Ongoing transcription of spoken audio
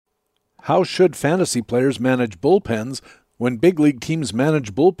How should fantasy players manage bullpens when big league teams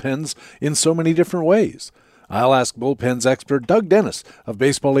manage bullpens in so many different ways? I'll ask bullpens expert Doug Dennis of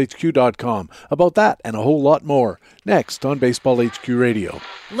BaseballHQ.com about that and a whole lot more next on Baseball HQ Radio.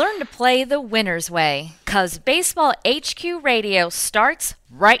 Learn to play the winner's way, 'cause Baseball HQ Radio starts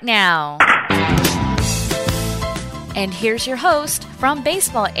right now. And here's your host from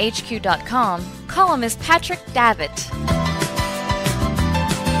BaseballHQ.com, columnist Patrick Davitt.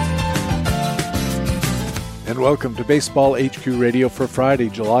 And welcome to Baseball HQ Radio for Friday,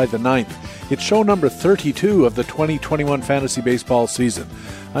 July the 9th. It's show number 32 of the 2021 fantasy baseball season.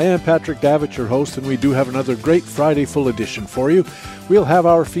 I am Patrick Davitt, your host, and we do have another great Friday full edition for you. We'll have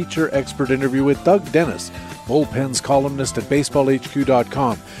our feature expert interview with Doug Dennis, bullpens columnist at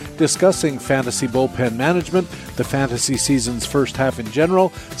BaseballHQ.com, discussing fantasy bullpen management, the fantasy season's first half in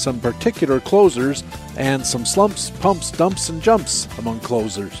general, some particular closers, and some slumps, pumps, dumps, and jumps among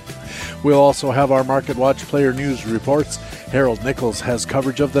closers. We'll also have our Market Watch player news reports. Harold Nichols has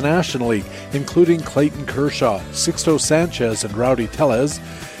coverage of the National League, including Clayton Kershaw, Sixto Sanchez, and Rowdy Tellez.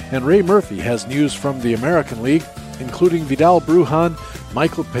 And Ray Murphy has news from the American League, including Vidal Brujan,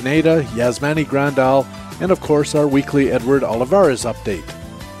 Michael Pineda, Yasmani Grandal, and of course our weekly Edward Olivares update.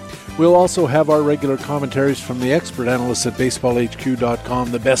 We'll also have our regular commentaries from the expert analysts at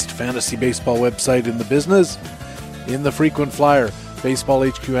BaseballHQ.com, the best fantasy baseball website in the business. In the frequent flyer, Baseball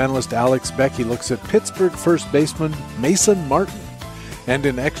HQ analyst Alex Becky looks at Pittsburgh first baseman Mason Martin. And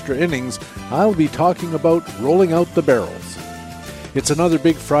in extra innings, I'll be talking about rolling out the barrels. It's another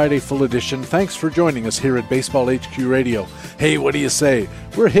big Friday full edition. Thanks for joining us here at Baseball HQ Radio. Hey, what do you say?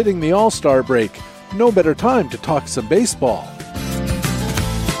 We're hitting the All-Star break. No better time to talk some baseball.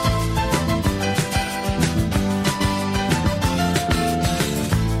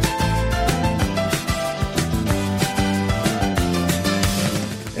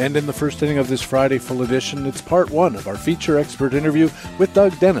 And in the first inning of this Friday full edition, it's part one of our feature expert interview with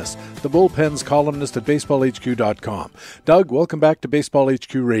Doug Dennis, the bullpens columnist at BaseballHQ.com. Doug, welcome back to Baseball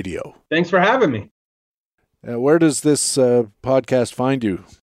HQ Radio. Thanks for having me. Where does this podcast find you?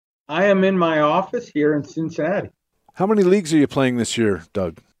 I am in my office here in Cincinnati. How many leagues are you playing this year,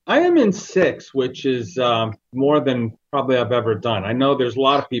 Doug? I am in 6, which is more than probably I've ever done. I know there's a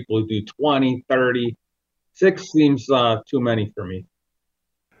lot of people who do 20, 30. 6 seems too many for me.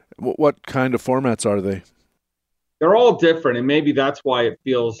 What kind of formats are they? They're all different, and maybe that's why it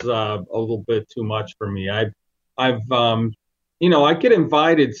feels a little bit too much for me. I get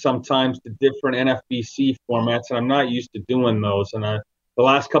invited sometimes to different NFBC formats, and I'm not used to doing those. And the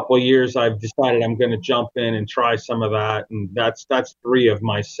last couple of years, I've decided I'm going to jump in and try some of that, and that's 3 of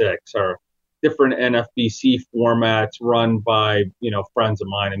my 6 are different NFBC formats run by friends of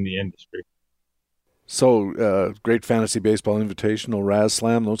mine in the industry. So, Great Fantasy Baseball Invitational, Raz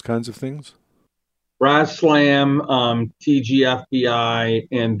Slam, those kinds of things? Raz Slam, TGFBI,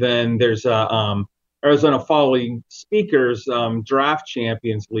 and then there's a Arizona Fall League Speakers Draft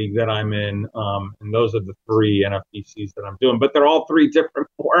Champions League that I'm in, and those are the 3 NFBCs that I'm doing. But they're all 3 different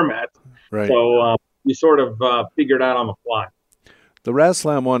formats, right? So you sort of figure it out on the fly. The Raz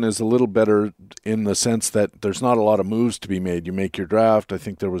Slam one is a little better in the sense that there's not a lot of moves to be made. You make your draft. I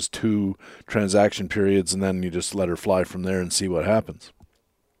think there was 2 transaction periods, and then you just let her fly from there and see what happens.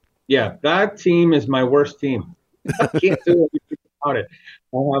 Yeah, that team is my worst team. I can't do anything about it.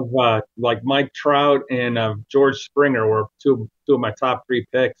 I have like Mike Trout and George Springer were two of my top 3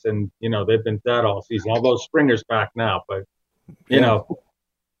 picks, and they've been dead all season. Although Springer's back now, but the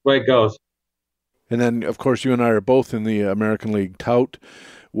way it goes. And then, of course, you and I are both in the American League Tout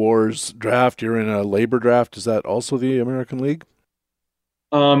Wars draft. You're in a labor draft. Is that also the American League?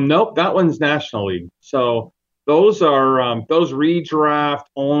 Nope, that one's National League. So those are those redraft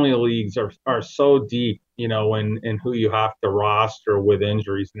only leagues are so deep, in who you have to roster with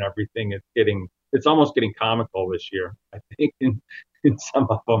injuries and everything. It's almost getting comical this year, I think, in some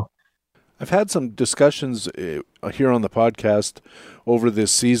of them. I've had some discussions here on the podcast over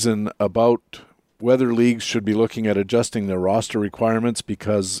this season about whether leagues should be looking at adjusting their roster requirements,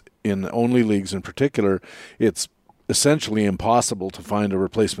 because in only leagues in particular, it's essentially impossible to find a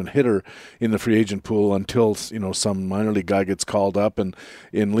replacement hitter in the free agent pool until some minor league guy gets called up. And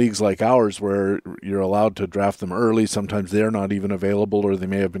in leagues like ours, where you're allowed to draft them early, sometimes they're not even available, or they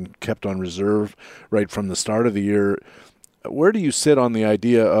may have been kept on reserve right from the start of the year. Where do you sit on the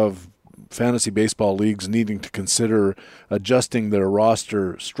idea of fantasy baseball leagues needing to consider adjusting their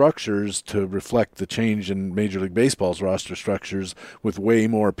roster structures to reflect the change in Major League Baseball's roster structures, with way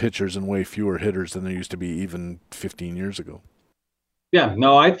more pitchers and way fewer hitters than there used to be even 15 years ago? Yeah,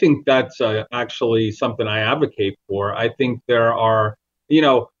 no, I think that's actually something I advocate for. I think there are,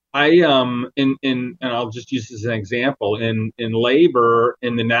 and I'll just use this as an example in labor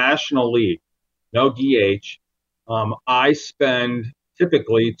in the National League, no DH. I spend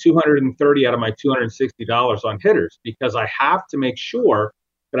typically 230 out of my $260 on hitters because I have to make sure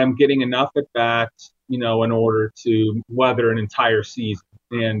that I'm getting enough at bats, in order to weather an entire season.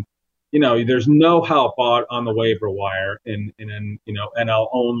 And there's no help on the waiver wire in NL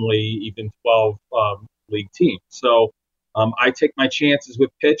only, even 12 league teams. So I take my chances with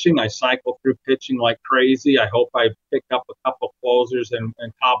pitching. I cycle through pitching like crazy. I hope I pick up a couple closers and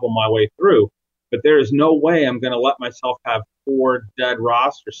cobble my way through. But there is no way I'm going to let myself have 4 dead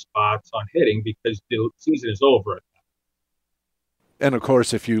roster spots on hitting because the season is over. And, of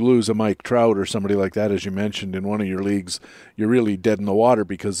course, if you lose a Mike Trout or somebody like that, as you mentioned, in one of your leagues, you're really dead in the water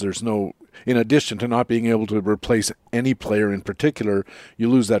because there's no – in addition to not being able to replace any player in particular, you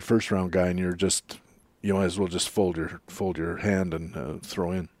lose that first-round guy and you're just – you might as well just fold your hand and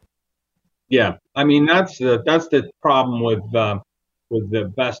throw in. Yeah, I mean that's the problem with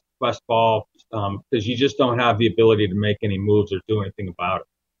the best ball because you just don't have the ability to make any moves or do anything about it.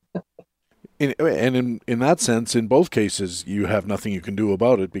 In that sense, in both cases, you have nothing you can do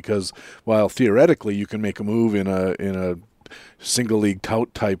about it because while theoretically you can make a move in a single league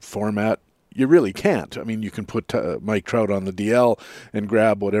tout type format, you really can't. I mean, you can put Mike Trout on the DL and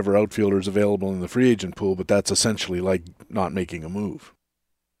grab whatever outfielders available in the free agent pool, but that's essentially like not making a move.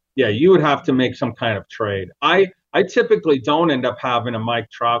 Yeah, you would have to make some kind of trade. I typically don't end up having a Mike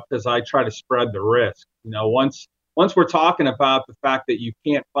Trout because I try to spread the risk. Once we're talking about the fact that you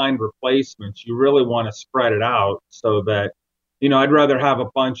can't find replacements, you really want to spread it out so that, I'd rather have a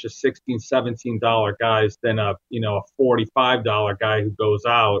bunch of $16, $17 guys than a $45 guy who goes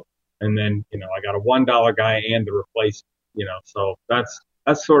out. And then, I got a $1 guy and the replacement, so that's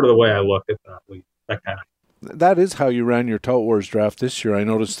sort of the way I look at that kind of. That is how you ran your Tout Wars draft this year. I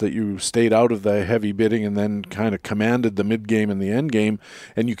noticed that you stayed out of the heavy bidding and then kind of commanded the mid-game and the end-game,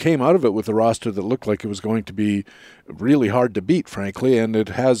 and you came out of it with a roster that looked like it was going to be really hard to beat, frankly, and it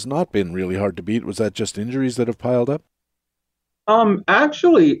has not been really hard to beat. Was that just injuries that have piled up?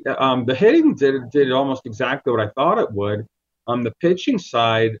 Actually, the hitting did almost exactly what I thought it would. On the pitching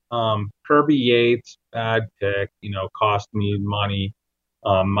side, Kirby Yates, bad pick, cost me money.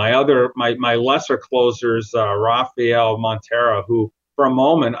 My lesser closers, Rafael Montero, who for a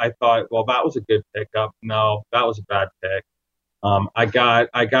moment I thought, well, that was a good pickup. No, that was a bad pick. I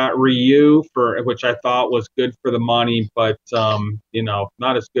got Ryu for which I thought was good for the money, but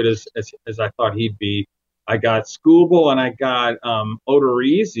not as good as I thought he'd be. I got Skubal and I got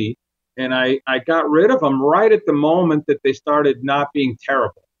Odorizzi. And I got rid of them right at the moment that they started not being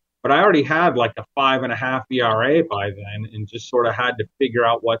terrible. But I already had like a 5.5 ERA by then and just sort of had to figure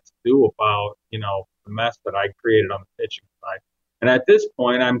out what to do about, the mess that I created on the pitching side. And at this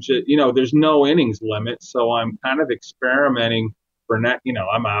point, I'm just, there's no innings limit. So I'm kind of experimenting for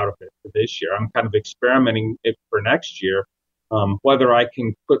I'm out of it for this year. I'm kind of experimenting it for next year, whether I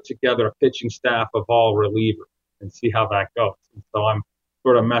can put together a pitching staff of all relievers and see how that goes. And so I'm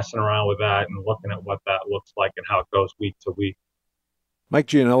sort of messing around with that and looking at what that looks like and how it goes week to week. Mike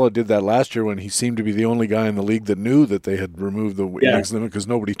Gianella did that last year when he seemed to be the only guy in the league that knew that they had removed the innings limit because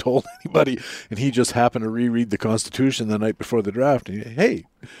nobody told anybody, and he just happened to reread the Constitution the night before the draft. And hey,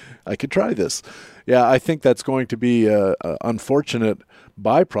 I could try this. Yeah, I think that's going to be an unfortunate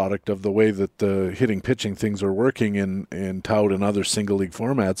byproduct of the way that the hitting-pitching things are working in tout and other single-league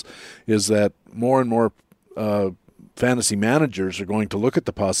formats, is that more and more fantasy managers are going to look at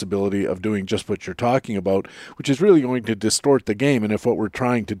the possibility of doing just what you're talking about, which is really going to distort the game. And if what we're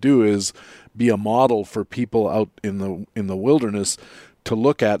trying to do is be a model for people out in the wilderness to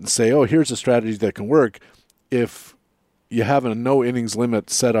look at and say, oh, here's a strategy that can work. If you have a no innings limit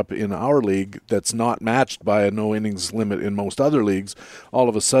set up in our league that's not matched by a no innings limit in most other leagues, all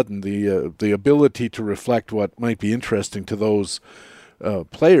of a sudden the ability to reflect what might be interesting to those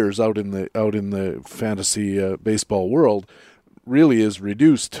players out in the fantasy baseball world really is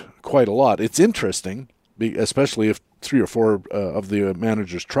reduced quite a lot. It's interesting, especially if 3 or 4 of the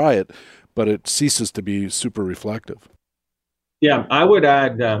managers try it, but it ceases to be super reflective. Yeah, I would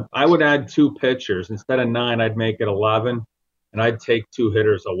add 2 pitchers instead of 9. I'd make it 11, and I'd take 2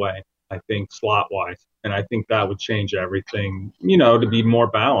 hitters away. I think slot wise, and I think that would change everything. To be more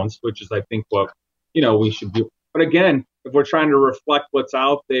balanced, which is I think what we should do. But again, if we're trying to reflect what's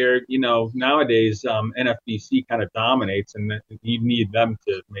out there, nowadays NFBC kind of dominates, and you need them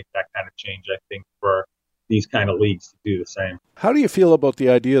to make that kind of change, I think, for these kind of leagues to do the same. How do you feel about the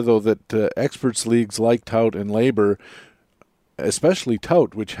idea, though, that experts leagues like Tout and Labor especially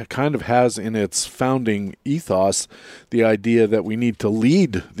Tout, which kind of has in its founding ethos the idea that we need to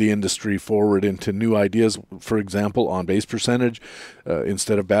lead the industry forward into new ideas, for example, on base percentage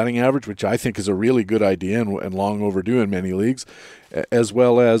instead of batting average, which I think is a really good idea and long overdue in many leagues, as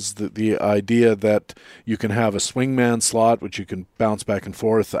well as the idea that you can have a swingman slot, which you can bounce back and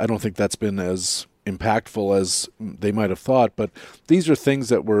forth. I don't think that's been as impactful as they might have thought, but these are things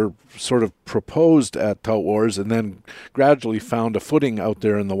that were sort of proposed at Tout Wars and then gradually found a footing out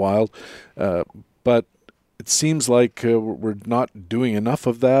there in the wild. But it seems like we're not doing enough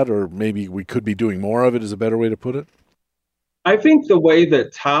of that, or maybe we could be doing more of it, is a better way to put it. I think the way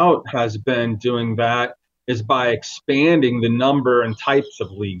that Tout has been doing that is by expanding the number and types of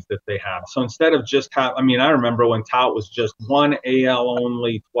leagues that they have. So instead of just I remember when Tout was just one AL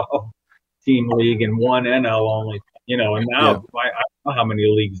only 12-team league and one NL only, and now I don't know how many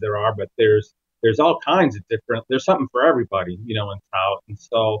leagues there are, but there's all kinds of different, there's something for everybody, in Tout. And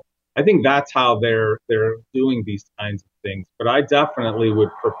so I think that's how they're doing these kinds of things. But I definitely would,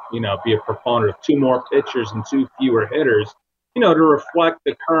 be a proponent of 2 more pitchers and 2 fewer hitters, to reflect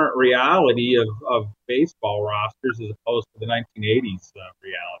the current reality of baseball rosters as opposed to the 1980s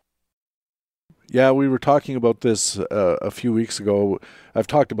reality. Yeah, we were talking about this a few weeks ago. I've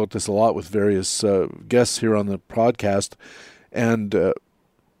talked about this a lot with various guests here on the podcast. And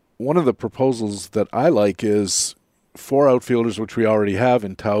one of the proposals that I like is 4 outfielders, which we already have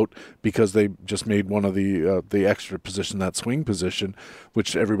in Tout, because they just made one of the extra position, that swing position,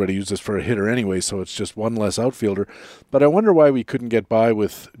 which everybody uses for a hitter anyway, so it's just 1 less outfielder. But I wonder why we couldn't get by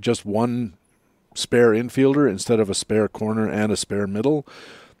with just 1 spare infielder instead of a spare corner and a spare middle.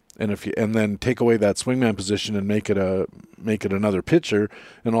 And then take away that swingman position and make it another pitcher,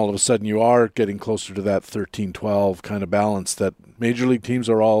 and all of a sudden you are getting closer to that 13-12 kind of balance that major league teams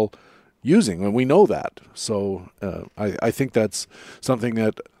are all using, and we know that. So I think that's something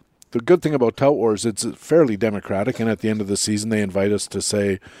that the good thing about Tout Wars, it's fairly democratic, and at the end of the season they invite us to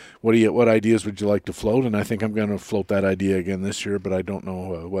say, what ideas would you like to float? And I think I'm going to float that idea again this year, but I don't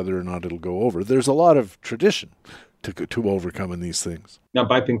know whether or not it'll go over. There's a lot of tradition to overcome in these things. No,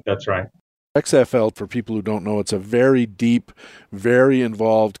 but I think that's right. XFL, for people who don't know, it's a very deep, very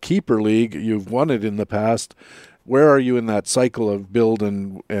involved keeper league. You've won it in the past. Where are you in that cycle of build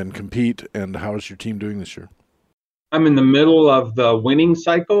and compete, and how is your team doing this year? I'm in the middle of the winning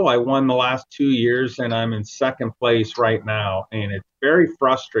cycle. I won the last 2 years, and I'm in second place right now. And it's very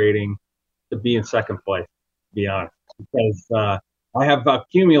frustrating to be in second place, to be honest, because I have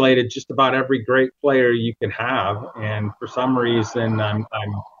accumulated just about every great player you can have, and for some reason I'm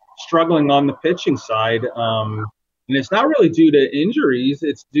struggling on the pitching side. And it's not really due to injuries;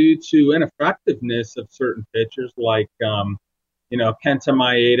 it's due to ineffectiveness of certain pitchers, like Kenta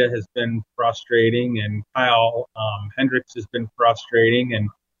Maeda has been frustrating, and Kyle Hendricks has been frustrating. And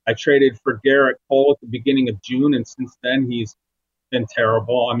I traded for Garrett Cole at the beginning of June, and since then he's been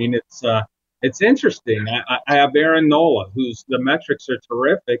terrible. I mean, it's interesting. I have Aaron Nola, whose the metrics are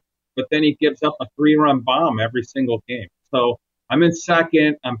terrific, but then he gives up a 3-run bomb every single game. So I'm in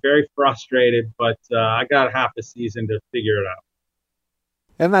second. I'm very frustrated, but I got half a season to figure it out.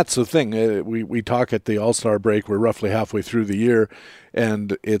 And that's the thing. We talk at the All-Star break. We're roughly halfway through the year,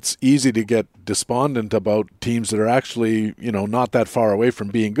 and it's easy to get despondent about teams that are actually, not that far away from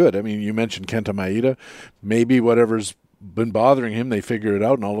being good. I mean, you mentioned Kenta Maeda. Maybe whatever's been bothering him, they figure it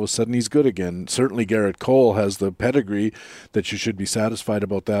out, and all of a sudden he's good again. Certainly Garrett Cole has the pedigree that you should be satisfied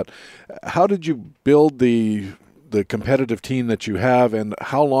about that. How did you build the competitive team that you have, and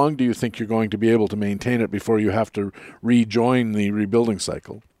how long do you think you're going to be able to maintain it before you have to rejoin the rebuilding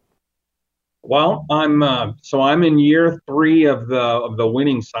cycle? Well, I'm in year 3 of the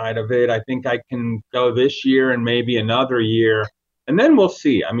winning side of it. I think I can go this year and maybe another year, and then we'll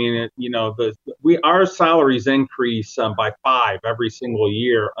see. I mean, our salaries increase by 5 every single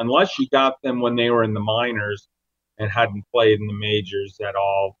year, unless you got them when they were in the minors and hadn't played in the majors at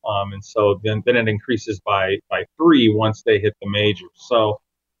all. And so then it increases by 3 once they hit the majors. So,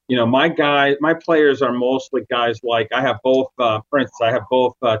 my players are mostly guys like, I have both, for instance, I have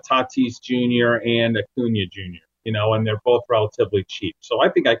both Tatis Jr. and Acuna Jr., and they're both relatively cheap. So I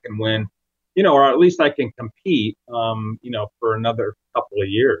think I can win, or at least I can compete, for another couple of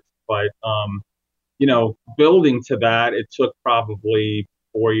years. But, building to that, it took probably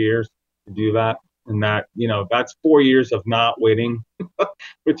 4 years to do that. And that, that's 4 years of not winning,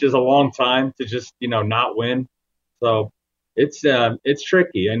 which is a long time to just, not win. So it's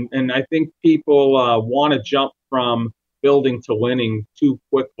tricky. And I think people want to jump from building to winning too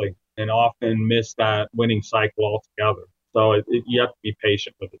quickly and often miss that winning cycle altogether. So you have to be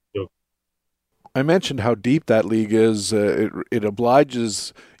patient with it too. I mentioned how deep that league is. It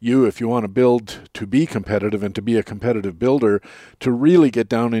obliges you, if you want to build to be competitive and to be a competitive builder, to really get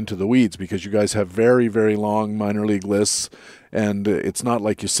down into the weeds, because you guys have very, very long minor league lists, and it's not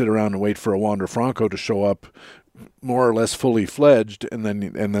like you sit around and wait for a Wander Franco to show up more or less fully fledged, and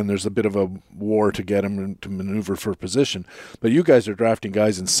then there's a bit of a war to get him to maneuver for position. But you guys are drafting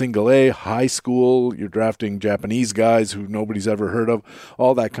guys in single A, high school. You're drafting Japanese guys who nobody's ever heard of,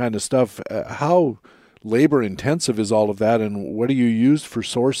 all that kind of stuff. How labor intensive is all of that, and what do you use for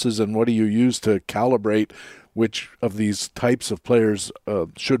sources, and what do you use to calibrate which of these types of players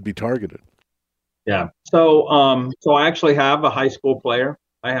should be targeted? Yeah. So I actually have a high school player.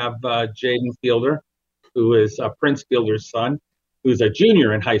 I have Jaden Fielder, who is Prince Fielder's son, who's a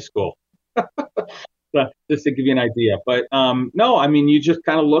junior in high school. Just to give you an idea. But no, I mean, you just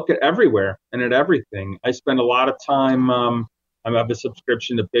kind of look at everywhere and at everything. I spend a lot of time. I have a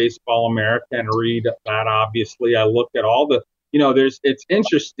subscription to Baseball America and read that. Obviously, I look at all the. It's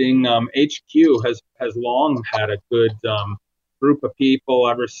interesting. HQ has long had a good group of people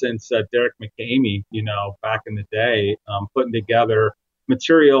ever since Derek McCamey, back in the day, putting together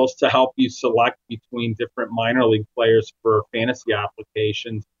materials to help you select between different minor league players for fantasy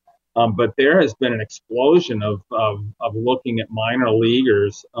applications. But there has been an explosion of looking at minor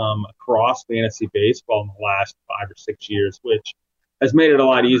leaguers across fantasy baseball in the last 5 or 6 years, which has made it a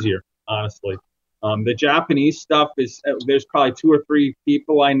lot easier, honestly. The Japanese stuff there's probably 2 or 3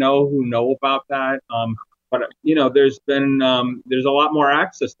 people I know who know about that. But there's a lot more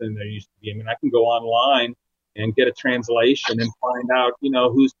access than there used to be. I mean, I can go online and get a translation and find out,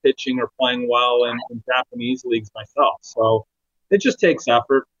 who's pitching or playing well in Japanese leagues myself. So it just takes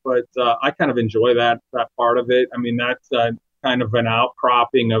effort, but I kind of enjoy that part of it. I mean, that's kind of an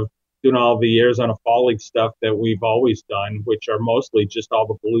outcropping of doing all the Arizona Fall League stuff that we've always done, which are mostly just all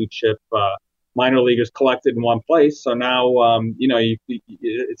the blue chip minor leaguers collected in one place. So now,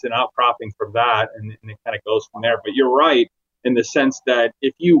 it's an outcropping from that, and it kind of goes from there. But you're right, in the sense that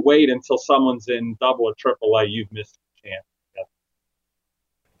if you wait until someone's in double or triple A, you've missed a chance. Yeah.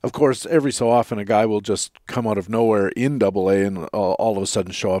 Of course, every so often a guy will just come out of nowhere in double A and all of a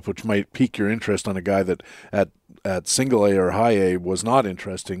sudden show up, which might pique your interest on a guy that at single A or high A was not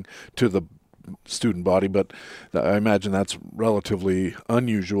interesting to the student body, but I imagine that's relatively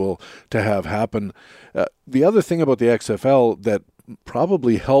unusual to have happen. The other thing about the XFL that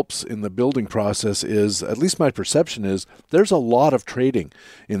probably helps in the building process is, at least my perception is, there's a lot of trading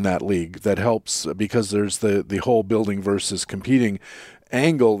in that league that helps, because there's the whole building versus competing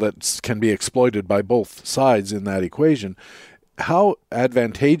angle that can be exploited by both sides in that equation. How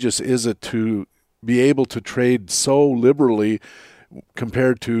advantageous is it to be able to trade so liberally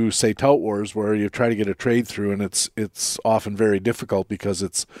compared to, say, Tout Wars, where you try to get a trade through and it's often very difficult because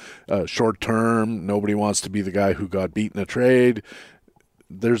it's short term. Nobody wants to be the guy who got beat in a trade.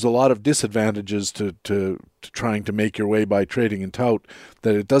 There's a lot of disadvantages to trying to make your way by trading in Tout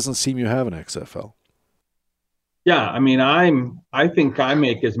that it doesn't seem you have in XFL. Yeah, I mean, I think I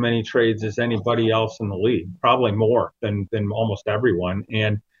make as many trades as anybody else in the league, probably more than almost everyone,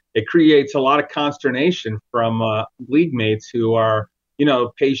 and it creates a lot of consternation from league mates who are,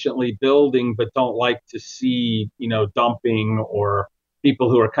 patiently building but don't like to see, dumping, or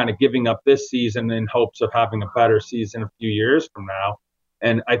people who are kind of giving up this season in hopes of having a better season a few years from now.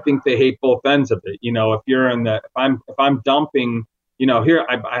 And I think they hate both ends of it. If I'm dumping, here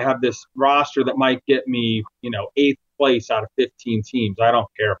I have this roster that might get me, 8th place out of 15 teams. I don't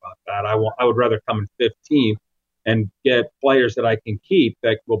care about that. I would rather come in 15th and get players that I can keep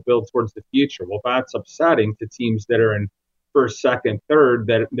that will build towards the future. Well, that's upsetting to teams that are in first, second, third,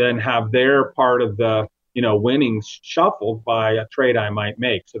 that then have their part of the, winnings shuffled by a trade I might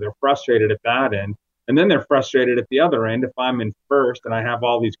make. So they're frustrated at that end. And then they're frustrated at the other end if I'm in first and I have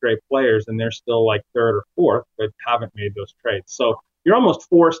all these great players and they're still like third or fourth, but haven't made those trades. So you're almost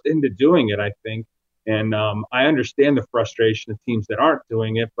forced into doing it, I think. And I understand the frustration of teams that aren't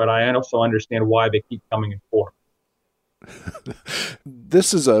doing it, but I also understand why they keep coming in fourth.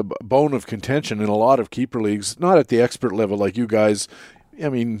 This is a bone of contention in a lot of keeper leagues, not at the expert level like you guys. I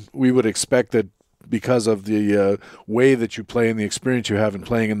mean, we would expect that because of the way that you play and the experience you have in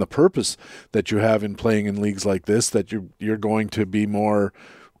playing and the purpose that you have in playing in leagues like this, that you're going to be more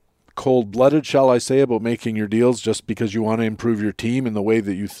cold-blooded, shall I say, about making your deals just because you want to improve your team in the way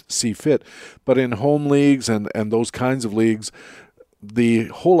that you see fit. But in home leagues and those kinds of leagues, the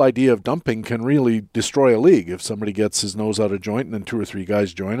whole idea of dumping can really destroy a league. If somebody gets his nose out of joint and then 2 or 3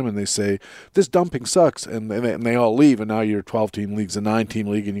 guys join him and they say, this dumping sucks, and they all leave, and now your 12-team league's a 9-team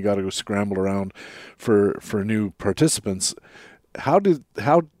league and you got to go scramble around for new participants. How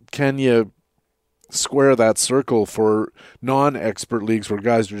can you square that circle for non-expert leagues where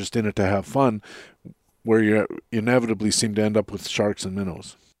guys are just in it to have fun, where you inevitably seem to end up with sharks and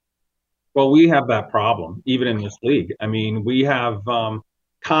minnows? Well, we have that problem even in this league. I mean, we have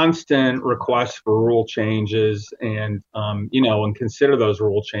constant requests for rule changes, and and consider those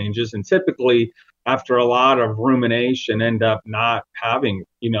rule changes, and typically after a lot of rumination end up not having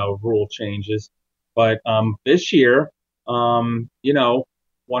rule changes. But this year, one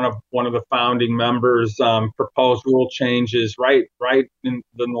of the founding members proposed rule changes right in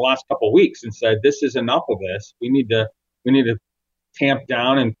the last couple of weeks and said, this is enough of this. We need to tamp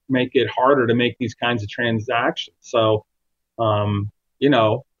down and make it harder to make these kinds of transactions. So,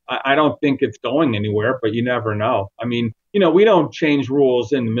 I don't think it's going anywhere, but you never know. I mean, we don't change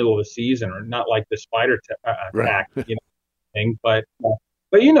rules in the middle of the season, or not like the spider attack, thing. But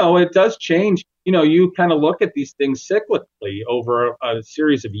it does change. You kind of look at these things cyclically over a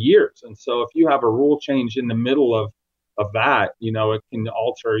series of years. And so if you have a rule change in the middle of that, it can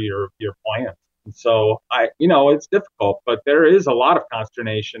alter your plans. And so it's difficult, but there is a lot of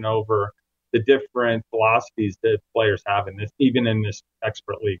consternation over the different philosophies that players have in this, even in this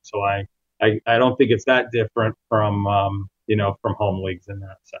expert league. So I don't think it's that different from home leagues in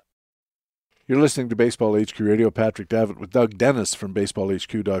that sense. You're listening to Baseball HQ Radio. Patrick Davitt with Doug Dennis from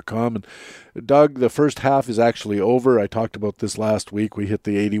BaseballHQ.com. And Doug, the first half is actually over. I talked about this last week. We hit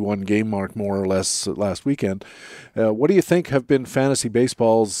the 81 game mark more or less last weekend. What do you think have been fantasy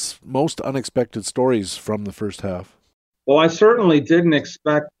baseball's most unexpected stories from the first half? Well, I certainly didn't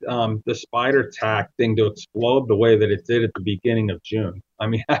expect the spider tack thing to explode the way that it did at the beginning of June. I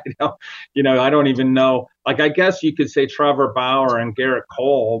mean, I don't even know. Like, I guess you could say Trevor Bauer and Garrett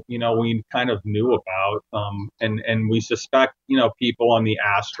Cole, we kind of knew about, and we suspect, people on the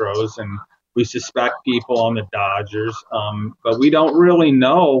Astros, and we suspect people on the Dodgers, but we don't really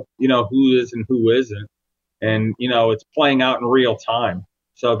know, who is and who isn't, and it's playing out in real time.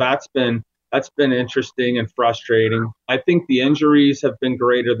 So that's been interesting and frustrating. I think the injuries have been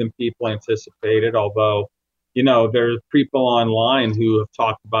greater than people anticipated, although, there's people online who have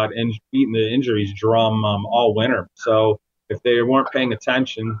talked about beating the injuries drum all winter. So if they weren't paying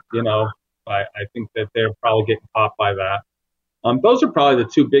attention, I think that they're probably getting caught by that. Those are probably the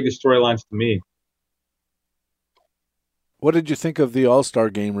two biggest storylines to me. What did you think of the All-Star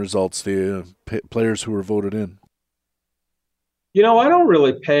game results, the players who were voted in? I don't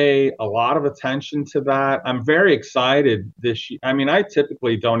really pay a lot of attention to that. I'm very excited this year. I mean, I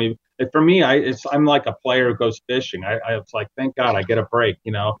typically don't even. For me, I'm like a player who goes fishing. It's like, thank God I get a break.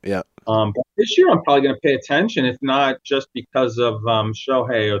 Yeah. But this year I'm probably going to pay attention, if not just because of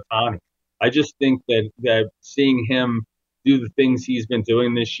Shohei Ohtani. I just think that seeing him do the things he's been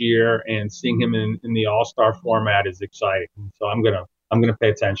doing this year and seeing him in the All-Star format is exciting. So I'm gonna pay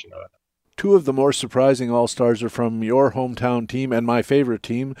attention to that. Two of the more surprising All-Stars are from your hometown team and my favorite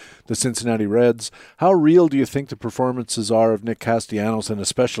team, the Cincinnati Reds. How real do you think the performances are of Nick Castellanos and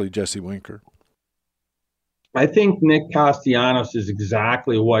especially Jesse Winker? I think Nick Castellanos is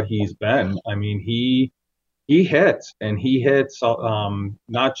exactly what he's been. I mean, he hits, and he hits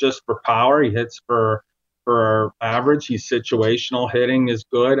not just for power, he hits for average. He's situational hitting is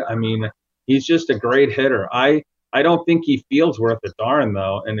good. I mean, he's just a great hitter. I don't think he feels worth a darn,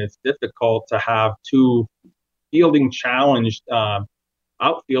 though, and it's difficult to have two fielding challenged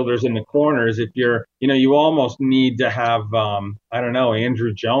outfielders in the corners. If you almost need to have,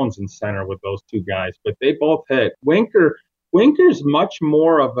 Andrew Jones in center with those two guys, but they both hit. Winker's much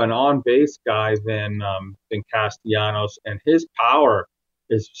more of an on-base guy than Castellanos, and his power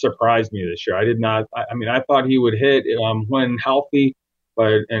has surprised me this year. I thought he would hit when healthy.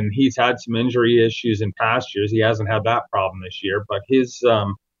 And he's had some injury issues in past years. He hasn't had that problem this year, but he's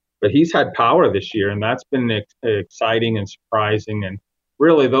had power this year, and that's been exciting and surprising. And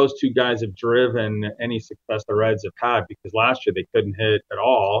really, those two guys have driven any success the Reds have had, because last year they couldn't hit at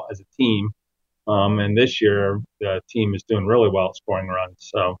all as a team, and this year the team is doing really well at scoring runs.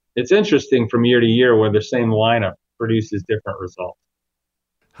 So it's interesting from year to year where the same lineup produces different results.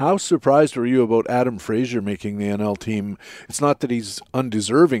 How surprised were you about Adam Frazier making the NL team? It's not that he's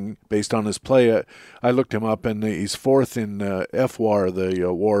undeserving based on his play. I looked him up, and he's fourth in FWAR,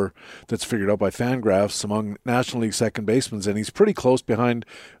 the WAR that's figured out by Fangraphs, among National League second basemen, and he's pretty close behind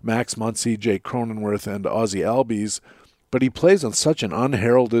Max Muncy, Jake Cronenworth, and Ozzie Albies. But he plays on such an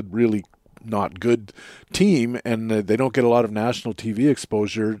unheralded, really not good team, and they don't get a lot of national TV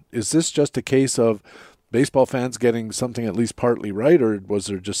exposure. Is this just a case of baseball fans getting something at least partly right, or was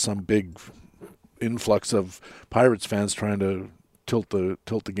there just some big influx of Pirates fans trying to tilt the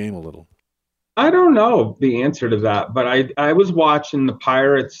game a little? I don't know the answer to that, but I was watching the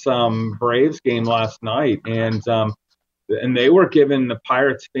Pirates Braves game last night, and they were giving the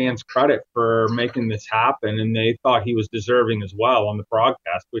Pirates fans credit for making this happen, and they thought he was deserving as well on the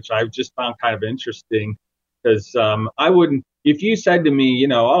broadcast, which I just found kind of interesting because I wouldn't, if you said to me,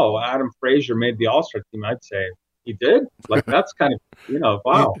 oh, Adam Frazier made the All-Star team, I'd say he did. Like that's kind of,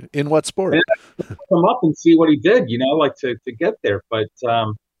 wow. In what sport? And come up and see what he did, like to get there. But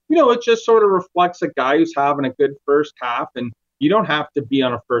it just sort of reflects a guy who's having a good first half, and you don't have to be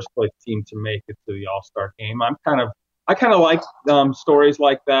on a first place team to make it to the All-Star game. I kind of like stories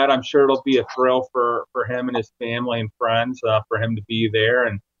like that. I'm sure it'll be a thrill for him and his family and friends for him to be there.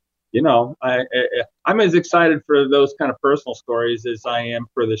 And, I'm as excited for those kind of personal stories as I am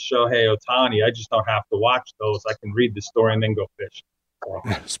for the Shohei Ohtani. I just don't have to watch those. I can read the story and then go fishing.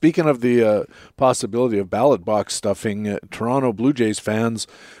 Speaking of the possibility of ballot box stuffing, Toronto Blue Jays fans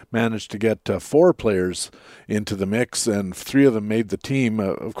managed to get 4 players into the mix, and 3 of them made the team.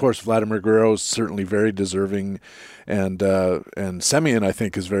 Of course, Vladimir Guerrero is certainly very deserving, and Semien, I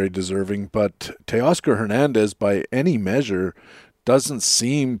think, is very deserving. But Teoscar Hernandez, by any measure, doesn't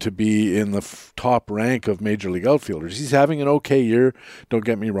seem to be in the top rank of Major League outfielders. He's having an okay year. Don't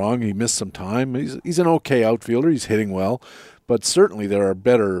get me wrong. He missed some time. He's an okay outfielder. He's hitting well. But certainly there are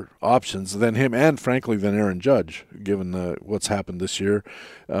better options than him and, frankly, than Aaron Judge, given what's happened this year.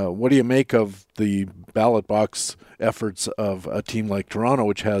 What do you make of the ballot box efforts of a team like Toronto,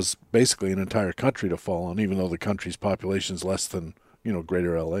 which has basically an entire country to fall on, even though the country's population is less than,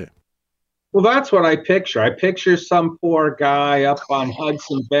 greater L.A.? Well, that's what I picture. I picture some poor guy up on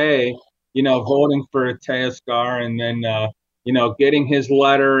Hudson Bay, voting for Teoscar, and then getting his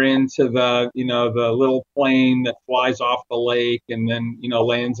letter into the little plane that flies off the lake and then,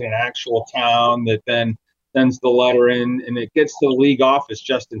 lands in an actual town that then sends the letter in, and it gets to the league office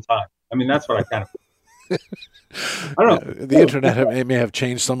just in time. I mean, that's what I kind of I don't know. The internet may have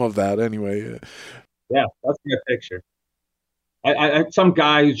changed some of that anyway. Yeah, that's my picture. I some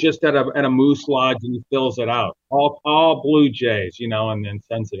guy who's just at a Moose Lodge and he fills it out. All Blue Jays, and then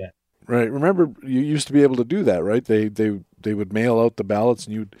sends it in. Right. Remember, you used to be able to do that, right? They would mail out the ballots,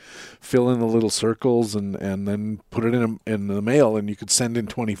 and you'd fill in the little circles and then put it in the mail, and you could send in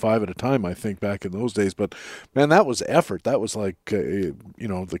 25 at a time, I think, back in those days. But, man, that was effort. That was like,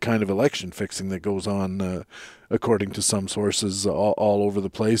 the kind of election fixing that goes on, according to some sources, all over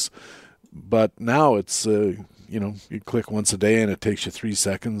the place. But now it's, you click once a day, and it takes you 3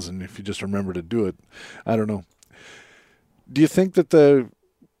 seconds, and if you just remember to do it, I don't know. Do you think that the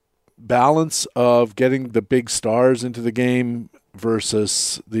balance of getting the big stars into the game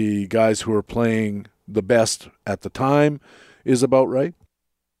versus the guys who are playing the best at the time is about right?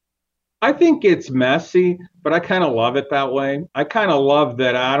 I think it's messy, but I kind of love it that way. I kind of love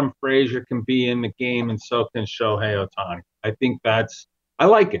that Adam Frazier can be in the game and so can Shohei Ohtani. I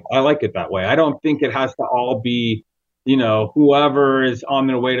like it. I like it that way. I don't think it has to all be, whoever is on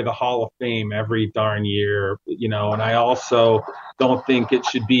their way to the Hall of Fame every darn year, and I also don't think it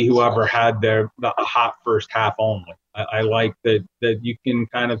should be whoever had the hot first half only. I like that you can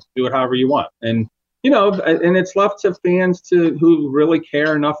kind of do it however you want. And, and it's left to fans who really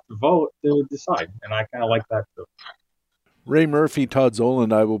care enough to vote to decide. And I kind of like that too. Ray Murphy, Todd Zola,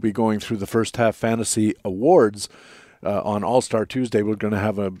 and I will be going through the first half fantasy awards on All-Star Tuesday. We're going to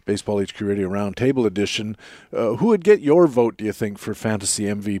have a Baseball HQ Radio Roundtable edition. Who would get your vote, do you think, for Fantasy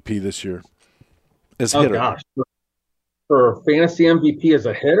MVP this year as hitter? Oh, gosh. For Fantasy MVP as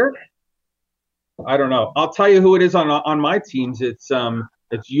a hitter? I don't know. I'll tell you who it is on my teams. It's Yuli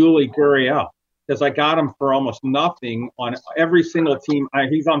Gurriel, because I got him for almost nothing on every single team.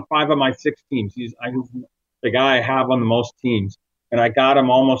 He's on 5 of my 6 teams. He's the guy I have on the most teams. And I got him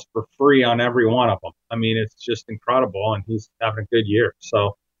almost for free on every one of them. I mean, it's just incredible, and he's having a good year.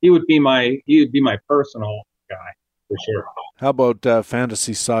 So he would be my personal guy for sure. How about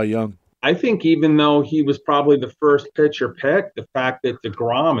Fantasy Cy Young? I think even though he was probably the first pitcher picked, the fact that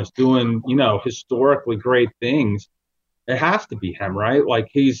DeGrom is doing, historically great things, it has to be him, right? Like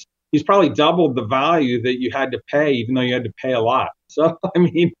he's probably doubled the value that you had to pay, even though you had to pay a lot. So, I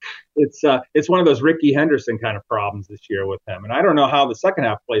mean, it's one of those Ricky Henderson kind of problems this year with him. And I don't know how the second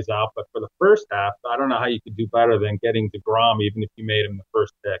half plays out, but for the first half, I don't know how you could do better than getting DeGrom, even if you made him the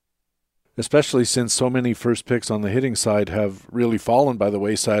first pick. Especially since so many first picks on the hitting side have really fallen by the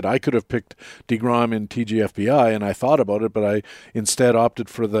wayside. I could have picked DeGrom in TGFBI, and I thought about it, but I instead opted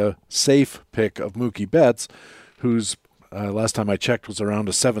for the safe pick of Mookie Betts, who's last time I checked was around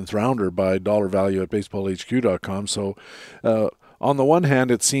a 7th rounder by dollar value at baseballhq.com. So on the one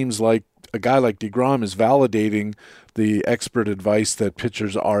hand, it seems like a guy like DeGrom is validating the expert advice that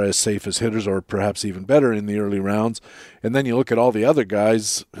pitchers are as safe as hitters, or perhaps even better in the early rounds. And then you look at all the other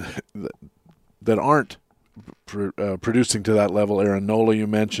guys that aren't producing to that level. Aaron Nola you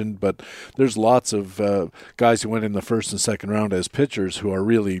mentioned, but there's lots of guys who went in the first and second round as pitchers who are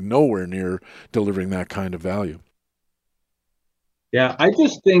really nowhere near delivering that kind of value. Yeah, I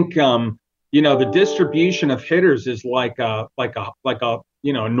just think the distribution of hitters is like a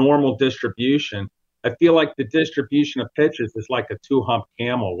normal distribution. I feel like the distribution of pitchers is like a 2-hump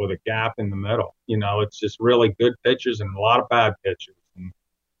camel with a gap in the middle. It's just really good pitchers and a lot of bad pitchers. And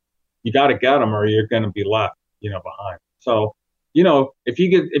you got to get them or you're going to be left, behind. So, if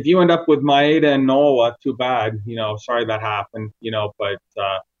you end up with Maeda and Nola, too bad, sorry that happened, but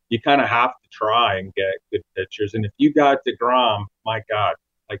you kind of have to try and get good pitchers. And if you got DeGrom, my God,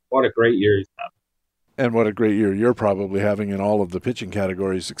 like what a great year he's having. And what a great year you're probably having in all of the pitching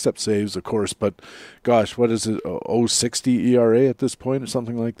categories, except saves, of course. But, gosh, what is it, 0.60 ERA at this point or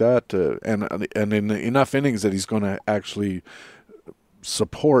something like that? And in enough innings that he's going to actually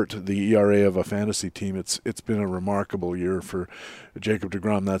support the ERA of a fantasy team. It's been a remarkable year for Jacob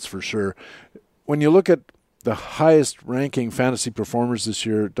deGrom, that's for sure. When you look at the highest-ranking fantasy performers this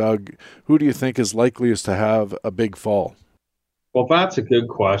year, Doug, who do you think is likeliest to have a big fall? Well, that's a good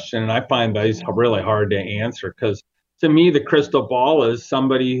question, and I find that it's really hard to answer because to me, the crystal ball is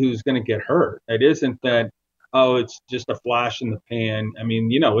somebody who's going to get hurt. It isn't that, it's just a flash in the pan. I mean,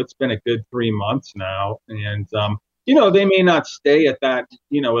 it's been a good 3 months now, and, they may not stay at that,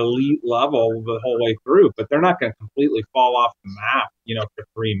 elite level the whole way through, but they're not going to completely fall off the map, for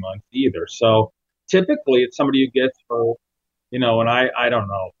 3 months either. So typically it's somebody who gets hurt, and I don't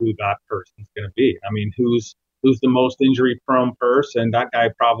know who that person's going to be. I mean, who's the most injury-prone person, that guy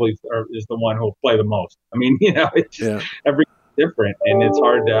probably is the one who will play the most. I mean, it's just everything's different, and it's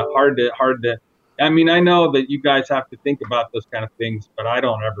hard to. I mean, I know that you guys have to think about those kind of things, but I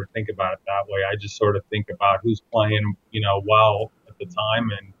don't ever think about it that way. I just sort of think about who's playing, well at the time,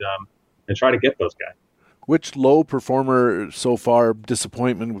 and try to get those guys. Which low performer so far,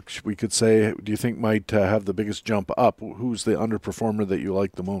 disappointment, which we could say, do you think might have the biggest jump up? Who's the underperformer that you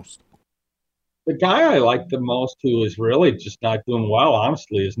like the most? The guy I like the most who is really just not doing well,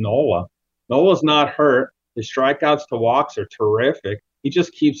 honestly, is Nola. Nola's not hurt. His strikeouts to walks are terrific. He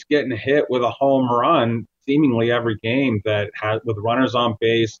just keeps getting hit with a home run seemingly every game that has with runners on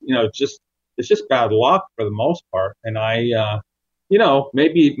base. It's just bad luck for the most part. And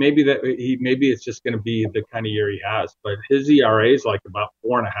maybe it's just going to be the kind of year he has. But his ERA is like about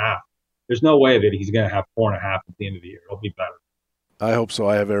 4.5. There's no way that he's going to have 4.5 at the end of the year. It'll be better. I hope so.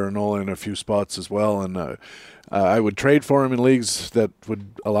 I have Aaron Nola in a few spots as well, and I would trade for him in leagues that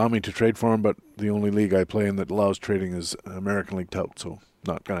would allow me to trade for him, but the only league I play in that allows trading is American League Tout, so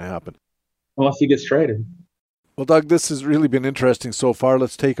not going to happen. Unless he gets traded. Well, Doug, this has really been interesting so far.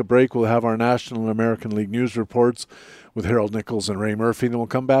 Let's take a break. We'll have our National and American League news reports with Harold Nichols and Ray Murphy, and then we'll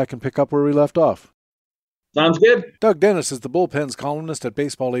come back and pick up where we left off. Sounds good. Doug Dennis is the Bullpens columnist at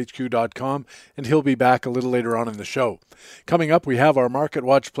BaseballHQ.com, and he'll be back a little later on in the show. Coming up, we have our Market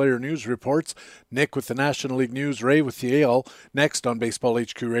Watch player news reports, Nick with the National League News, Ray with the AL, next on Baseball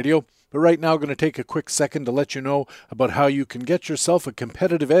HQ Radio. But right now, going to take a quick second to let you know about how you can get yourself a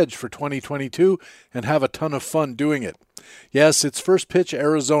competitive edge for 2022 and have a ton of fun doing it. Yes, it's First Pitch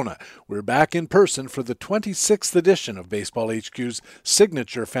Arizona. We're back in person for the 26th edition of Baseball HQ's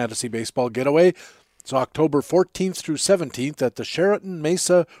signature fantasy baseball getaway. It's October 14th through 17th at the Sheraton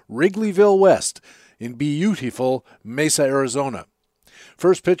Mesa Wrigleyville West in beautiful Mesa, Arizona.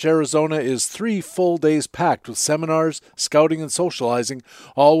 First Pitch Arizona is 3 full days packed with seminars, scouting, and socializing,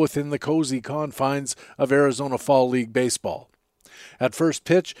 all within the cozy confines of Arizona Fall League baseball. At First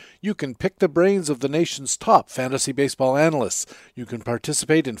Pitch, you can pick the brains of the nation's top fantasy baseball analysts. You can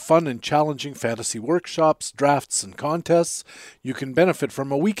participate in fun and challenging fantasy workshops, drafts, and contests. You can benefit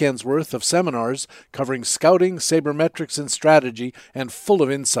from a weekend's worth of seminars covering scouting, sabermetrics, and strategy, and full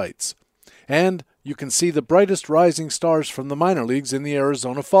of insights. And you can see the brightest rising stars from the minor leagues in the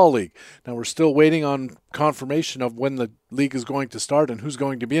Arizona Fall League. Now, we're still waiting on confirmation of when the league is going to start and who's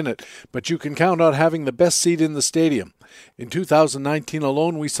going to be in it, but you can count on having the best seat in the stadium. In 2019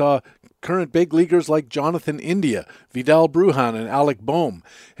 alone, we saw current big leaguers like Jonathan India, Vidal Brujan, and Alec Boehm.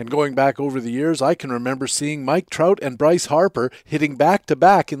 And going back over the years, I can remember seeing Mike Trout and Bryce Harper hitting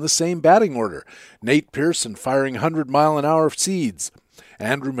back-to-back in the same batting order, Nate Pearson firing 100-mile-an-hour seeds,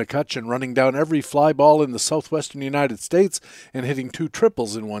 Andrew McCutchen running down every fly ball in the southwestern United States and hitting 2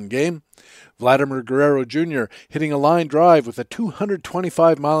 triples in one game, Vladimir Guerrero Jr. hitting a line drive with a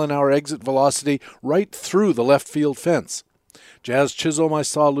 225-mile-an-hour exit velocity right through the left field fence, Jazz Chisholm, I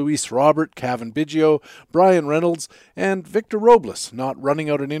saw Luis Robert, Cavan Biggio, Brian Reynolds, and Victor Robles not running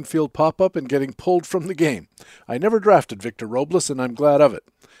out an infield pop-up and getting pulled from the game. I never drafted Victor Robles, and I'm glad of it.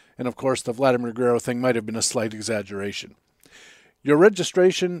 And of course, the Vladimir Guerrero thing might have been a slight exaggeration. Your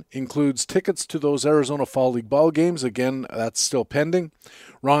registration includes tickets to those Arizona Fall League ball games. Again, that's still pending.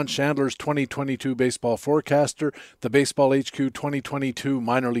 Ron Chandler's 2022 baseball forecaster, the Baseball HQ 2022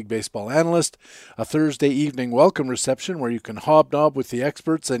 minor league baseball analyst, a Thursday evening welcome reception where you can hobnob with the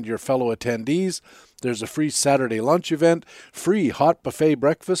experts and your fellow attendees. There's a free Saturday lunch event, free hot buffet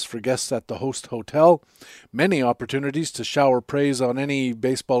breakfast for guests at the host hotel, many opportunities to shower praise on any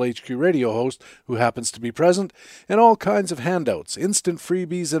Baseball HQ radio host who happens to be present, and all kinds of handouts, instant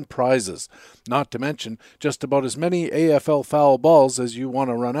freebies, and prizes. Not to mention just about as many AFL foul balls as you want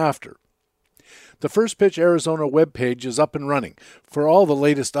to run after. The First Pitch Arizona webpage is up and running. For all the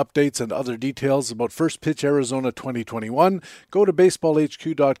latest updates and other details about First Pitch Arizona 2021, go to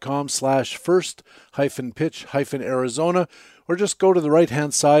baseballhq.com/first-pitch-arizona, or just go to the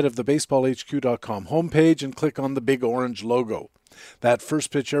right-hand side of the baseballhq.com homepage and click on the big orange logo. That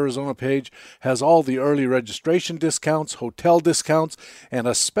First Pitch Arizona page has all the early registration discounts, hotel discounts, and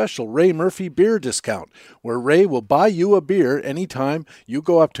a special Ray Murphy beer discount, where Ray will buy you a beer anytime you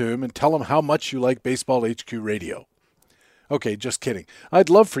go up to him and tell him how much you like Baseball HQ Radio. Okay, just kidding. I'd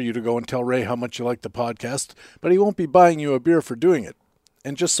love for you to go and tell Ray how much you like the podcast, but he won't be buying you a beer for doing it.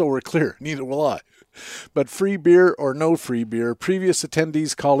 And just so we're clear, neither will I. But free beer or no free beer, previous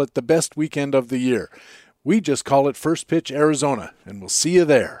attendees call it the best weekend of the year. We just call it First Pitch Arizona, and we'll see you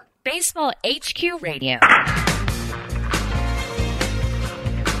there. Baseball HQ Radio.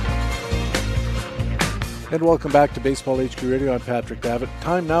 And welcome back to Baseball HQ Radio. I'm Patrick Davitt.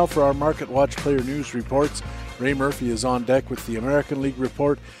 Time now for our Market Watch Player News Reports. Ray Murphy is on deck with the American League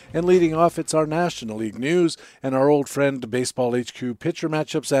Report, and leading off, it's our National League News and our old friend, Baseball HQ Pitcher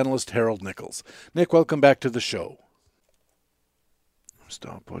Matchups Analyst Harold Nichols. Nick, welcome back to the show.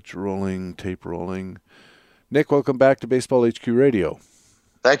 Stopwatch rolling, tape rolling. Nick, welcome back to Baseball HQ Radio.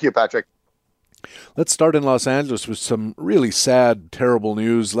 Thank you, Patrick. Let's start in Los Angeles with some really sad, terrible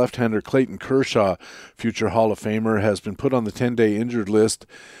news. Left-hander Clayton Kershaw, future Hall of Famer, has been put on the 10-day injured list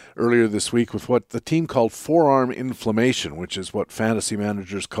earlier this week with what the team called forearm inflammation, which is what fantasy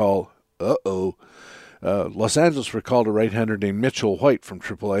managers call Los Angeles recalled a right-hander named Mitchell White from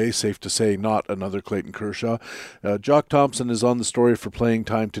AAA, safe to say not another Clayton Kershaw. Jock Thompson is on the story for Playing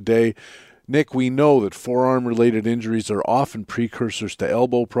Time today. Nick, we know that forearm-related injuries are often precursors to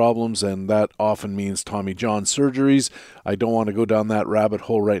elbow problems, and that often means Tommy John surgeries. I don't want to go down that rabbit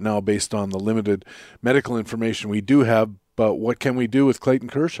hole right now based on the limited medical information we do have, but what can we do with Clayton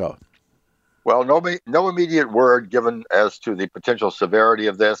Kershaw? Well, no immediate word given as to the potential severity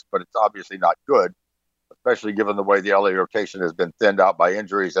of this, but it's obviously not good, especially given the way the LA rotation has been thinned out by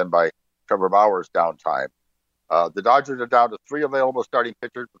injuries and by Trevor Bauer's downtime. The Dodgers are down to 3 available starting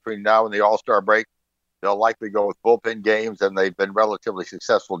pitchers between now and the All-Star break. They'll likely go with bullpen games, and they've been relatively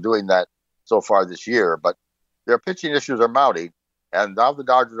successful doing that so far this year. But their pitching issues are mounting, and now the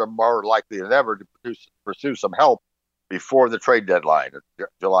Dodgers are more likely than ever to pursue some help before the trade deadline,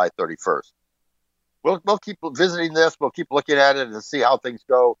 July 31st. We'll keep visiting this. We'll keep looking at it and see how things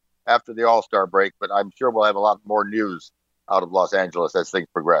go after the All-Star break, but I'm sure we'll have a lot more news out of Los Angeles as things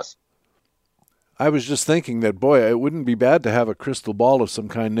progress. I was just thinking that, boy, it wouldn't be bad to have a crystal ball of some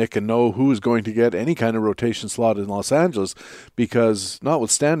kind, Nick, and know who is going to get any kind of rotation slot in Los Angeles, because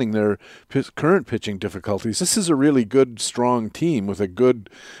notwithstanding their current pitching difficulties, this is a really good, strong team with a good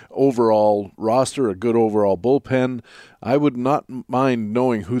overall roster, a good overall bullpen. I would not mind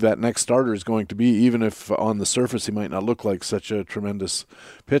knowing who that next starter is going to be, even if on the surface he might not look like such a tremendous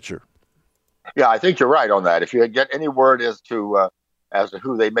pitcher. Yeah, I think you're right on that. If you get any word as to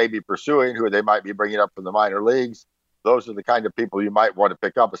who they may be pursuing, who they might be bringing up from the minor leagues, those are the kind of people you might want to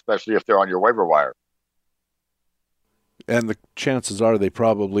pick up, especially if they're on your waiver wire. And the chances are they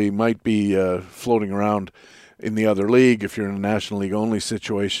probably might be floating around in the other league if you're in a National League only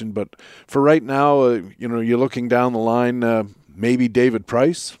situation. But for right now, you're looking down the line, maybe David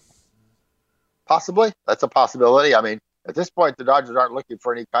Price? Possibly. That's a possibility. I mean, at this point, the Dodgers aren't looking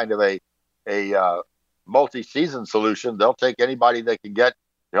for any kind of a multi-season solution. They'll take anybody they can get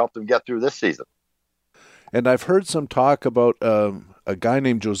to help them get through this season. And I've heard some talk about a guy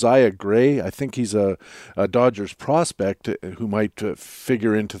named Josiah Gray. I think he's a Dodgers prospect who might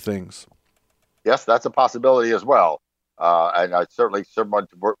figure into things. Yes, that's a possibility as well. And I certainly someone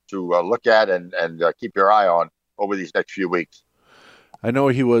to look at and keep your eye on over these next few weeks. I know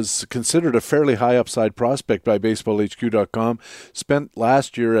he was considered a fairly high upside prospect by BaseballHQ.com. Spent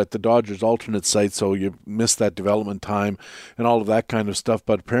last year at the Dodgers alternate site, so you missed that development time and all of that kind of stuff.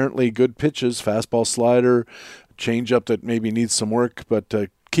 But apparently good pitches, fastball, slider, changeup that maybe needs some work. But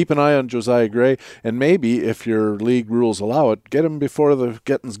keep an eye on Josiah Gray, and maybe, if your league rules allow it, get him before the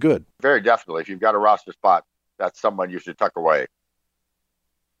getting's good. Very definitely. If you've got a roster spot, that's someone you should tuck away.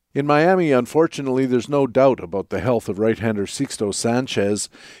 In Miami, unfortunately, there's no doubt about the health of right-hander Sixto Sanchez.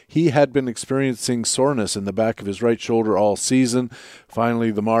 He had been experiencing soreness in the back of his right shoulder all season.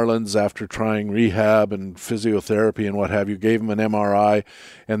 Finally, the Marlins, after trying rehab and physiotherapy and what have you, gave him an MRI,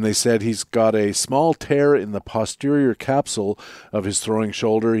 and they said he's got a small tear in the posterior capsule of his throwing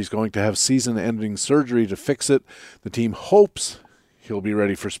shoulder. He's going to have season-ending surgery to fix it. The team hopes he'll be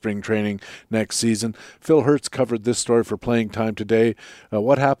ready for spring training next season. Phil Hertz covered this story for Playing Time today.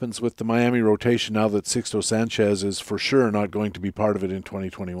 What happens with the Miami rotation now that Sixto Sanchez is for sure not going to be part of it in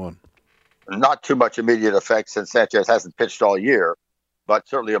 2021? Not too much immediate effect since Sanchez hasn't pitched all year, but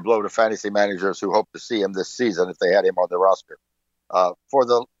certainly a blow to fantasy managers who hope to see him this season if they had him on the roster. For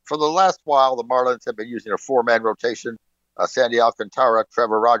the last while, the Marlins have been using a four-man rotation. Sandy Alcantara,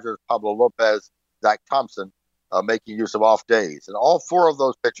 Trevor Rogers, Pablo Lopez, Zach Thompson, making use of off days. And all four of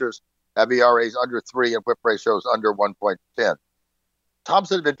those pitchers have ERAs under 3 and whip ratios under 1.10.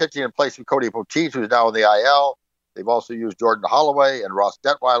 Thompson has been pitching in place of Cody Poteet, who's now in the IL. They've also used Jordan Holloway and Ross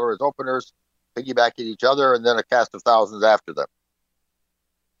Detweiler as openers, piggybacking each other, and then a cast of thousands after them.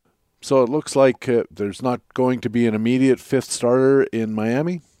 So it looks like there's not going to be an immediate fifth starter in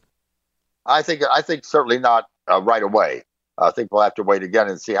Miami? I think certainly not right away. I think we'll have to wait again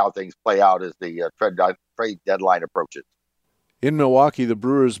and see how things play out as the trade deadline approaches. In Milwaukee, the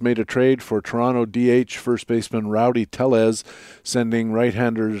Brewers made a trade for Toronto DH first baseman Rowdy Tellez, sending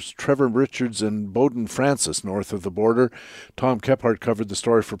right-handers Trevor Richards and Bowden Francis north of the border. Tom Kephart covered the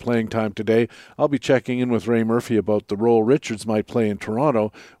story for Playing Time today. I'll be checking in with Ray Murphy about the role Richards might play in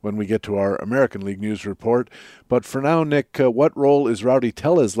Toronto when we get to our American League News report. But for now, Nick, what role is Rowdy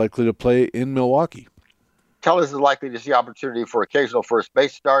Tellez likely to play in Milwaukee? Tellez is likely to see opportunity for occasional first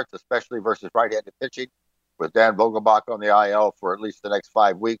base starts, especially versus right-handed pitching, with Dan Vogelbach on the IL for at least the next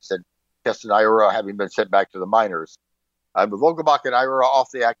 5 weeks and Keston Hiura having been sent back to the minors. With Vogelbach and Hiura off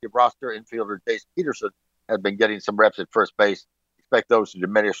the active roster, infielder Jace Peterson has been getting some reps at first base. Expect those to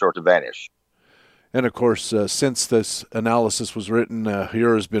diminish or to vanish. And, of course, since this analysis was written,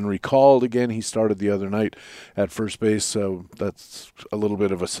 Hiura has been recalled again. He started the other night at first base, so that's a little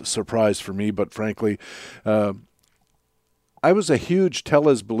bit of a surprise for me. But, frankly, I was a huge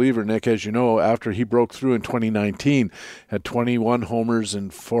Tellez believer, Nick, as you know, after he broke through in 2019, had 21 homers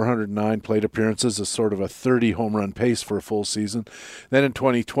and 409 plate appearances, a sort of a 30 home run pace for a full season. Then in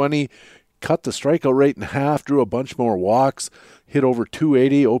 2020, cut the strikeout rate in half, drew a bunch more walks, hit over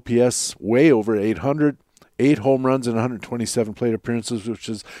 280, OPS way over 800, 8 home runs and 127 plate appearances, which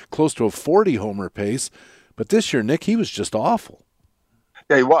is close to a 40 homer pace. But this year, Nick, he was just awful.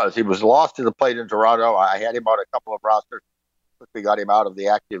 Yeah, he was. He was lost to the plate in Toronto. I had him on a couple of rosters. Quickly got him out of the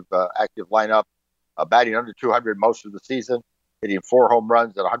active lineup, batting under 200 most of the season, hitting 4 home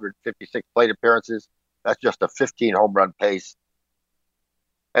runs and 156 plate appearances. That's just a 15 home run pace.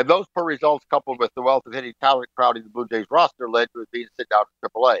 And those poor results, coupled with the wealth of hitting talent crowding the Blue Jays roster, led to his being sent down to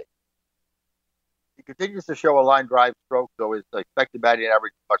AAA. He continues to show a line drive stroke, though his expected batting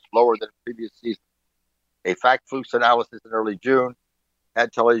average is much lower than the previous season. A fact flukes analysis in early June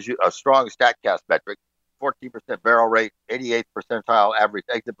had Tellez a strong StatCast metric, 14% barrel rate, 88th percentile average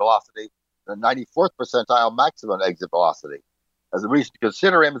exit velocity, and 94th percentile maximum exit velocity, as a reason to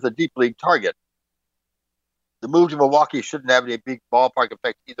consider him as a deep league target. The move to Milwaukee shouldn't have any big ballpark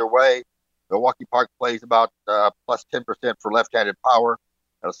effect either way. Milwaukee Park plays about plus 10% for left-handed power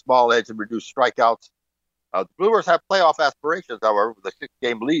and a small edge and reduced strikeouts. The Brewers have playoff aspirations, however, with a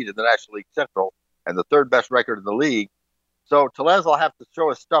 6-game lead in the National League Central and the third best record in the league. So Tellez will have to show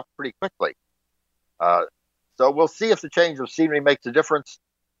his stuff pretty quickly. So we'll see if the change of scenery makes a difference.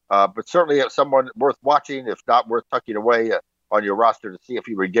 But certainly someone worth watching, if not worth tucking away on your roster to see if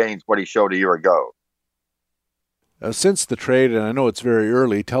he regains what he showed a year ago. Since the trade, and I know it's very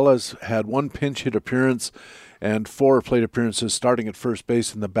early, Tellez had 1 pinch hit appearance and 4 plate appearances starting at first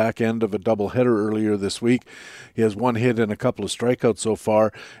base in the back end of a doubleheader earlier this week. He has 1 hit and a couple of strikeouts so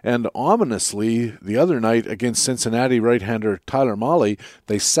far. And ominously, the other night against Cincinnati right-hander Tyler Mahle,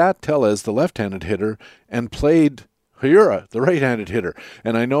 they sat Tellez, the left-handed hitter, and played Hura, the right-handed hitter.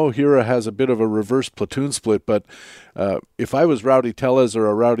 And I know Hura has a bit of a reverse platoon split, but if I was Rowdy Tellez or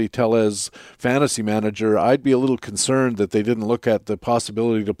a Rowdy Tellez fantasy manager, I'd be a little concerned that they didn't look at the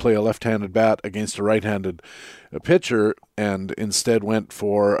possibility to play a left-handed bat against a right-handed pitcher and instead went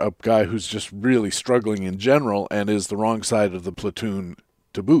for a guy who's just really struggling in general and is the wrong side of the platoon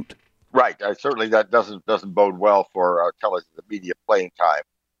to boot. Right. Certainly that doesn't bode well for Tellez's immediate playing time.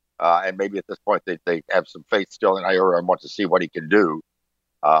 And maybe at this point they have some faith still in Hura and want to see what he can do.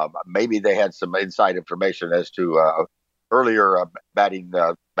 Maybe they had some inside information as to earlier batting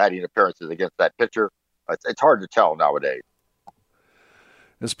appearances against that pitcher. It's hard to tell nowadays.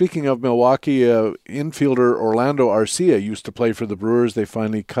 And speaking of Milwaukee, infielder Orlando Arcia used to play for the Brewers. They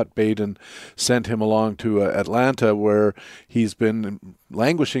finally cut bait and sent him along to Atlanta, where he's been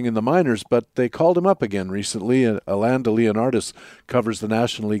languishing in the minors, but they called him up again recently. Alain de Leonardis covers the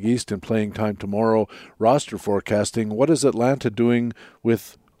National League East in Playing Time Tomorrow roster forecasting. What is Atlanta doing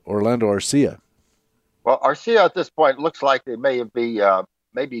with Orlando Arcia? Well, Arcia at this point looks like they may be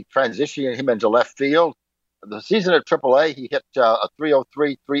transitioning him into left field. The season at AAA, he hit a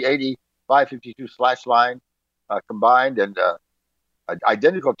 303, 380, 552 slash line combined, and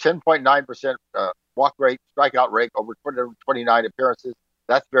identical 10.9% walk rate, strikeout rate over 229 appearances.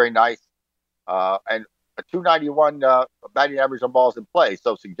 That's very nice. And a 291 batting average on balls in play,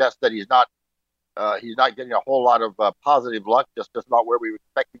 so suggests that he's not getting a whole lot of positive luck, just about where we would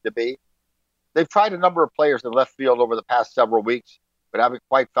expect him to be. They've tried a number of players in left field over the past several weeks, but haven't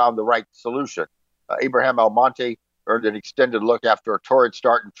quite found the right solution. Abraham Almonte earned an extended look after a torrid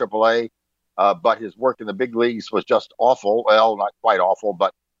start in AAA, but his work in the big leagues was just awful. Well, not quite awful,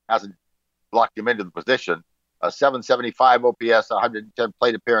 but hasn't locked him into the position. 775 OPS, 110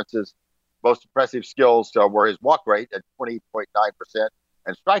 plate appearances. Most impressive skills were his walk rate at 20.9%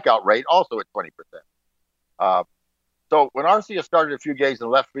 and strikeout rate also at 20%. So when Arcia started a few games in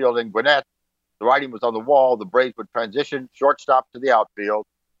left field in Gwinnett, the writing was on the wall. The Braves would transition shortstop to the outfield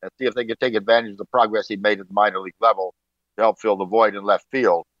and see if they could take advantage of the progress he made at the minor league level to help fill the void in left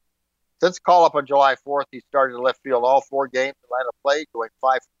field. Since call-up on July 4th, he started in left field all 4 games Atlanta played, going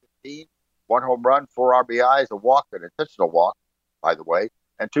 5 for 15, 1 home run, 4 RBIs, a walk, an intentional walk, by the way,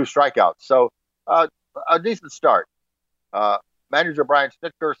 and 2 strikeouts. So a decent start. Manager Brian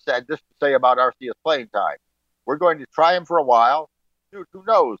Snitker said this to say about Arcia's playing time. We're going to try him for a while. Who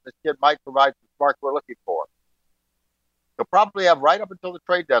knows? This kid might provide the spark we're looking for. He'll probably have right up until the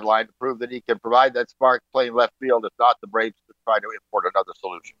trade deadline to prove that he can provide that spark playing left field. If not, the Braves could try to import another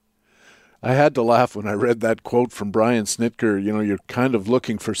solution. I had to laugh when I read that quote from Brian Snitker. You know, you're kind of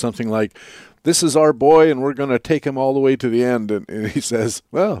looking for something like, this is our boy and we're going to take him all the way to the end. And he says,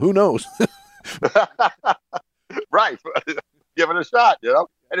 well, who knows? Right. Give it a shot, you know.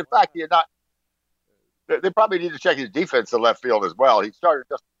 And in fact, they probably need to check his defense in left field as well. He started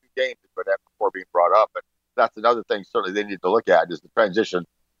just a few games before being brought up. And that's another thing certainly they need to look at is the transition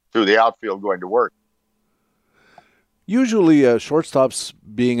to the outfield going to work. Usually shortstops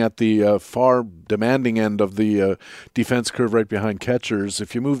being at the far demanding end of the defense curve right behind catchers,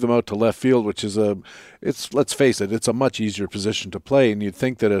 if you move them out to left field, which is let's face it, it's a much easier position to play, and you'd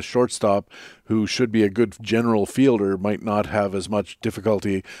think that a shortstop who should be a good general fielder might not have as much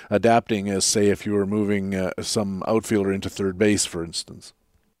difficulty adapting as, say, if you were moving some outfielder into third base, for instance.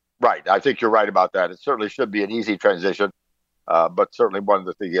 Right. I think you're right about that. It certainly should be an easy transition, but certainly one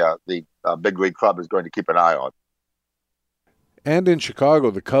that the big league club is going to keep an eye on. And in Chicago,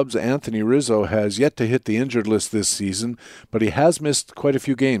 the Cubs' Anthony Rizzo has yet to hit the injured list this season, but he has missed quite a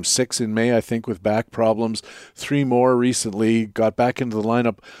few games. 6 in May, I think, with back problems. 3 more recently. Got back into the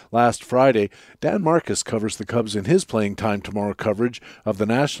lineup last Friday. Dan Marcus covers the Cubs in his Playing Time Tomorrow coverage of the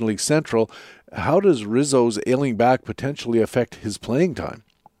National League Central. How does Rizzo's ailing back potentially affect his playing time?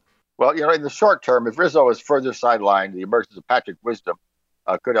 Well, you know, in the short term, if Rizzo is further sidelined, the emergence of Patrick Wisdom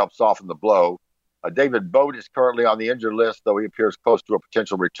could help soften the blow. David Bote is currently on the injured list, though he appears close to a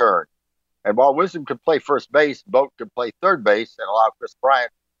potential return. And while Wisdom could play first base, Bote could play third base and allow Chris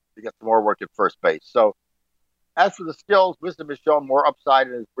Bryant to get some more work at first base. So as for the skills, Wisdom has shown more upside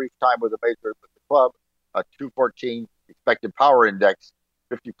in his brief time with the club, a 214 expected power index,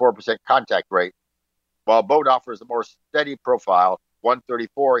 54% contact rate, while Bote offers a more steady profile,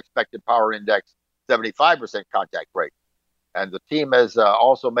 134 expected power index, 75% contact rate. And the team has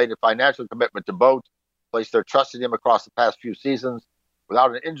also made a financial commitment to Bote, placed their trust in him across the past few seasons.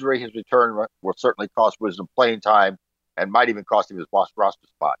 Without an injury, his return will certainly cost Wisdom playing time and might even cost him his roster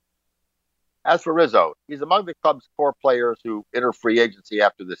spot. As for Rizzo, he's among the club's core players who enter free agency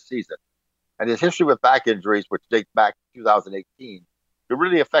after this season. And his history with back injuries, which dates back to 2018, could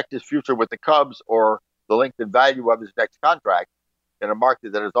really affect his future with the Cubs or the length and value of his next contract in a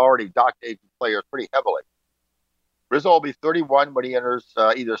market that has already docked aging players pretty heavily. Rizzo will be 31 when he enters,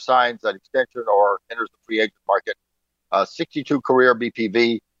 either signs an extension or enters the free agent market. 62 career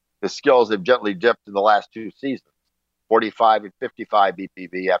BPV. His skills have gently dipped in the last 2 seasons, 45 and 55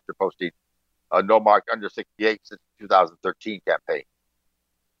 BPV after posting no mark under 68 since the 2013 campaign.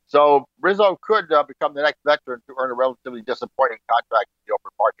 So Rizzo could become the next veteran to earn a relatively disappointing contract in the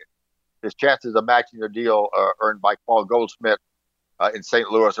open market. His chances of matching the deal earned by Paul Goldschmidt in St.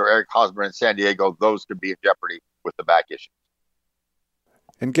 Louis or Eric Hosmer in San Diego, those could be in jeopardy with the back issue.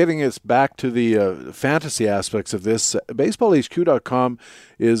 And getting us back to the fantasy aspects of this, BaseballHQ.com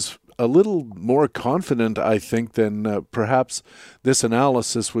is a little more confident, I think, than perhaps this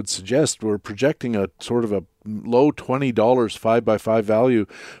analysis would suggest. We're projecting a sort of a low $20 5x5 value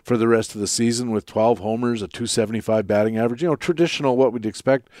for the rest of the season with 12 homers, a .275 batting average. Traditional what we'd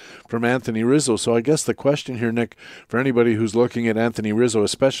expect from Anthony Rizzo. So I guess the question here, Nick, for anybody who's looking at Anthony Rizzo,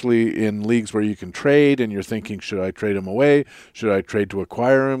 especially in leagues where you can trade and you're thinking, should I trade him away? Should I trade to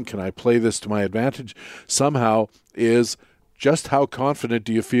acquire him? Can I play this to my advantage? Somehow is just how confident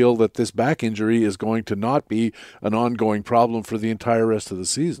do you feel that this back injury is going to not be an ongoing problem for the entire rest of the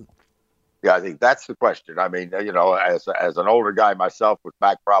season? Yeah, I think that's the question. I mean, as an older guy myself with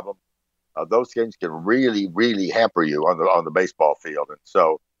back problems, those things can really, really hamper you on the baseball field. And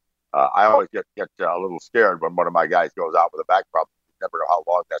so I always get a little scared when one of my guys goes out with a back problem. You never know how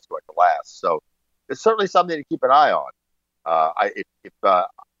long that's going to last. So it's certainly something to keep an eye on.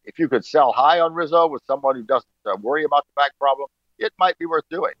 If you could sell high on Rizzo with someone who doesn't worry about the back problem, it might be worth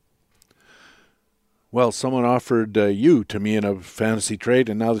doing. Well, someone offered you to me in a fantasy trade,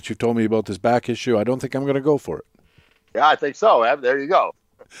 and now that you've told me about this back issue, I don't think I'm going to go for it. Yeah, I think so. There you go.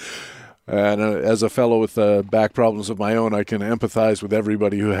 And as a fellow with back problems of my own, I can empathize with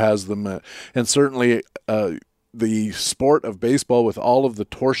everybody who has them. And certainly the sport of baseball, with all of the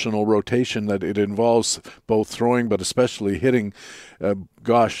torsional rotation that it involves, both throwing but especially hitting, a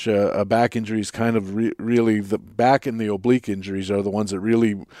back injury is kind of really the back and the oblique injuries are the ones that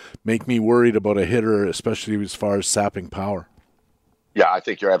really make me worried about a hitter, especially as far as sapping power. Yeah, I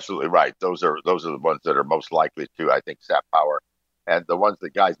think you're absolutely right. Those are the ones that are most likely to, I think, sap power, and the ones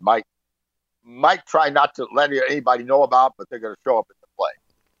that guys might try not to let anybody know about, but they're going to show up in the play.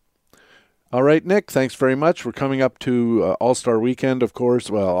 All right, Nick, thanks very much. We're coming up to All-Star Weekend, of course.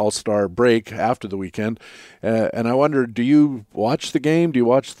 Well, All-Star break after the weekend. And I wonder, do you watch the game? Do you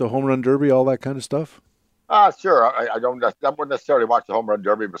watch the Home Run Derby, all that kind of stuff? Sure. I wouldn't necessarily watch the Home Run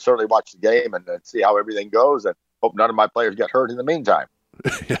Derby, but certainly watch the game and see how everything goes and hope none of my players get hurt in the meantime.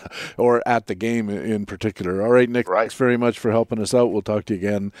 Yeah, or at the game in particular. All right, Nick, Thanks very much for helping us out. We'll talk to you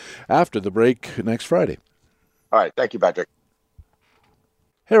again after the break next Friday. All right. Thank you, Patrick.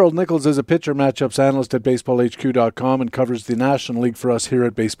 Harold Nichols is a pitcher matchups analyst at BaseballHQ.com and covers the National League for us here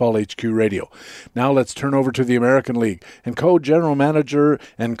at Baseball HQ Radio. Now let's turn over to the American League and co-general manager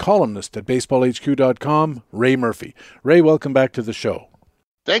and columnist at BaseballHQ.com, Ray Murphy. Ray, welcome back to the show.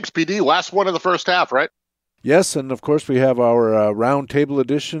 Thanks, PD. Last one of the first half, right? Yes, and of course we have our round table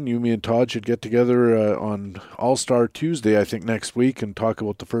edition. You, me, and Todd should get together on All-Star Tuesday, I think, next week and talk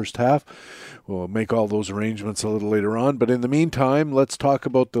about the first half. We'll make all those arrangements a little later on. But in the meantime, let's talk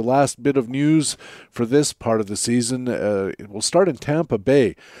about the last bit of news for this part of the season. It will start in Tampa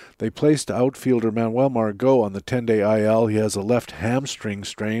Bay. They placed outfielder Manuel Margot on the 10-day IL. He has a left hamstring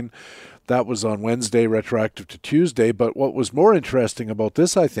strain. That was on Wednesday, retroactive to Tuesday. But what was more interesting about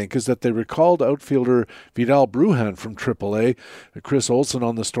this, I think, is that they recalled outfielder Vidal Brujan from AAA. Chris Olson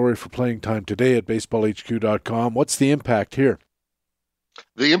on the story for Playing Time today at BaseballHQ.com. What's the impact here?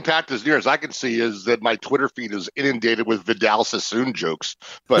 The impact, as near as I can see, is that my Twitter feed is inundated with Vidal Sassoon jokes,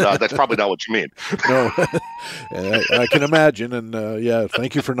 but that's probably not what you mean. No, I can imagine, and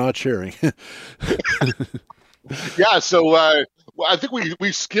thank you for not sharing. Yeah, so I think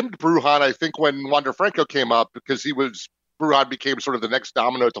we skimmed Brujan, I think, when Wander Franco came up, because Brujan became sort of the next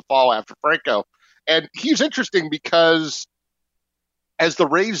domino to fall after Franco. And he's interesting because as the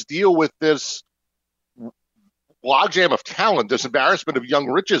Rays deal with this logjam of talent, this embarrassment of young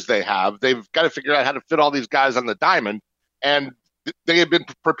riches they have, they've got to figure out how to fit all these guys on the diamond. And they had been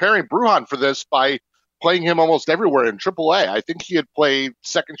preparing Brujan for this by playing him almost everywhere in AAA. I think he had played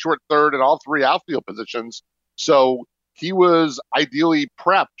second, short, third, and all three outfield positions. So he was ideally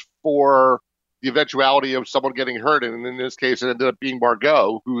prepped for the eventuality of someone getting hurt. And in this case, it ended up being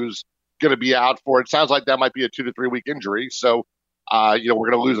Margot, who's going to be out for, it sounds like that might be a 2 to 3 week injury. So, we're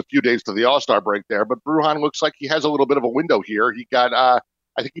going to lose a few days to the All-Star break there. But Brujan looks like he has a little bit of a window here. He got, I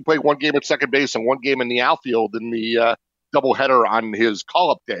think he played one game at second base and one game in the outfield in the doubleheader on his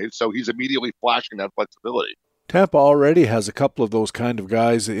call-up day, so he's immediately flashing that flexibility. Tampa already has a couple of those kind of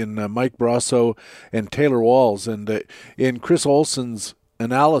guys in Mike Brasso and Taylor Walls. And in Chris Olson's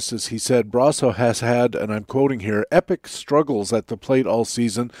analysis, he said Brasso has had, and I'm quoting here, epic struggles at the plate all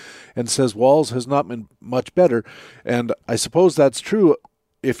season, and says Walls has not been much better. And I suppose that's true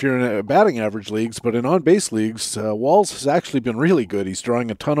if you're in batting average leagues, but in on-base leagues, Walls has actually been really good. He's drawing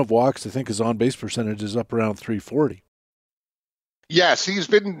a ton of walks. I think his on-base percentage is up around 340. Yes, he's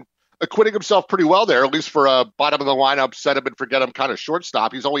been acquitting himself pretty well there, at least for a bottom-of-the-lineup, set-him-and-forget-him kind of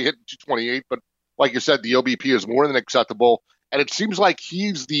shortstop. He's only hitting 228, but like you said, the OBP is more than acceptable. And it seems like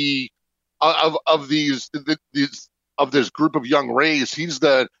he's the of this group of young Rays, he's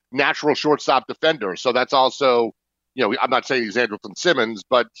the natural shortstop defender. So that's also, I'm not saying he's Andrelton Simmons,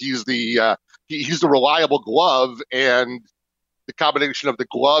 but he's the reliable glove, and the combination of the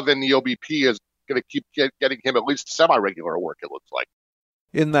glove and the OBP is going to keep getting him at least semi-regular work, it looks like.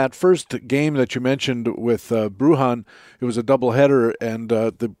 In that first game that you mentioned with Brujan, it was a doubleheader, and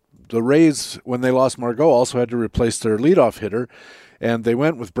the Rays, when they lost Margot, also had to replace their leadoff hitter, and they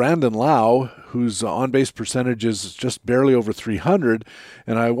went with Brandon Lau, whose on-base percentage is just barely over 300,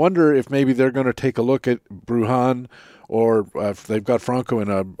 and I wonder if maybe they're going to take a look at Brujan, or if they've got Franco in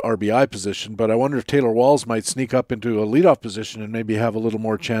a RBI position, but I wonder if Taylor Walls might sneak up into a leadoff position and maybe have a little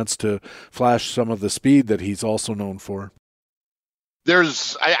more chance to flash some of the speed that he's also known for.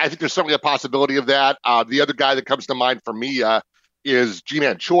 I think there's certainly a possibility of that. The other guy that comes to mind for me is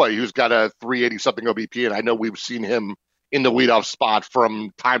Ji-Man Choi, who's got a 380-something OBP, and I know we've seen him in the leadoff spot from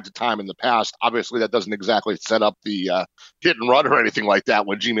time to time in the past. Obviously, that doesn't exactly set up the hit and run or anything like that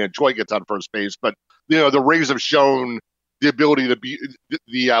when Ji-Man Choi gets on first base. But, the Rays have shown the ability to be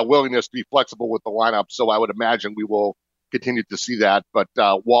the willingness to be flexible with the lineup, so I would imagine we will continue to see that. But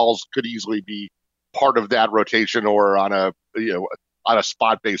Walls could easily be part of that rotation or on a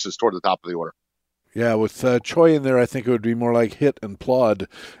spot basis toward the top of the order. Yeah, with Choi in there, I think it would be more like hit and plod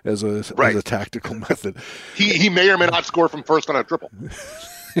as a tactical method. He may or may not score from first on a triple.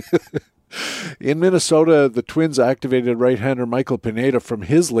 In Minnesota, the Twins activated right-hander Michael Pineda from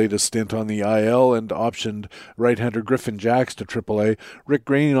his latest stint on the IL and optioned right-hander Griffin Jax to AAA. Rick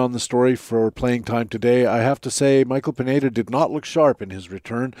Groening on the story for Playing Time today. I have to say, Michael Pineda did not look sharp in his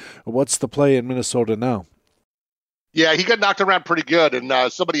return. What's the play in Minnesota now? Yeah, he got knocked around pretty good, and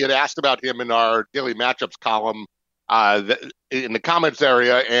somebody had asked about him in our daily matchups column in the comments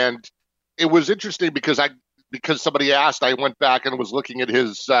area, and it was interesting because somebody asked, I went back and was looking at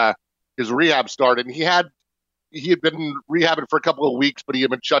his rehab start, and he had been rehabbing for a couple of weeks, but he had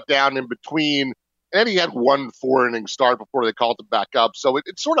been shut down in between, and he had 1 4-inning start before they called him back up. So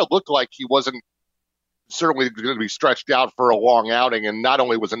it sort of looked like he wasn't certainly going to be stretched out for a long outing, and not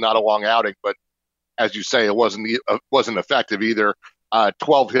only was it not a long outing, but as you say, it wasn't effective either.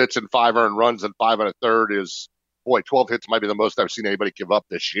 12 hits and 5 earned runs and 5 1/3 is, 12 hits might be the most I've seen anybody give up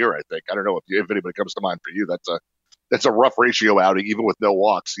this year, I think. I don't know if anybody comes to mind for you. That's a rough ratio outing, even with no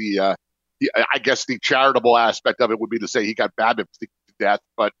walks. I guess the charitable aspect of it would be to say he got BABIP to death,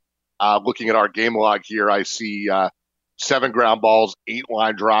 but looking at our game log here, I see 7 ground balls, 8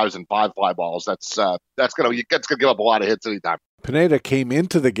 line drives, and 5 fly balls. That's gonna give up a lot of hits anytime. Pineda came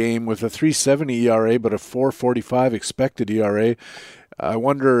into the game with a 3.70 ERA, but a 4.45 expected ERA. I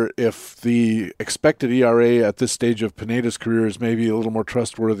wonder if the expected ERA at this stage of Pineda's career is maybe a little more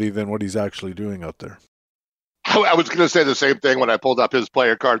trustworthy than what he's actually doing out there. I was going to say the same thing when I pulled up his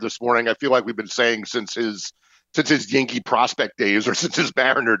player card this morning. I feel like we've been saying since his Yankee prospect days or since his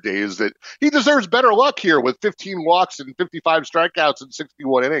Mariner days that he deserves better luck here with 15 walks and 55 strikeouts in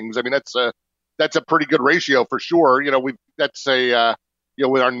 61 innings. I mean, that's a pretty good ratio for sure.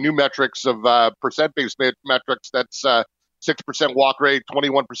 With our new metrics of percent-based metrics, that's 6% walk rate,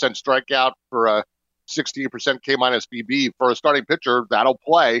 21% strikeout for a 16% K-minus BB. For a starting pitcher, that'll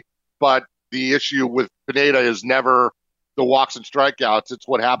play. But the issue with Pineda is never the walks and strikeouts. It's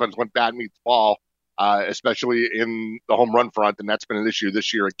what happens when bat meets ball, especially in the home run front. And that's been an issue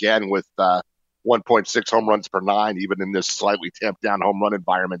this year again with 1.6 home runs per 9, even in this slightly tamped down home run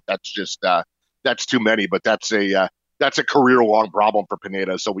environment. That's just that's too many. But that's a career-long problem for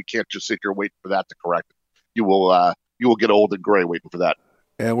Pineda. So we can't just sit here waiting for that to correct it. You will get old and gray waiting for that.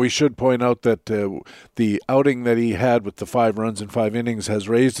 And we should point out that the outing that he had with the 5 runs in 5 innings has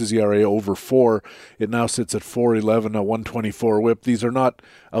raised his ERA over 4. It now sits at 4.11, a 124 whip. These are not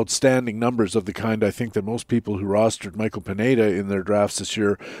outstanding numbers of the kind I think that most people who rostered Michael Pineda in their drafts this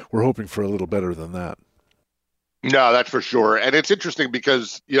year were hoping for a little better than that. No, that's for sure. And it's interesting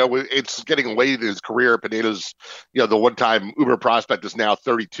because, it's getting late in his career. Pineda's, the one-time Uber prospect is now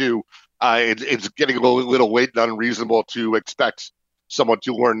 32. It's getting a little late and unreasonable to expect someone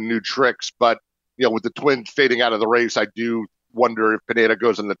to learn new tricks. But, with the Twins fading out of the race, I do wonder if Pineda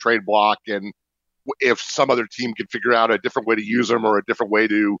goes in the trade block and if some other team can figure out a different way to use him or a different way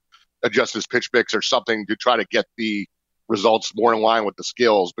to adjust his pitch mix or something to try to get the results more in line with the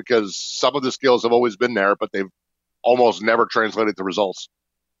skills, because some of the skills have always been there, but they've almost never translated to results.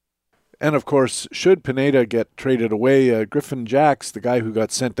 And, of course, should Pineda get traded away, Griffin Jacks, the guy who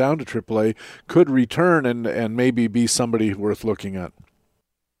got sent down to AAA, could return and maybe be somebody worth looking at.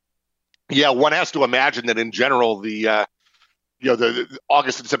 Yeah, one has to imagine that in general, the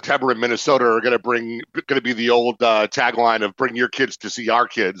August and September in Minnesota are going to be the old tagline of "Bring your kids to see our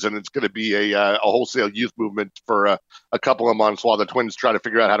kids," and it's going to be a wholesale youth movement for a couple of months while the Twins try to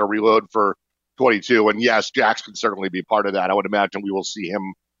figure out how to reload for 22. And yes, Jacks can certainly be part of that. I would imagine we will see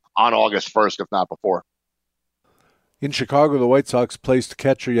him on August 1st, if not before. In Chicago, the White Sox placed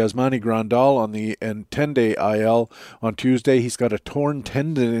catcher Yasmani Grandal on the 10-day IL on Tuesday. He's got a torn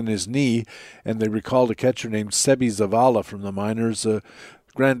tendon in his knee, and they recalled a catcher named Sebi Zavala from the minors.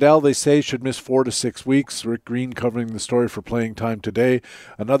 Grandal, they say, should miss 4 to 6 weeks. Rick Green covering the story for Playing Time today.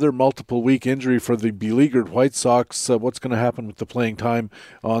 Another multiple-week injury for the beleaguered White Sox. What's going to happen with the playing time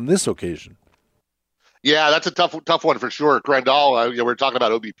on this occasion? Yeah, that's a tough one for sure. Grandal, we were talking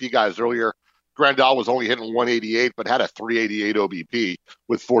about OBP guys earlier. Grandal was only hitting 188, but had a 388 OBP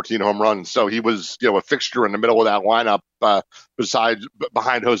with 14 home runs. So he was, a fixture in the middle of that lineup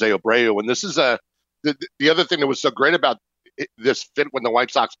behind Jose Abreu. And this is the other thing that was so great about this fit when the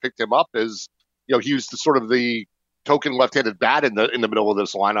White Sox picked him up is, he was the token left-handed bat in the middle of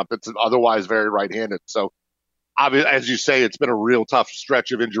this lineup. It's otherwise very right-handed. So, as you say, it's been a real tough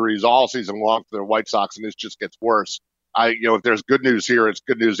stretch of injuries all season long for the White Sox, and this just gets worse. If there's good news here, it's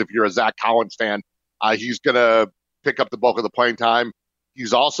good news if you're a Zach Collins fan. He's going to pick up the bulk of the playing time.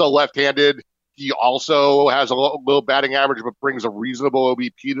 He's also left-handed. He also has a little batting average, but brings a reasonable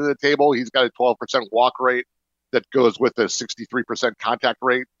OBP to the table. He's got a 12% walk rate that goes with a 63% contact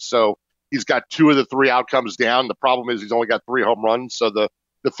rate. So he's got 2 of the 3 outcomes down. The problem is he's only got 3 home runs. So the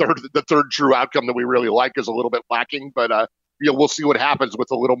third true outcome that we really like is a little bit lacking. But we'll see what happens with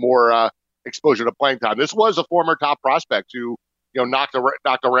a little more exposure to playing time. This was a former top prospect who knocked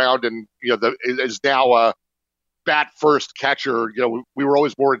around and is now a bat first catcher. We were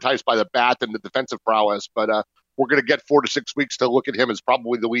always more enticed by the bat than the defensive prowess, but we're going to get 4 to 6 weeks to look at him as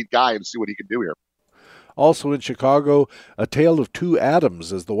probably the lead guy and see what he can do here. Also in Chicago, a tale of 2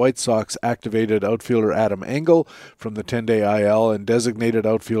 Adams as the White Sox activated outfielder Adam Engel from the 10-day IL and designated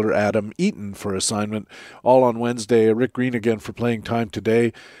outfielder Adam Eaton for assignment, all on Wednesday. Rick Green again for Playing Time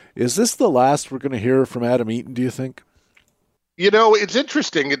today. Is this the last we're going to hear from Adam Eaton, do you think? It's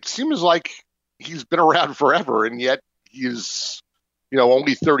interesting. It seems like he's been around forever, and yet he's,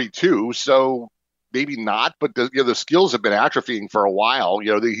 only 32, so maybe not. But the skills have been atrophying for a while.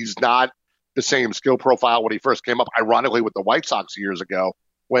 He's not the same skill profile when he first came up, ironically, with the White Sox years ago,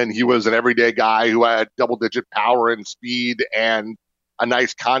 when he was an everyday guy who had double-digit power and speed and a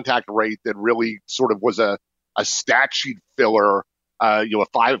nice contact rate that really sort of was a stat sheet filler, a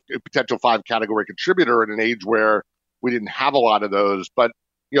potential 5-category contributor in an age where we didn't have a lot of those. But,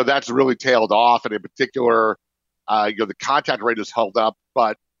 that's really tailed off. And in particular, the contact rate has held up,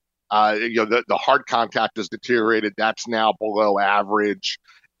 but, the hard contact has deteriorated. That's now below average.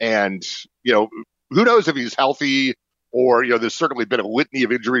 And, who knows if he's healthy or, there's certainly been a litany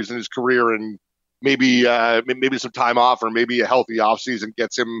of injuries in his career, and maybe some time off or maybe a healthy offseason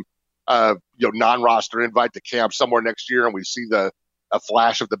gets him, non-roster invite to camp somewhere next year. And we see a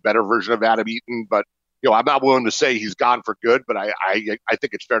flash of the better version of Adam Eaton. But, I'm not willing to say he's gone for good, but I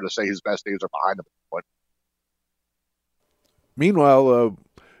think it's fair to say his best days are behind him at this point. Meanwhile,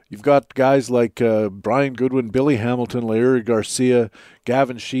 you've got guys like Brian Goodwin, Billy Hamilton, Leury Garcia,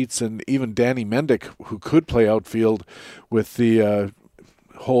 Gavin Sheets, and even Danny Mendick, who could play outfield with the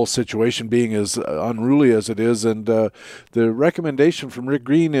whole situation being as unruly as it is. And the recommendation from Rick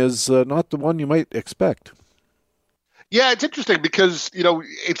Green is not the one you might expect. Yeah, it's interesting because,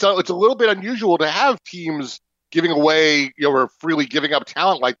 it's a little bit unusual to have teams giving away, or freely giving up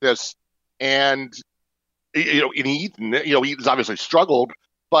talent like this. And, in Eaton, Eaton's obviously struggled,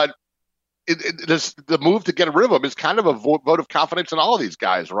 but the move to get rid of him is kind of a vote of confidence in all of these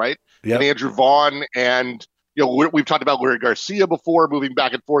guys, right? Yep. And Andrew Vaughn and, we've talked about Leury Garcia before, moving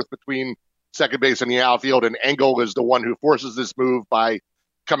back and forth between second base and the outfield, and Engel is the one who forces this move by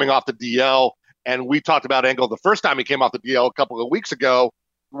coming off the DL. And we talked about Engel the first time he came off the DL a couple of weeks ago,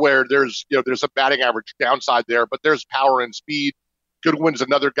 where there's a batting average downside there, but there's power and speed. Goodwin's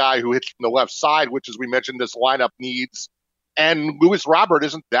another guy who hits from the left side, which, as we mentioned, this lineup needs. And Lewis Robert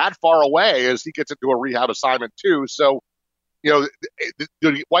isn't that far away as he gets into a rehab assignment too. So,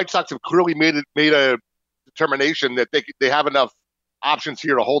 the White Sox have clearly made a determination that they have enough options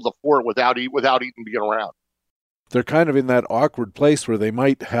here to hold the fort without Eaton being around. They're kind of in that awkward place where they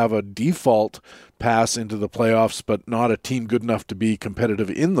might have a default pass into the playoffs, but not a team good enough to be competitive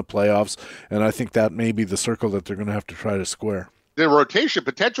in the playoffs. And I think that may be the circle that they're going to have to try to square. The rotation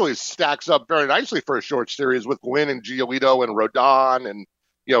potentially stacks up very nicely for a short series with Gwynn and Giolito and Rodon, and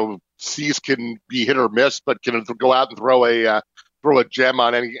Cease can be hit or miss, but can go out and throw a gem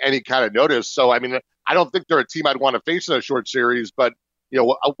on any kind of notice. So I mean, I don't think they're a team I'd want to face in a short series, but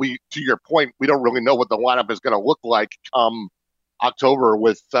to your point, we don't really know what the lineup is going to look like come October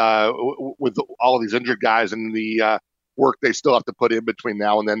with all of these injured guys and the work they still have to put in between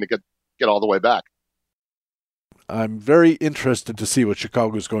now and then to get all the way back. I'm very interested to see what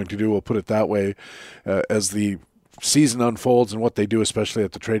Chicago is going to do, we'll put it that way, as the season unfolds and what they do, especially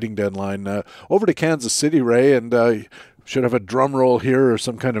at the trading deadline. Over to Kansas City, Ray, and should have a drum roll here or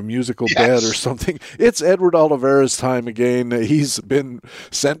some kind of musical bed or something. It's Edward Olivares' time again. He's been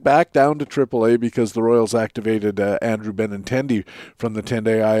sent back down to AAA because the Royals activated Andrew Benintendi from the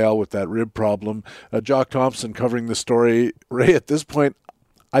 10-day IL with that rib problem. Jock Thompson covering the story. Ray, at this point,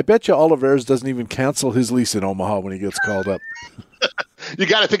 I bet you Olivares doesn't even cancel his lease in Omaha when he gets called up. You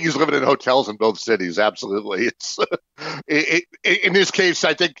got to think he's living in hotels in both cities. Absolutely. It's in this case,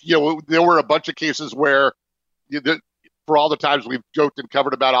 I think there were a bunch of cases where, for all the times we've joked and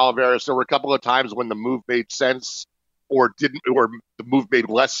covered about Olivares, there were a couple of times when the move made sense or didn't, or the move made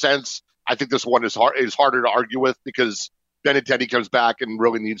less sense. I think this one is harder to argue with because Benintendi comes back and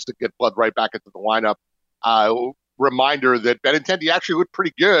really needs to get blood right back into the lineup. Reminder that Benintendi actually looked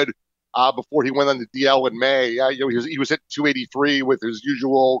pretty good before he went on the DL in May. He was at 283 with his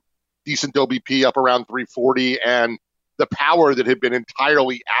usual decent OBP up around 340, and the power that had been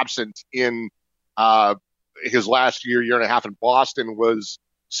entirely absent in his last year and a half in Boston was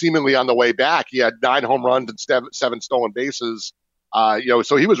seemingly on the way back. He had 9 home runs and 7 stolen bases.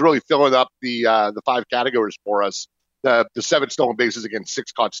 So he was really filling up the 5 categories for us. The 7 stolen bases against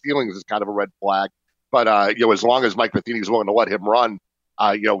 6 caught stealings is kind of a red flag. But, as long as Mike Matheny is willing to let him run,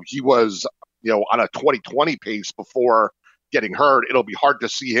 he was, on a 2020 pace before getting hurt. It'll be hard to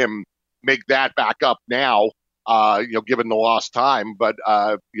see him make that back up now, given the lost time. But,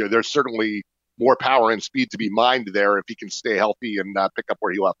 there's certainly more power and speed to be mined there if he can stay healthy and pick up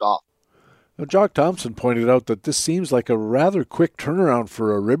where he left off. Now, Jock Thompson pointed out that this seems like a rather quick turnaround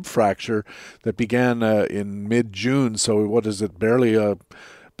for a rib fracture that began in mid-June. So what is it, barely a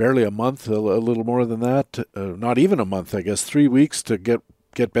month, a little more than that, not even a month, I guess, 3 weeks to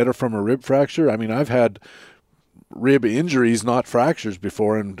get better from a rib fracture. I mean, I've had rib injuries, not fractures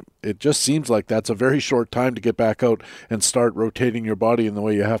before, and it just seems like that's a very short time to get back out and start rotating your body in the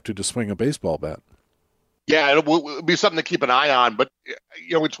way you have to swing a baseball bat. Yeah, it'll be something to keep an eye on, but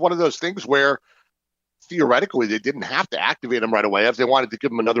it's one of those things where theoretically they didn't have to activate him right away. If they wanted to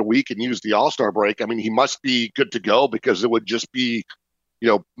give him another week and use the All-Star break, I mean, he must be good to go because it would just be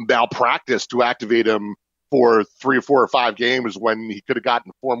malpractice to activate him for 3 or 4 or 5 games when he could have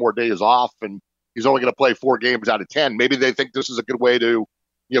gotten 4 more days off, and he's only going to play 4 games out of 10. Maybe they think this is a good way to,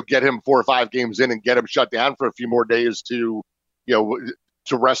 get him 4 or 5 games in and get him shut down for a few more days to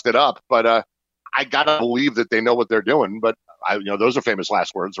rest it up. But I gotta believe that they know what they're doing. But those are famous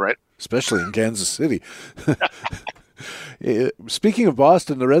last words, right? Especially in Kansas City. Speaking of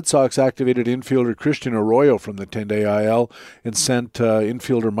Boston, the Red Sox activated infielder Christian Arroyo from the 10-day IL and sent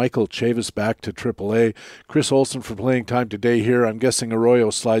infielder Michael Chavis back to AAA. Chris Olson for playing time today here. I'm guessing Arroyo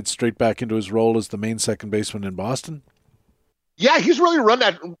slides straight back into his role as the main second baseman in Boston? Yeah, he's really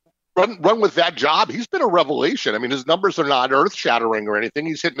run with that job. He's been a revelation. I mean, his numbers are not earth-shattering or anything.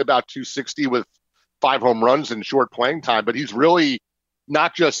 He's hitting about 260 with 5 home runs in short playing time, but he's really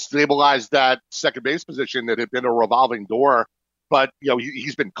not just stabilized that second base position that had been a revolving door, but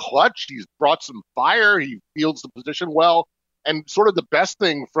he's been clutch. He's brought some fire. He fields the position well, and sort of the best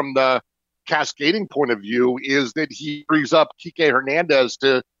thing from the cascading point of view is that he frees up Kike Hernandez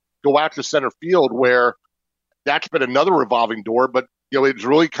to go out to center field, where that's been another revolving door. But it's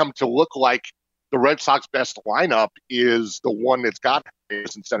really come to look like the Red Sox best lineup is the one that's got in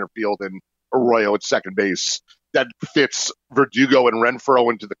center field and Arroyo at second base. That fits Verdugo and Renfroe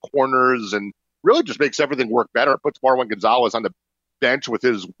into the corners and really just makes everything work better. It puts Marwin Gonzalez on the bench with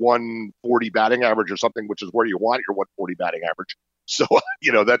his 140 batting average or something, which is where you want your 140 batting average. So,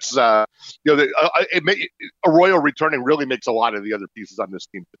 that's, Arroyo returning really makes a lot of the other pieces on this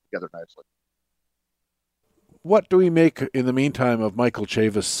team fit together nicely. What do we make in the meantime of Michael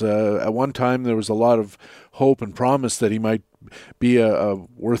Chavis? At one time, there was a lot of hope and promise that he might be a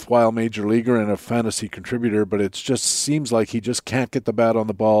worthwhile major leaguer and a fantasy contributor, but it just seems like he just can't get the bat on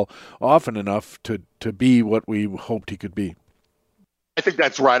the ball often enough to be what we hoped he could be. I think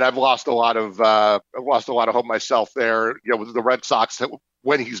that's right. I've lost a lot of hope myself there. With the Red Sox,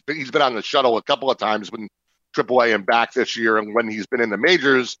 when he's been on the shuttle a couple of times when AAA and back this year, and when he's been in the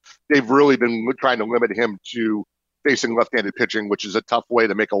majors, they've really been trying to limit him to facing left-handed pitching, which is a tough way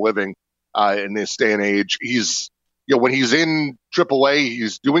to make a living in this day and age. When he's in AAA,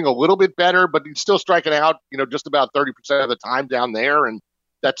 he's doing a little bit better, but he's still striking out, just about 30% of the time down there, and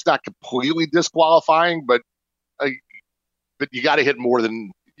that's not completely disqualifying, but you got to hit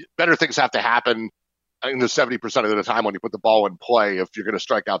better things have to happen in the 70% of the time when you put the ball in play if you're going to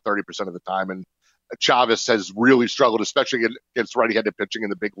strike out 30% of the time. And Chavis has really struggled, especially against righty-handed pitching in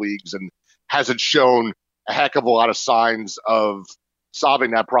the big leagues, and hasn't shown a heck of a lot of signs of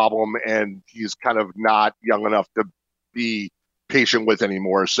solving that problem. And he's kind of not young enough to be patient with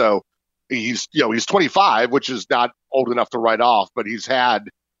anymore. So he's 25, which is not old enough to write off, but he's had,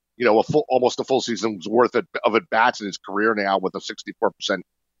 almost a full season's worth of at-bats in his career now with a 64%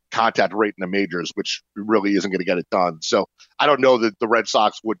 contact rate in the majors, which really isn't going to get it done. So I don't know that the Red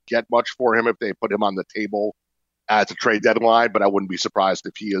Sox would get much for him if they put him on the table at the trade deadline, but I wouldn't be surprised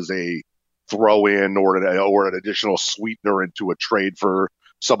if he is a throw-in or an additional sweetener into a trade for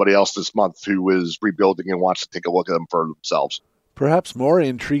somebody else this month who is rebuilding and wants to take a look at them for themselves. Perhaps more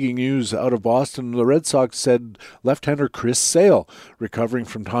intriguing news out of Boston. The Red Sox said left-hander Chris Sale, recovering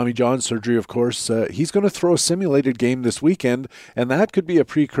from Tommy John surgery, of course, he's going to throw a simulated game this weekend, and that could be a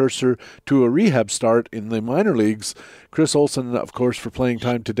precursor to a rehab start in the minor leagues. Chris Olsen, of course, for playing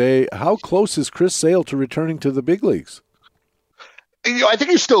time today. How close is Chris Sale to returning to the big leagues? I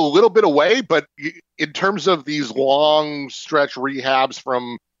think he's still a little bit away, but in terms of these long stretch rehabs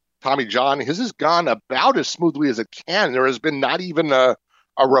from Tommy John, his has gone about as smoothly as it can. There has been not even a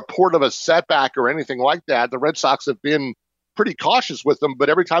report of a setback or anything like that. The Red Sox have been pretty cautious with him,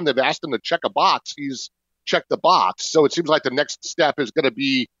 but every time they've asked him to check a box, he's checked the box. So it seems like the next step is going to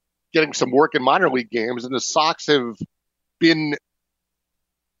be getting some work in minor league games, and the Sox have been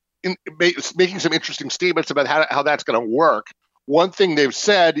making some interesting statements about how that's going to work. One thing they've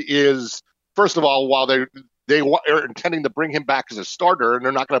said is, first of all, while they are intending to bring him back as a starter, and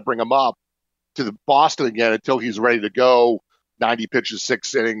they're not going to bring him up to the Boston again until he's ready to go, 90 pitches,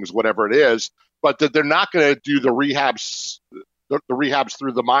 6 innings, whatever it is. But that they're not going to do the rehabs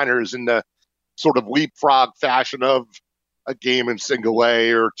through the minors in the sort of leapfrog fashion of a game in single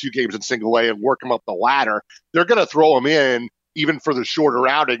A or 2 games in single A and work him up the ladder. They're going to throw him in even for the shorter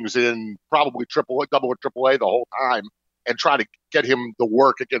outings in probably double or triple A the whole time, and try to get him the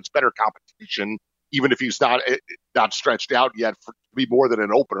work against better competition, even if he's not stretched out yet to be more than an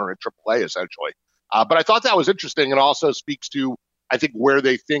opener in AAA, essentially. But I thought that was interesting, and also speaks to, I think, where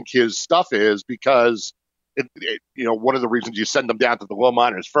they think his stuff is, because one of the reasons you send them down to the low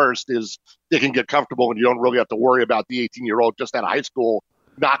minors first is they can get comfortable, and you don't really have to worry about the 18-year-old just out of high school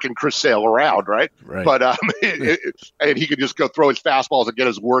knocking Chris Sale around, right? But and he can just go throw his fastballs and get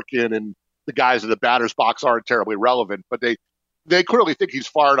his work in, and the guys in the batter's box aren't terribly relevant, but they clearly think he's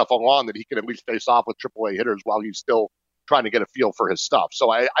far enough along that he can at least face off with AAA hitters while he's still trying to get a feel for his stuff.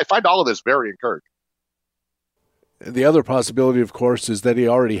 So I find all of this very encouraging. The other possibility, of course, is that he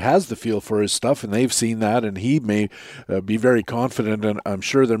already has the feel for his stuff, and they've seen that, and he may be very confident, and I'm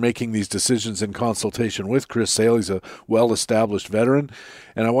sure they're making these decisions in consultation with Chris Sale. He's a well-established veteran,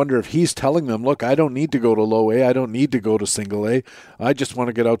 and I wonder if he's telling them, look, I don't need to go to low A, I don't need to go to single A, I just want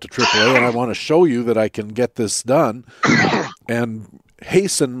to get out to triple A, and I want to show you that I can get this done and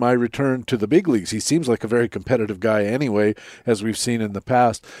hasten my return to the big leagues. He seems like a very competitive guy anyway, as we've seen in the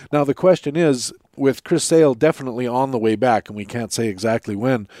past. Now, the question is, with Chris Sale definitely on the way back, and we can't say exactly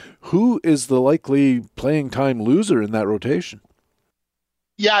when, who is the likely playing time loser in that rotation?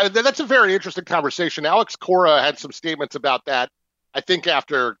 Yeah, that's a very interesting conversation. Alex Cora had some statements about that, I think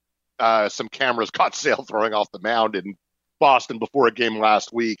after some cameras caught Sale throwing off the mound in Boston before a game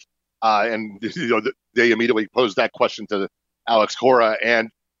last week. And they immediately posed that question to Alex Cora. And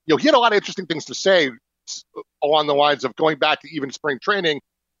he had a lot of interesting things to say along the lines of going back to even spring training.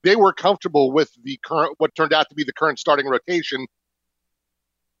 They were comfortable with what turned out to be the current starting rotation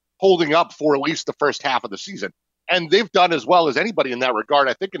holding up for at least the first half of the season. And they've done as well as anybody in that regard.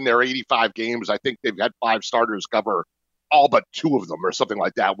 I think in their 85 games, I think they've had 5 starters cover all but 2 of them or something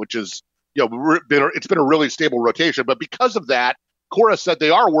like that, which is, it's been a really stable rotation. But because of that, Cora said they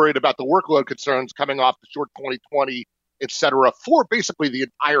are worried about the workload concerns coming off the short 2020, et cetera, for basically the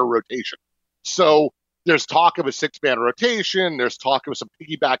entire rotation. So there's talk of a 6-man rotation. There's talk of some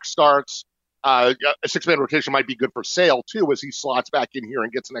piggyback starts. A 6-man rotation might be good for Sale, too, as he slots back in here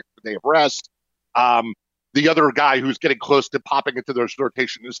and gets an extra day of rest. The other guy who's getting close to popping into this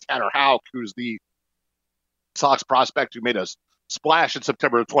rotation is Tanner Houck, who's the Sox prospect who made a splash in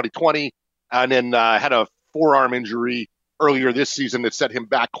September of 2020 and then had a forearm injury earlier this season that set him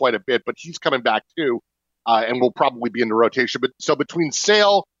back quite a bit, but he's coming back too and will probably be in the rotation. But so between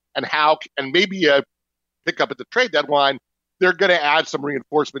Sale and Houck and maybe a pickup at the trade deadline, they're going to add some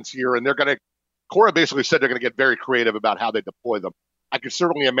reinforcements here, and Cora basically said they're going to get very creative about how they deploy them. I could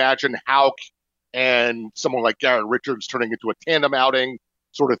certainly imagine Houck and someone like Garrett Richards turning into a tandem outing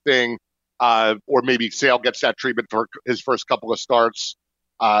sort of thing, or maybe Sale gets that treatment for his first couple of starts.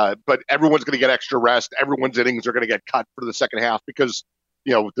 But everyone's going to get extra rest. Everyone's innings are going to get cut for the second half because,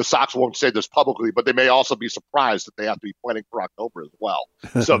 the Sox won't say this publicly, but they may also be surprised that they have to be planning for October as well.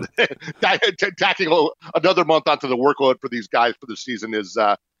 So tacking another month onto the workload for these guys for the season is,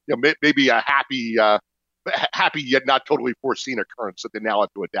 maybe a happy yet not totally foreseen occurrence that they now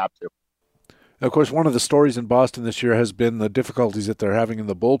have to adapt to. Of course, one of the stories in Boston this year has been the difficulties that they're having in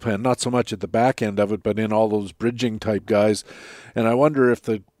the bullpen, not so much at the back end of it, but in all those bridging type guys. And I wonder if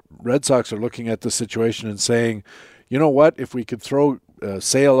the Red Sox are looking at the situation and saying, you know what, if we could throw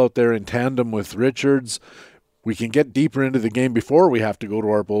Sale out there in tandem with Richards, we can get deeper into the game before we have to go to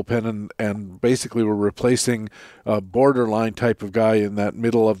our bullpen, and basically we're replacing a borderline type of guy in that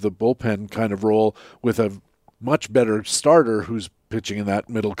middle of the bullpen kind of role with a much better starter who's pitching in that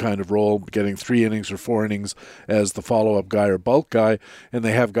middle kind of role, getting 3 innings or 4 innings as the follow-up guy or bulk guy. And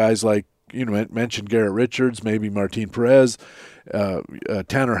they have guys like, mentioned Garrett Richards, maybe Martin Perez,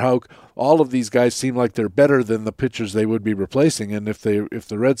 Tanner Houck. All of these guys seem like they're better than the pitchers they would be replacing. And if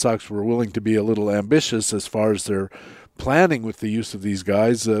the Red Sox were willing to be a little ambitious as far as their planning with the use of these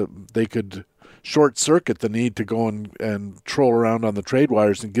guys, they could short-circuit the need to go and troll around on the trade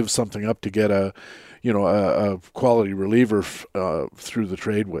wires and give something up to get a quality reliever through the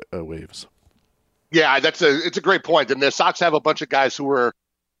trade waves. Yeah, it's a great point. And the Sox have a bunch of guys who are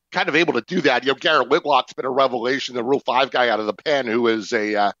kind of able to do that. Garrett Whitlock's been a revelation, the Rule 5 guy out of the pen, who is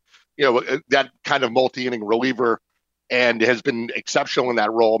that kind of multi-inning reliever and has been exceptional in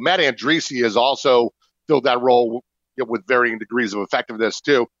that role. Matt Andriese has also filled that role with varying degrees of effectiveness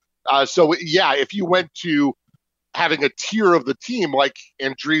too. If you went to having a tier of the team like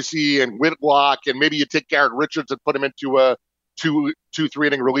Andriese and Whitlock, and maybe you take Garrett Richards and put him into a 2-3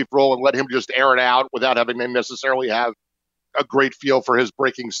 inning relief role and let him just air it out without having to necessarily have a great feel for his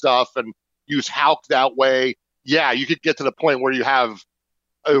breaking stuff, and use Houck that way. Yeah, you could get to the point where you have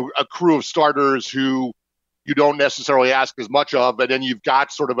a crew of starters who you don't necessarily ask as much of, and then you've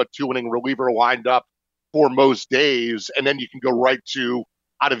got sort of a 2-inning reliever lined up for most days, and then you can go right to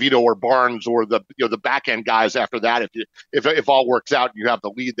Ottavino or Barnes or the back end guys after that if all works out and you have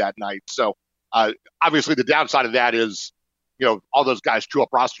the lead that night. So obviously the downside of that is all those guys chew up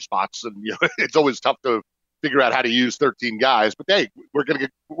roster spots, and it's always tough to figure out how to use 13 guys. But hey, we're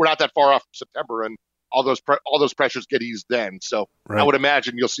not that far off from September, and all those pressures get eased then. So right. I would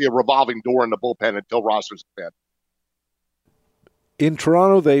imagine you'll see a revolving door in the bullpen until rosters expand. In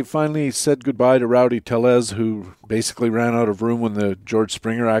Toronto, they finally said goodbye to Rowdy Tellez, who basically ran out of room when the George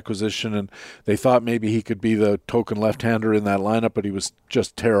Springer acquisition, and they thought maybe he could be the token left-hander in that lineup, but he was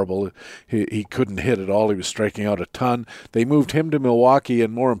just terrible. He couldn't hit at all. He was striking out a ton. They moved him to Milwaukee,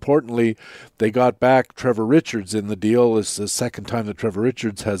 and more importantly, they got back Trevor Richards in the deal. It's the second time that Trevor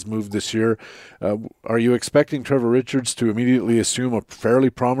Richards has moved this year. Are you expecting Trevor Richards to immediately assume a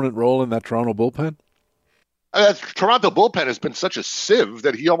fairly prominent role in that Toronto bullpen? Toronto bullpen has been such a sieve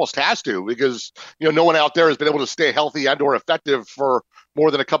that he almost has to, because no one out there has been able to stay healthy and or effective for more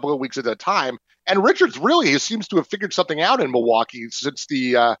than a couple of weeks at a time. And Richards really seems to have figured something out in Milwaukee since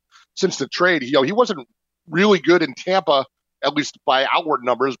the trade. He wasn't really good in Tampa, at least by outward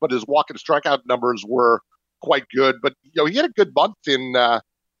numbers, but his walk and strikeout numbers were quite good. But he had a good month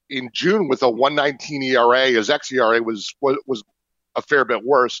in June with a 1.19 ERA. His xERA was a fair bit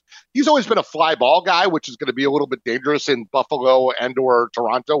worse. He's always been a fly ball guy, which is going to be a little bit dangerous in Buffalo and or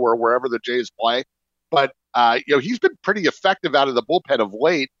Toronto or wherever the Jays play. But, he's been pretty effective out of the bullpen of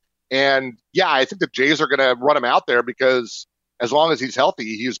late. And yeah, I think the Jays are going to run him out there because as long as he's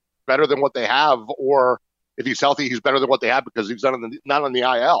healthy, he's better than what they have. Or if he's healthy, he's better than what they have because he's not on the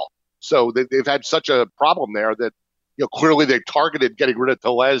IL. So they've had such a problem there that, clearly they targeted getting rid of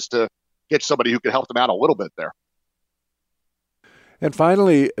Tellez to get somebody who could help them out a little bit there. And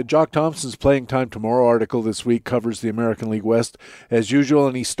finally, Jock Thompson's Playing Time Tomorrow article this week covers the American League West as usual,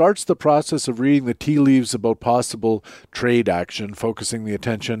 and he starts the process of reading the tea leaves about possible trade action, focusing the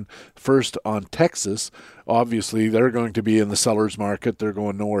attention first on Texas. Obviously, they're going to be in the seller's market. They're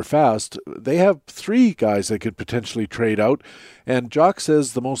going nowhere fast. They have 3 guys they could potentially trade out, and Jock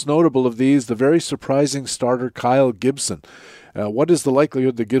says the most notable of these, the very surprising starter Kyle Gibson. What is the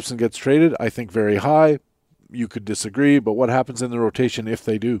likelihood that Gibson gets traded? I think very high. You could disagree, but what happens in the rotation if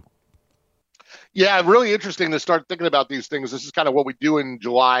they do? Yeah, really interesting to start thinking about these things. This is kind of what we do in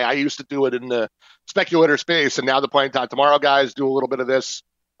July. I used to do it in the speculator space, and now the Playing Time Tomorrow guys do a little bit of this.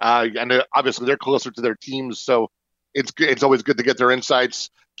 And obviously they're closer to their teams, so it's always good to get their insights.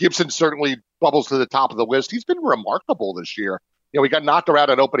 Gibson certainly bubbles to the top of the list. He's been remarkable this year. He got knocked around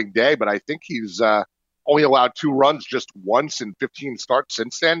on opening day, but I think he's only allowed 2 runs just once in 15 starts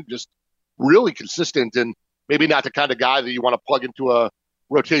since then. Just really consistent, and maybe not the kind of guy that you want to plug into a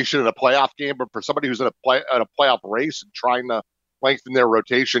rotation in a playoff game, but for somebody who's in a playoff race and trying to lengthen their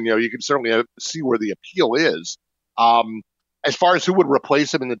rotation, you can certainly see where the appeal is. As far as who would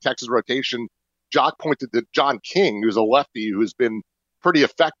replace him in the Texas rotation, Jock pointed to John King, who's a lefty who's been pretty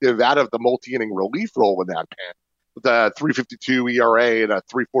effective out of the multi-inning relief role in that pen, with a 3.52 ERA and a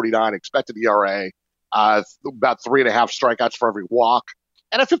 3.49 expected ERA, about 3.5 strikeouts for every walk,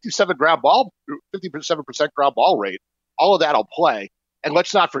 and a 57% ground ball rate. All of that'll play. And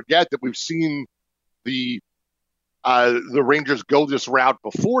let's not forget that we've seen the Rangers go this route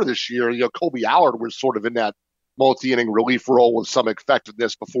before this year. Colby Allard was sort of in that multi-inning relief role with some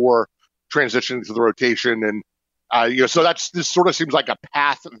effectiveness before transitioning to the rotation. And, so this sort of seems like a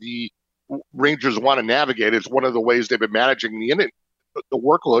path the Rangers want to navigate. It's one of the ways they've been managing the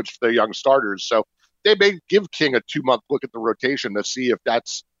workloads for their young starters. So they may give King a 2-month look at the rotation to see if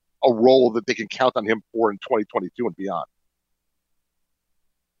that's a role that they can count on him for in 2022 and beyond.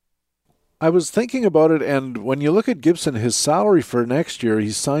 I was thinking about it, and when you look at Gibson, his salary for next year,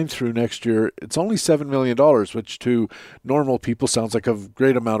 he's signed through next year, it's only $7 million, which to normal people sounds like a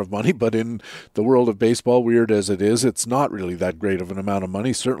great amount of money, but in the world of baseball, weird as it is, it's not really that great of an amount of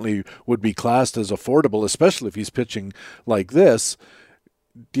money. Certainly would be classed as affordable, especially if he's pitching like this.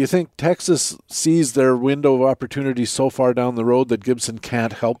 Do you think Texas sees their window of opportunity so far down the road that Gibson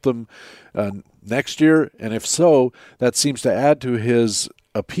can't help them next year? And if so, that seems to add to his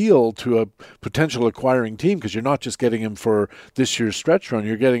appeal to a potential acquiring team, because you're not just getting him for this year's stretch run,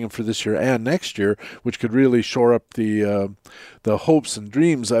 you're getting him for this year and next year, which could really shore up the hopes and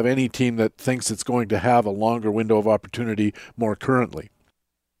dreams of any team that thinks it's going to have a longer window of opportunity more currently.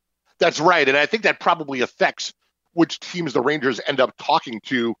 That's right, and I think that probably affects which teams the Rangers end up talking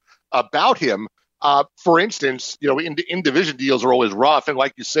to about him. For instance, in division deals are always rough, and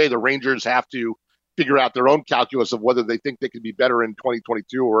like you say, the Rangers have to figure out their own calculus of whether they think they can be better in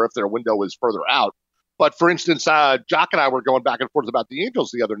 2022 or if their window is further out. But for instance, Jock and I were going back and forth about the Angels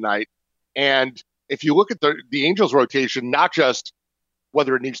the other night. And if you look at the Angels rotation, not just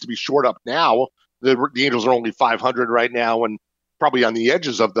whether it needs to be shored up now, the Angels are only 500 right now and probably on the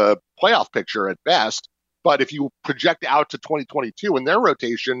edges of the playoff picture at best. But if you project out to 2022 in their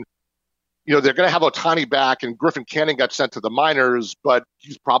rotation, they're going to have Ohtani back, and Griffin Canning got sent to the minors, but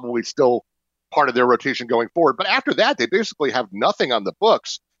he's probably still part of their rotation going forward. But after that, they basically have nothing on the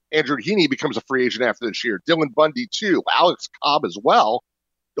books. Andrew Heaney becomes a free agent after this year. Dylan Bundy, too. Alex Cobb as well.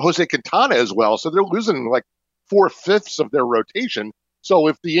 Jose Quintana as well. So they're losing like 4/5 of their rotation. So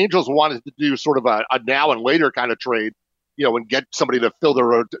if the Angels wanted to do sort of a now and later kind of trade, and get somebody to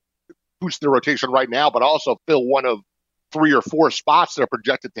boost their rotation right now, but also fill one of 3 or 4 spots they're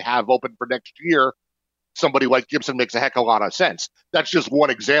projected to have open for next year, somebody like Gibson makes a heck of a lot of sense. That's just one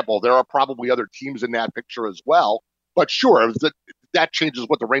example. There are probably other teams in that picture as well. But sure, that changes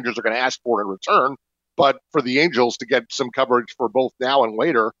what the Rangers are going to ask for in return. But for the Angels to get some coverage for both now and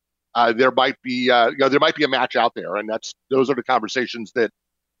later, there might be a match out there, and those are the conversations that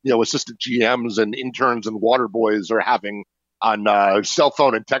assistant GMs and interns and water boys are having on cell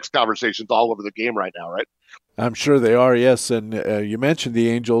phone and text conversations all over the game right now, right? I'm sure they are, yes. And you mentioned the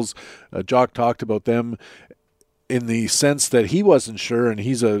Angels. Jock talked about them in the sense that he wasn't sure, and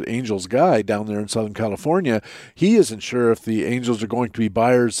he's an Angels guy down there in Southern California. He isn't sure if the Angels are going to be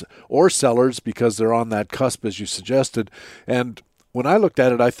buyers or sellers because they're on that cusp, as you suggested. And when I looked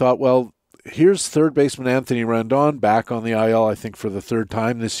at it, I thought, well, here's third baseman Anthony Rendon back on the IL, I think, for the 3rd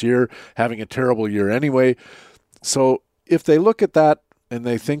time this year, having a terrible year anyway. So if they look at that, and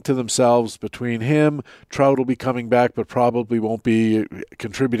they think to themselves, between him, Trout will be coming back, but probably won't be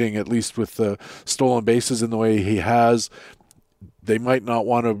contributing, at least with the stolen bases in the way he has. They might not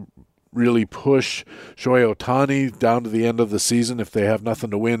want to really push Shohei Ohtani down to the end of the season if they have nothing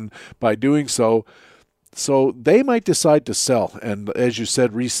to win by doing so. So they might decide to sell and, as you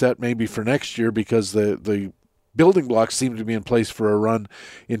said, reset maybe for next year because the building blocks seem to be in place for a run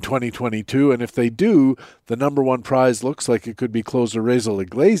in 2022. And if they do, the number one prize looks like it could be closer Raisel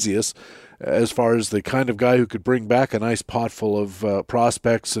Iglesias as far as the kind of guy who could bring back a nice pot full of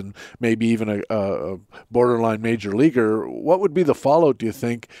prospects and maybe even a borderline major leaguer. What would be the fallout, do you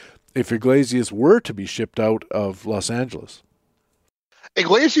think, if Iglesias were to be shipped out of Los Angeles?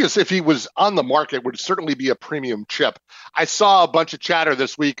 Iglesias, if he was on the market, would certainly be a premium chip. I saw a bunch of chatter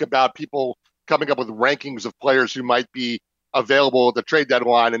this week about people coming up with rankings of players who might be available at the trade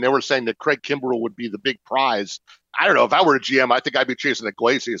deadline, and they were saying that Craig Kimbrell would be the big prize. I don't know. If I were a GM, I think I'd be chasing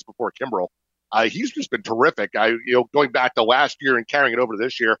Iglesias before Kimbrell. He's just been terrific. Going back to last year and carrying it over to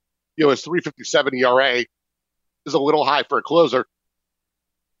this year, his 3.57 ERA is a little high for a closer,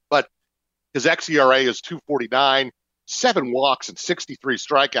 but his xERA is 2.49. 7 walks and 63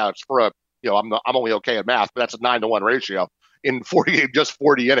 strikeouts for I'm only okay at math, but that's a 9-to-1 ratio in 40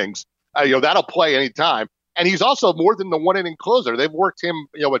 innings. That'll play anytime. And he's also more than the 1-inning closer. They've worked him,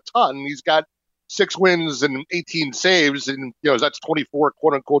 a ton. He's got 6 wins and 18 saves, and that's 24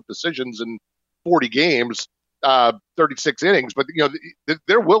 quote unquote decisions in 40 games, 36 innings. But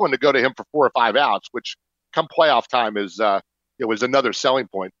they're willing to go to him for 4 or 5 outs, which come playoff time is another selling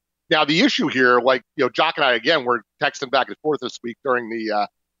point. Now, the issue here, Jock and I, again, were texting back and forth this week during the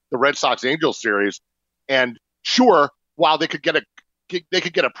Red Sox-Angels series. And sure, while they could get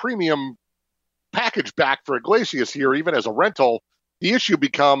a premium package back for Iglesias here, even as a rental, the issue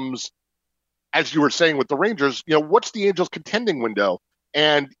becomes, as you were saying with the Rangers, what's the Angels' contending window?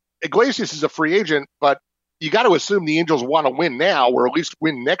 And Iglesias is a free agent, but you got to assume the Angels want to win now, or at least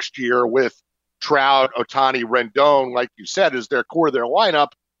win next year with Trout, Ohtani, Rendon, like you said, is their core of their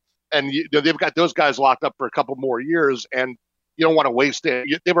lineup. And they've got those guys locked up for a couple more years, and you don't want to waste it.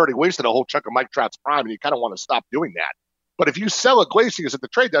 They've already wasted a whole chunk of Mike Trout's prime, and you kind of want to stop doing that. But if you sell Iglesias at the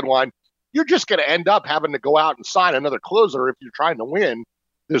trade deadline, you're just going to end up having to go out and sign another closer if you're trying to win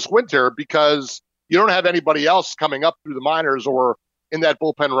this winter, because you don't have anybody else coming up through the minors or in that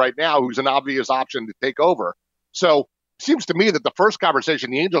bullpen right now who's an obvious option to take over. So it seems to me that the first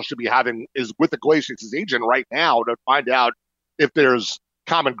conversation the Angels should be having is with Iglesias' agent right now to find out if there's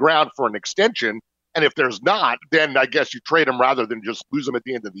common ground for an extension. And if there's not, then I guess you trade him rather than just lose him at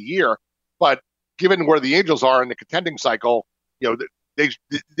the end of the year. But given where the Angels are in the contending cycle,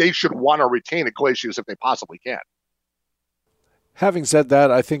 they should want to retain Iglesias if they possibly can. Having said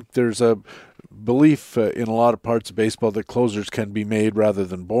that, I think there's a belief in a lot of parts of baseball that closers can be made rather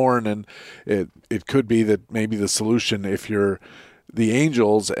than born, and it could be that maybe the solution, if you're the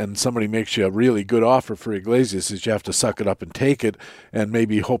Angels and somebody makes you a really good offer for Iglesias, is you have to suck it up and take it and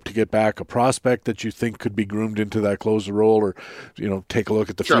maybe hope to get back a prospect that you think could be groomed into that closer role, or take a look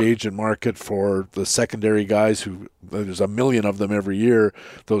at the free agent market for the secondary guys who there's a million of them every year,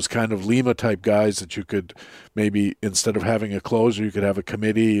 those kind of Lima type guys that you could maybe, instead of having a closer, you could have a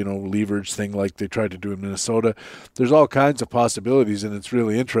committee, leverage thing like they tried to do in Minnesota. There's all kinds of possibilities, and it's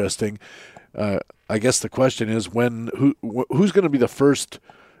really interesting. I guess the question is who's going to be the first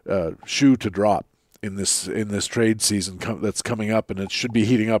shoe to drop in this trade season that's coming up, and it should be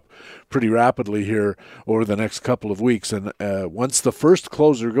heating up pretty rapidly here over the next couple of weeks. And once the first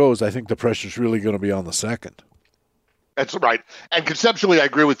closer goes, I think the pressure's really going to be on the second. That's right. And conceptually, I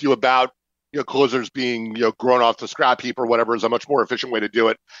agree with you about closers being grown off the scrap heap or whatever is a much more efficient way to do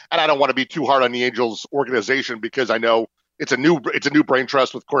it. And I don't want to be too hard on the Angels organization, because I know it's a new brain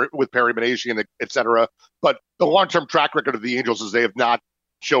trust with Perry Minasian, et cetera. But the long-term track record of the Angels is they have not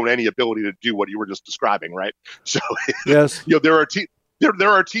shown any ability to do what you were just describing, right? So yes, there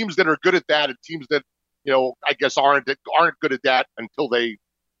are teams that are good at that, and teams that I guess aren't good at that until they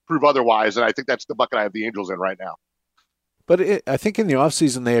prove otherwise. And I think that's the bucket I have the Angels in right now. But I think in the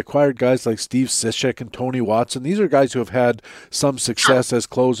offseason they acquired guys like Steve Cishek and Tony Watson. These are guys who have had some success as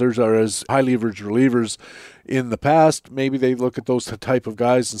closers or as high leverage relievers in the past. Maybe they look at those type of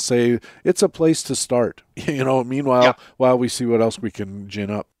guys and say it's a place to start. Meanwhile, while we see what else we can gin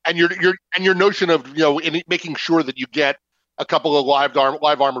up. And your notion of in making sure that you get a couple of live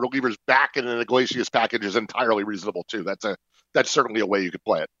arm relievers back in an Iglesias package is entirely reasonable too. That's certainly a way you could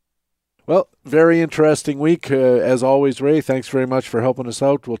play it. Well, very interesting week. As always, Ray, thanks very much for helping us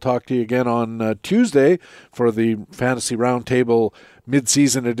out. We'll talk to you again on Tuesday for the Fantasy Roundtable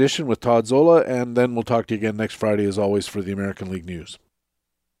mid-season edition with Todd Zola, and then we'll talk to you again next Friday, as always, for the American League News.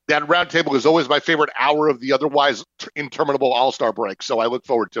 That roundtable is always my favorite hour of the otherwise interminable All-Star break, so I look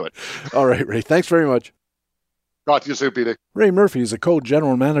forward to it. All right, Ray. Thanks very much. Talk to you soon, Peter. Ray Murphy is a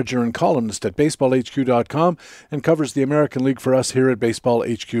co-general manager and columnist at BaseballHQ.com and covers the American League for us here at Baseball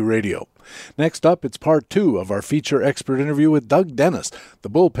HQ Radio. Next up, it's part 2 of our feature expert interview with Doug Dennis, the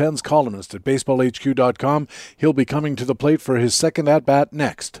Bullpens columnist at BaseballHQ.com. He'll be coming to the plate for his second at-bat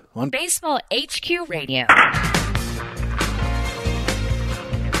next on Baseball HQ Radio.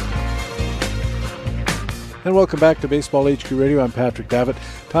 And welcome back to Baseball HQ Radio. I'm Patrick Davitt.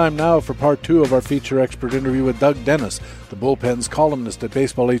 Time now for part 2 of our feature expert interview with Doug Dennis, the Bullpens columnist at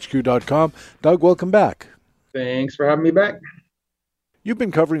BaseballHQ.com. Doug, welcome back. Thanks for having me back. You've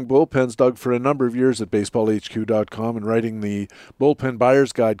been covering bullpens, Doug, for a number of years at BaseballHQ.com and writing the Bullpen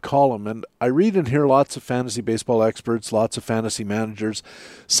Buyer's Guide column. And I read and hear lots of fantasy baseball experts, lots of fantasy managers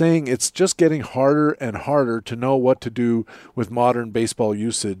saying it's just getting harder and harder to know what to do with modern baseball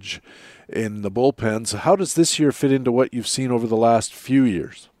usage in the bullpens. How does this year fit into what you've seen over the last few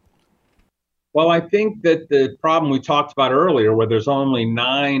years? Well, I think that the problem we talked about earlier, where there's only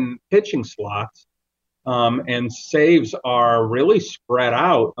 9 pitching slots, and saves are really spread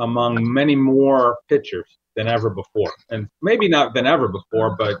out among many more pitchers than ever before. And maybe not than ever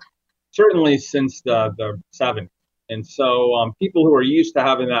before, but certainly since the 70s. And so people who are used to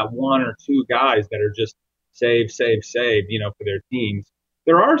having that 1 or 2 guys that are just save, for their teams,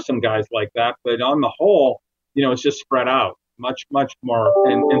 there are some guys like that, but on the whole, it's just spread out much more.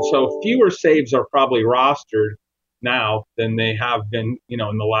 And so fewer saves are probably rostered now than they have been, in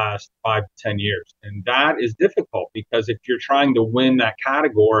the last 5 to 10 years. And that is difficult because if you're trying to win that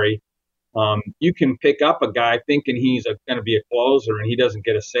category, you can pick up a guy thinking he's going to be a closer and he doesn't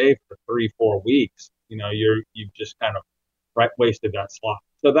get a save for 3-4 weeks. You've just kind of wasted that slot.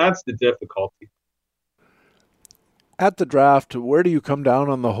 So that's the difficulty. At the draft, where do you come down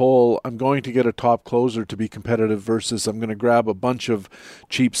on the whole, I'm going to get a top closer to be competitive versus I'm going to grab a bunch of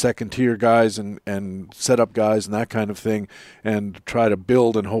cheap second-tier guys and set-up guys and that kind of thing and try to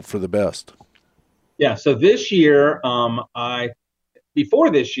build and hope for the best? Yeah, so this year,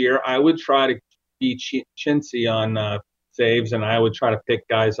 before this year, I would try to be chintzy on saves, and I would try to pick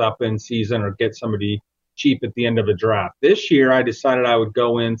guys up in season or get somebody cheap at the end of a draft. This year, I decided I would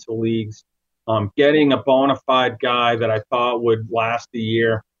go into leagues getting a bona fide guy that I thought would last a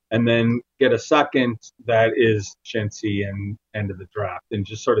year, and then get a second that is chintzy and end of the draft, and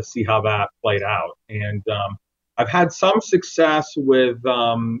just sort of see how that played out. And I've had some success with,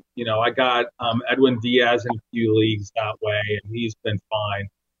 I got Edwin Diaz in a few leagues that way, and he's been fine.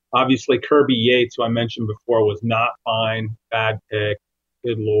 Obviously, Kirby Yates, who I mentioned before, was not fine. Bad pick.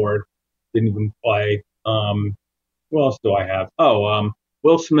 Good Lord. Didn't even play. Who else do I have?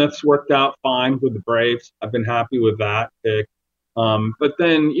 Will Smith's worked out fine with the Braves. I've been happy with that pick. But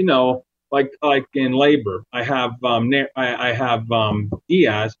then, like in labor, I have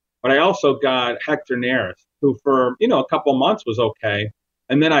Diaz, but I also got Hector Neris, who for a couple months was okay,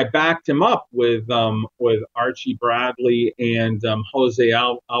 and then I backed him up with Archie Bradley and Jose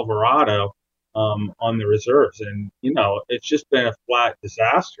Alvarado on the reserves, and it's just been a flat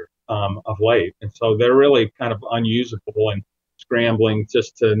disaster of late, and so they're really kind of unusable and scrambling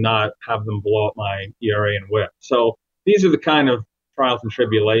just to not have them blow up my ERA and WHIP. So these are the kind of trials and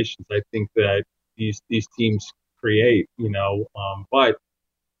tribulations I think that these teams create, but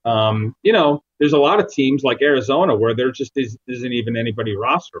there's a lot of teams like Arizona where there just isn't even anybody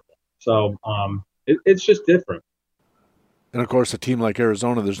rosterable. So it's just different. And, of course, a team like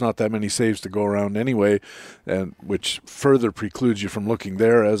Arizona, there's not that many saves to go around anyway, and which further precludes you from looking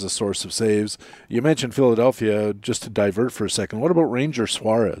there as a source of saves. You mentioned Philadelphia, just to divert for a second. What about Ranger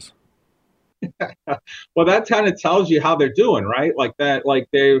Suarez? Well, that kind of tells you how they're doing, right? Like that, like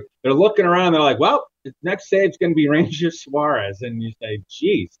they're looking around, they're like, well, the next save's going to be Ranger Suarez. And you say,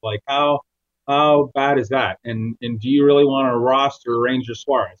 geez, like how bad is that? And do you really want to roster Ranger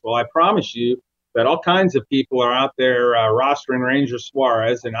Suarez? Well, I promise you that all kinds of people are out there rostering Ranger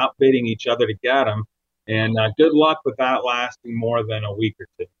Suarez and outbidding each other to get him. And good luck with that lasting more than a week or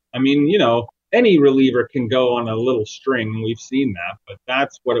two. I mean, any reliever can go on a little string. We've seen that, but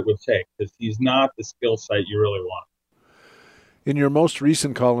that's what it would take because he's not the skill set you really want. In your most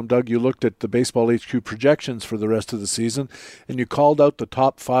recent column, Doug, you looked at the Baseball HQ projections for the rest of the season, and you called out the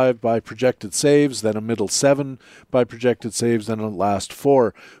top 5 by projected saves, then a middle 7 by projected saves, then a last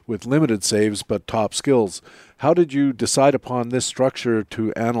 4 with limited saves but top skills. How did you decide upon this structure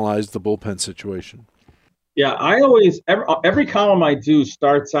to analyze the bullpen situation? Yeah, I always, every column I do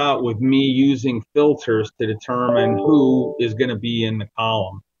starts out with me using filters to determine who is going to be in the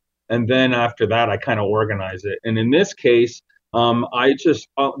column. And then after that, I kind of organize it. And in this case,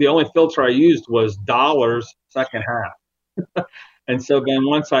 the only filter I used was dollars second half. And so then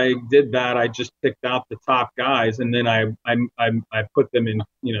once I did that, I just picked out the top guys, and then I put them in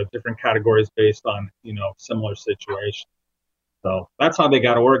different categories based on similar situations. So that's how they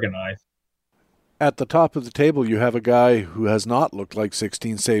got organized. At the top of the table, you have a guy who has not looked like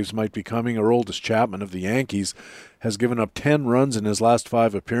 16 saves might be coming. Aroldis Chapman of the Yankees has given up 10 runs in his last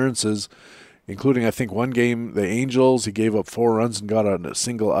 5 appearances, including, I think, one game, the Angels. He gave up 4 runs and got a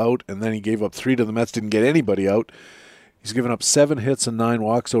single out, and then he gave up 3 to the Mets, didn't get anybody out. He's given up 7 hits and 9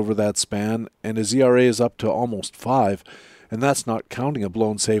 walks over that span, and his ERA is up to almost 5, and that's not counting a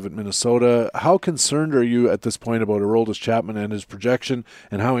blown save at Minnesota. How concerned are you at this point about Aroldis Chapman and his projection,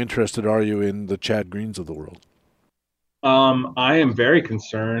 and how interested are you in the Chad Greens of the world? I am very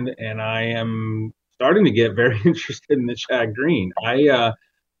concerned, and I am starting to get very interested in the Chad Green. I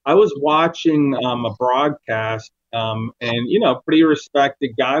was watching a broadcast, and pretty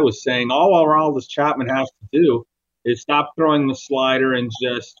respected guy was saying all Aroldis Chapman has to do is stop throwing the slider and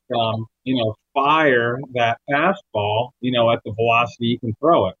just fire that fastball at the velocity he can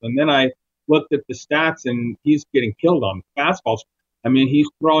throw it. And then I looked at the stats, and he's getting killed on fastballs. I mean, he's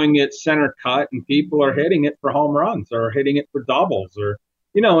throwing it center cut, and people are hitting it for home runs or hitting it for doubles, or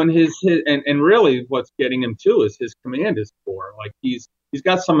and and really what's getting him too is his command is poor. Like he's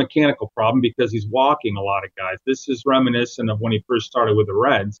got some mechanical problem because he's walking a lot of guys. This is reminiscent of when he first started with the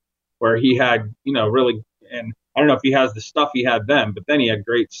Reds, where he had really, and I don't know if he has the stuff he had then, but then he had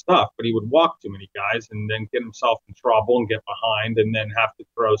great stuff, but he would walk too many guys and then get himself in trouble and get behind and then have to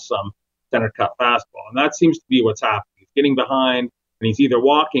throw some center cut fastball. And that seems to be what's happening. He's getting behind, and he's either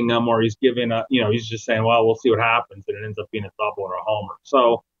walking them or he's giving a, he's just saying, well, we'll see what happens. And it ends up being a double or a homer.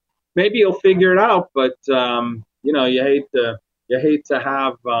 So maybe he'll figure it out, but, you hate to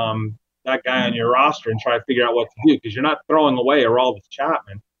have that guy on your roster and try to figure out what to do, because you're not throwing away Aroldis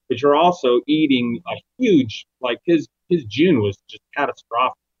Chapman, but you're also eating a huge, like his June was just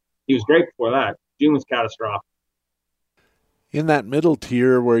catastrophic. He was great before that. June was catastrophic. In that middle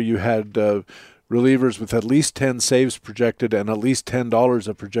tier where you had relievers with at least 10 saves projected and at least $10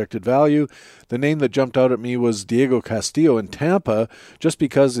 of projected value, the name that jumped out at me was Diego Castillo in Tampa, just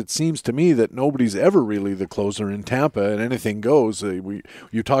because it seems to me that nobody's ever really the closer in Tampa and anything goes.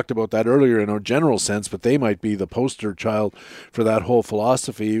 You talked about that earlier in a general sense, but they might be the poster child for that whole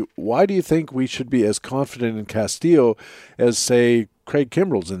philosophy. Why do you think we should be as confident in Castillo as, say, Craig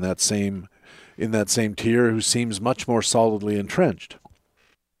Kimbrel's in that same tier, who seems much more solidly entrenched?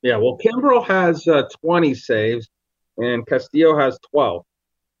 Yeah, well, Kimbrel has 20 saves, and Castillo has 12.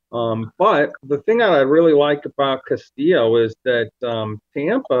 But the thing that I really like about Castillo is that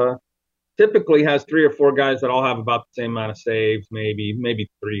Tampa typically has 3 or 4 guys that all have about the same amount of saves, maybe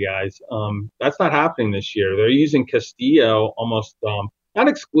 3 guys. That's not happening this year. They're using Castillo almost not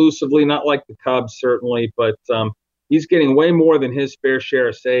exclusively, not like the Cubs certainly, but he's getting way more than his fair share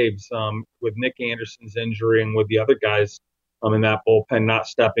of saves with Nick Anderson's injury and with the other guys in that bullpen not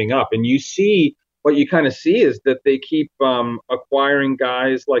stepping up. And what you kind of see is that they keep acquiring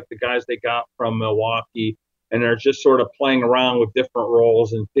guys like the guys they got from Milwaukee, and they're just sort of playing around with different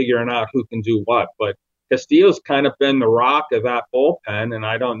roles and figuring out who can do what. But Castillo's kind of been the rock of that bullpen, and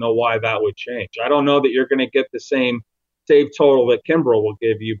I don't know why that would change. I don't know that you're going to get the same save total that Kimbrel will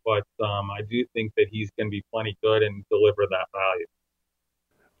give you, but I do think that he's going to be plenty good and deliver that value.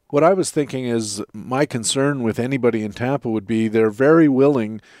 What I was thinking is my concern with anybody in Tampa would be they're very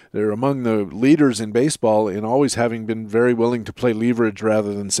willing, they're among the leaders in baseball in always having been very willing to play leverage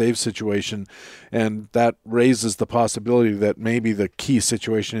rather than save situation, and that raises the possibility that maybe the key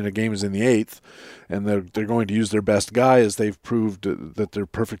situation in a game is in the 8th, and they're going to use their best guy, as they've proved that they're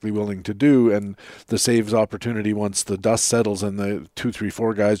perfectly willing to do, and the saves opportunity, once the dust settles and the 2, 3,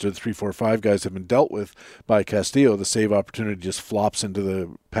 4 guys or the 3, 4, 5 guys have been dealt with by Castillo, the save opportunity just flops into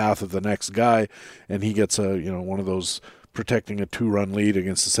the path of the next guy, and he gets one of those protecting a 2-run lead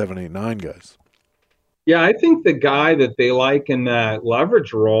against the 7, 8, 9 guys. Yeah, I think the guy that they like in that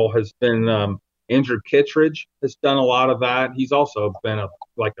leverage role has been Andrew Kittredge. Has done a lot of that. He's also been a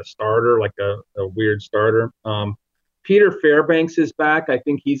starter, like a weird starter. Peter Fairbanks is back. I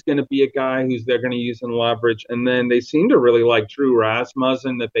think he's going to be a guy who's they're going to use in leverage. And then they seem to really like Drew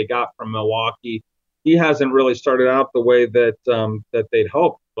Rasmussen that they got from Milwaukee. He hasn't really started out the way that they'd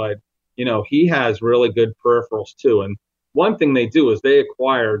hoped, but he has really good peripherals too. And one thing they do is they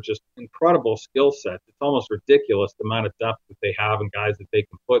acquire just incredible skill sets. It's almost ridiculous the amount of depth that they have and guys that they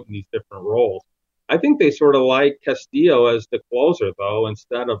can put in these different roles. I think they sort of like Castillo as the closer though,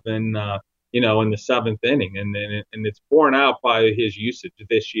 instead of in the 7th inning, and it's borne out by his usage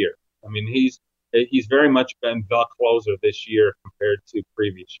this year. I mean, he's very much been the closer this year compared to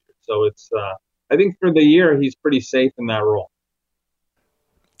previous years. So it's I think for the year he's pretty safe in that role.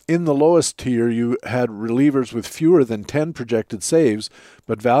 In the lowest tier, you had relievers with fewer than 10 projected saves,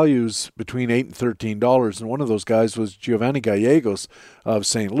 but values between $8 and $13. And one of those guys was Giovanni Gallegos of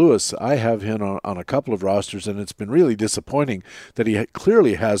St. Louis. I have him on a couple of rosters, and it's been really disappointing that he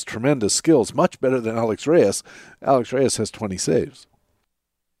clearly has tremendous skills, much better than Alex Reyes. Alex Reyes has 20 saves.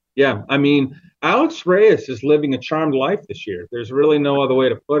 Yeah, I mean, Alex Reyes is living a charmed life this year. There's really no other way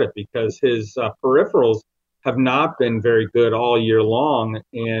to put it, because his peripherals have not been very good all year long,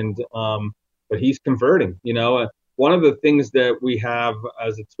 and but he's converting. One of the things that we have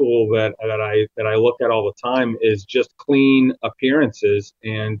as a tool that I look at all the time is just clean appearances,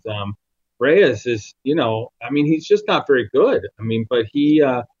 and Reyes is, he's just not very good. But he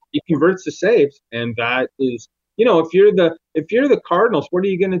converts to saves, and that is, if you're the Cardinals, what are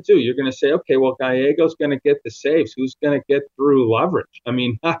you going to do? You're going to say, okay, well, Gallegos going to get the saves. Who's going to get through leverage?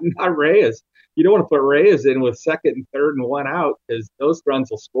 Not Reyes. You don't want to put Reyes in with second and third and one out, because those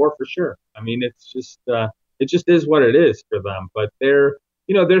runs will score for sure. It's just it just is what it is for them. But they're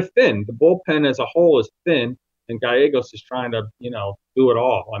thin. The bullpen as a whole is thin, and Gallegos is trying to do it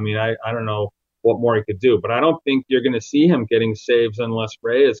all. I don't know what more he could do, but I don't think you're going to see him getting saves unless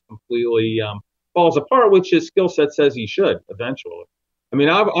Reyes completely falls apart, which his skill set says he should eventually.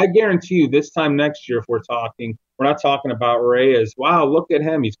 I guarantee you this time next year, if we're not talking about Reyes. Wow, look at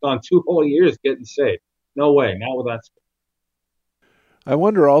him. He's gone 2 whole years getting saved. No way. Not with that skill. I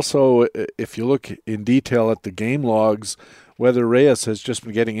wonder also, if you look in detail at the game logs, whether Reyes has just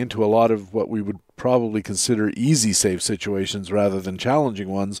been getting into a lot of what we would probably consider easy save situations rather than challenging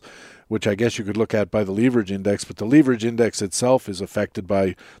ones, which I guess you could look at by the leverage index, but the leverage index itself is affected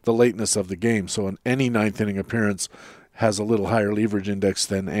by the lateness of the game. So in any ninth inning appearance has a little higher leverage index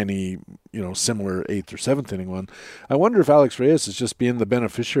than any, similar 8th or 7th inning one. I wonder if Alex Reyes is just being the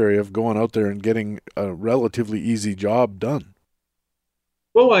beneficiary of going out there and getting a relatively easy job done.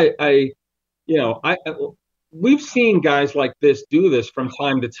 Well, we've seen guys like this do this from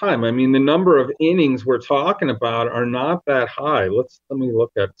time to time. The number of innings we're talking about are not that high. Let me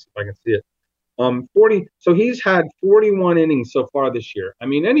look at it, see if I can see it. 40. So he's had 41 innings so far this year.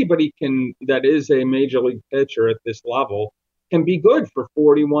 Anybody that is a major league pitcher at this level can be good for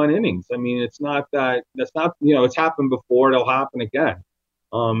 41 innings. It's not it's happened before. It'll happen again.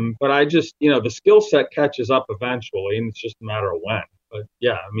 But I just, the skill set catches up eventually, and it's just a matter of when. But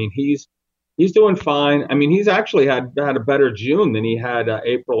yeah, he's doing fine. He's actually had a better June than he had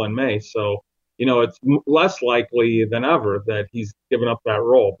April and May. So, it's less likely than ever that he's given up that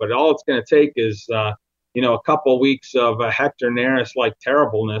role. But all it's going to take is, a couple of weeks of Hector Neris-like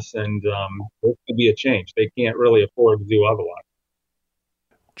terribleness, and it could be a change. They can't really afford to do otherwise.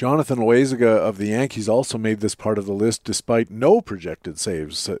 Jonathan Loaisiga of the Yankees also made this part of the list despite no projected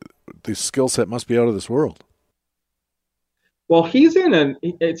saves. The skill set must be out of this world. Well,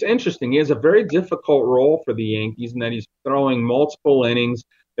 it's interesting. He has a very difficult role for the Yankees in that he's throwing multiple innings.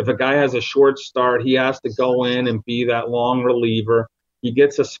 If a guy has a short start, he has to go in and be that long reliever. He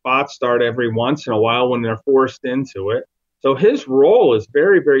gets a spot start every once in a while when they're forced into it. So his role is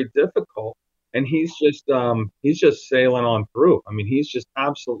very, very difficult, and he's just sailing on through. He's just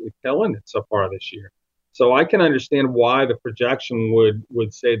absolutely killing it so far this year. So I can understand why the projection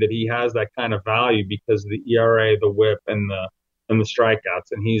would say that he has that kind of value, because of the ERA, the WHIP, and the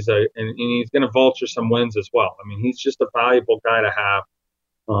strikeouts, and he's going to vulture some wins as well. He's just a valuable guy to have.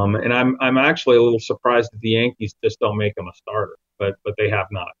 And I'm actually a little surprised that the Yankees just don't make him a starter, but they have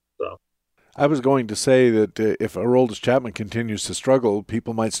not. So I was going to say that if Aroldis Chapman continues to struggle,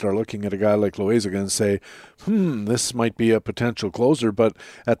 people might start looking at a guy like Loaisiga and say, this might be a potential closer. But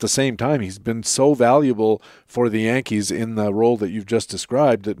at the same time, he's been so valuable for the Yankees in the role that you've just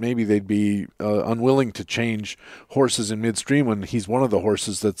described that maybe they'd be unwilling to change horses in midstream when he's one of the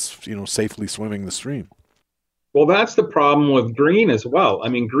horses that's safely swimming the stream. Well, that's the problem with Green as well.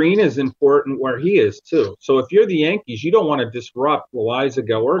 Green is important where he is too. So if you're the Yankees, you don't want to disrupt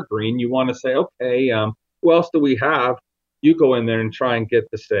Loaisiga or Green. You want to say, okay, who else do we have? You go in there and try and get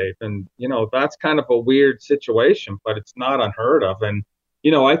the save. And, that's kind of a weird situation, but it's not unheard of. And,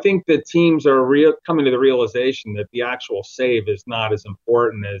 I think that teams are coming to the realization that the actual save is not as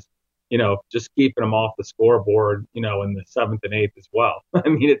important as, just keeping them off the scoreboard, in the 7th and 8th as well.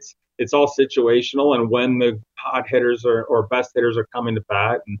 It's all situational, and when the hot hitters or best hitters are coming to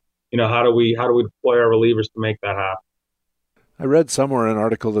bat, and how do we deploy our relievers to make that happen? I read somewhere an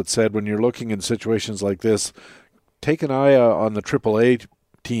article that said when you're looking in situations like this, take an eye on the AAA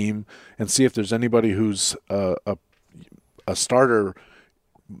team and see if there's anybody who's a starter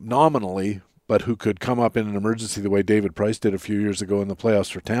nominally, but who could come up in an emergency the way David Price did a few years ago in the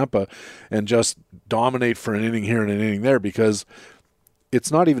playoffs for Tampa and just dominate for an inning here and an inning there, because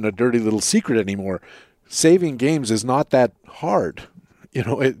it's not even a dirty little secret anymore. Saving games is not that hard. You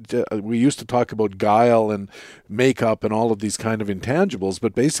know, we used to talk about guile and makeup and all of these kind of intangibles,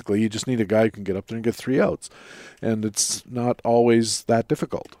 but basically you just need a guy who can get up there and get 3 outs. And it's not always that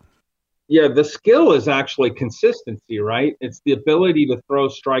difficult. Yeah, the skill is actually consistency, right? It's the ability to throw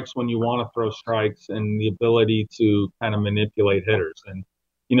strikes when you want to throw strikes and the ability to kind of manipulate hitters. And,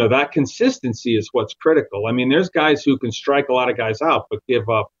 you know, that consistency is what's critical. I mean, there's guys who can strike a lot of guys out but give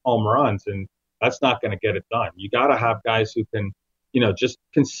up home runs, and that's not going to get it done. You got to have guys who can, you know, just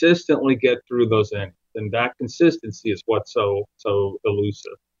consistently get through those innings. And that consistency is what's so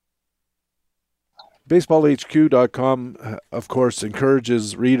elusive. BaseballHQ.com, of course,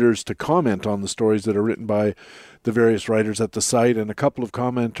 encourages readers to comment on the stories that are written by the various writers at the site, and a couple of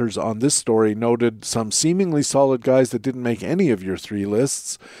commenters on this story noted some seemingly solid guys that didn't make any of your 3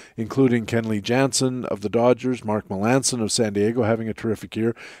 lists, including Kenley Jansen of the Dodgers, Mark Melancon of San Diego having a terrific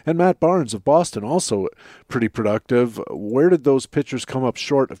year, and Matt Barnes of Boston also pretty productive. Where did those pitchers come up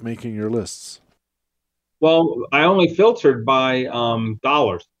short of making your lists? Well, I only filtered by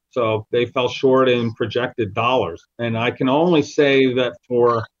dollars. So they fell short in projected dollars. And I can only say that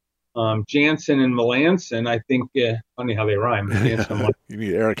for Jansen and Melancon, I think, funny how they rhyme. You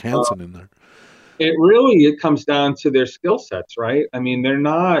need Eric Hansen in there. It comes down to their skill sets, right? I mean, they're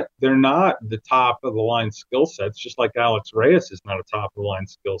not the top of the line skill sets, just like Alex Reyes is not a top of the line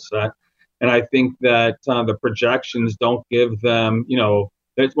skill set. And I think that the projections don't give them, you know,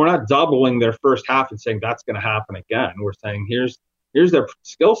 we're not doubling their first half and saying that's going to happen again. We're saying here's their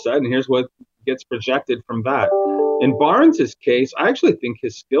skill set, and here's what gets projected from that. In Barnes' case, I actually think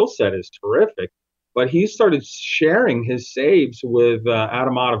his skill set is terrific, but he started sharing his saves with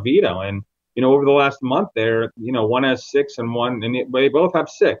Adam Ottavino. And, you know, over the last month there, you know, one has 6 and one, and they both have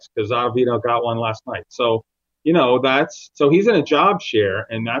 6 because Ottavino got one last night. So, you know, so he's in a job share,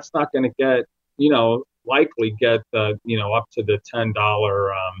 and that's not going to get, you know, likely get, you know, up to the $10,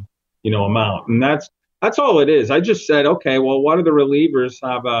 you know, amount. And that's all it is. I just said, okay, well, what are the relievers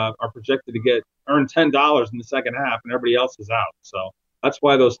are projected to earn $10 in the second half, and everybody else is out. So that's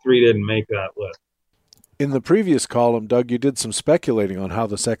why those 3 didn't make that list. In the previous column, Doug, you did some speculating on how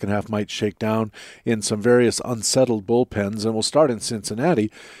the second half might shake down in some various unsettled bullpens, and we'll start in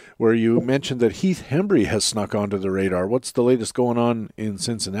Cincinnati, where you mentioned that Heath Hembree has snuck onto the radar. What's the latest going on in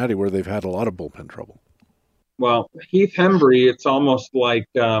Cincinnati, where they've had a lot of bullpen trouble? Well, Heath Hembree, it's almost like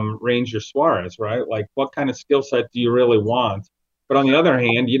Ranger Suarez, right? Like, what kind of skill set do you really want? But on the other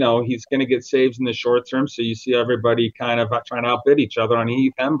hand, you know, he's going to get saves in the short term, so you see everybody kind of trying to outbid each other on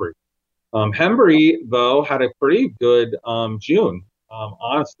Heath Hembree. Hembree, though, had a pretty good June,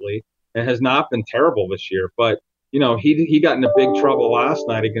 honestly, and has not been terrible this year. But, you know, he got into big trouble last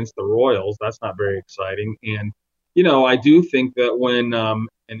night against the Royals. That's not very exciting. And, you know, I do think that when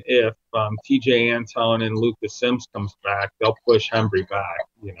and if TJ Antone and Lucas Sims comes back, they'll push Hembree back,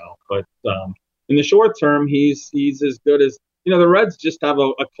 you know. But in the short term, he's as good as, you know, the Reds just have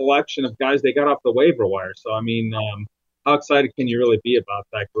a collection of guys they got off the waiver wire. So, I mean, how excited can you really be about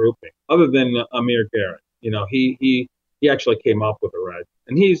that grouping? Other than Amir Garrett, you know, he actually came up with the Reds.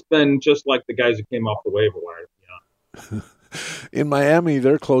 And he's been just like the guys who came off the waiver wire, you know. In Miami,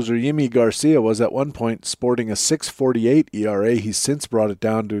 their closer, Yimi Garcia, was at one point sporting a 6.48 ERA. He's since brought it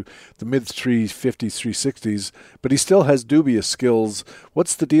down to the mid-350s, 360s, but he still has dubious skills.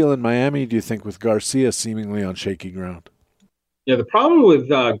 What's the deal in Miami, do you think, with Garcia seemingly on shaky ground? Yeah, the problem with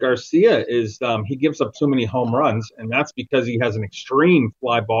Garcia is he gives up too many home runs, and that's because he has an extreme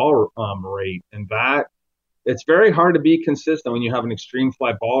fly ball rate, and that it's very hard to be consistent when you have an extreme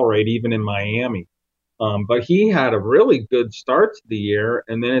fly ball rate, even in Miami. But he had a really good start to the year,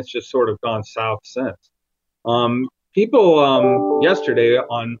 and then it's just sort of gone south since. People yesterday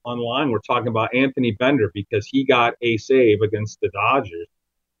online were talking about Anthony Bender because he got a save against the Dodgers.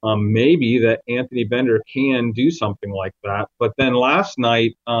 Maybe that Anthony Bender can do something like that. But then last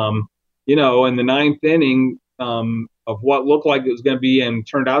night, you know, in the 9th inning of what looked like it was going to be and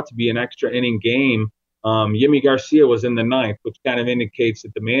turned out to be an extra inning game, Yimi Garcia was in the 9th, which kind of indicates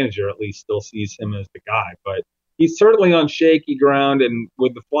that the manager at least still sees him as the guy. But he's certainly on shaky ground, and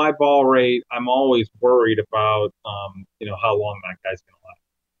with the fly ball rate, I'm always worried about, you know, how long that guy's going to last.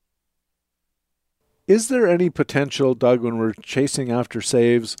 Is there any potential, Doug, when we're chasing after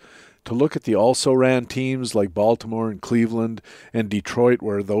saves, to look at the also-ran teams like Baltimore and Cleveland and Detroit,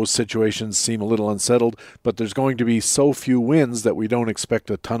 where those situations seem a little unsettled, but there's going to be so few wins that we don't expect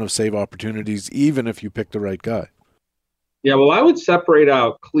a ton of save opportunities, even if you pick the right guy? Yeah, well, I would separate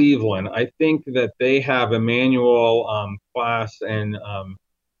out Cleveland. I think that they have Emmanuel Class and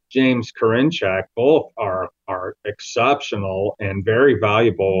James Karinchak, both are exceptional and very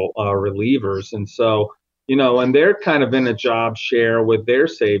valuable relievers. And so, and they're kind of in a job share with their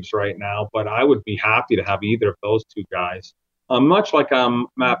saves right now, but I would be happy to have either of those two guys, much like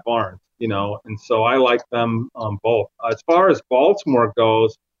Matt Barnes, and so I like them both. As far as Baltimore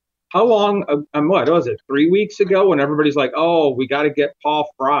goes, how long, what was it, 3 weeks ago when everybody's like, oh, we got to get Paul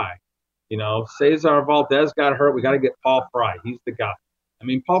Fry. Cesar Valdez got hurt. We got to get Paul Fry. He's the guy. I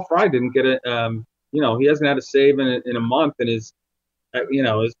mean, Paul Fry didn't get it. He hasn't had a save in a month, and his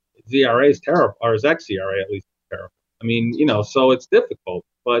ERA is terrible, or his xERA at least is terrible. I mean, so it's difficult.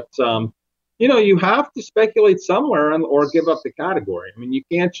 But you have to speculate somewhere or give up the category. I mean, you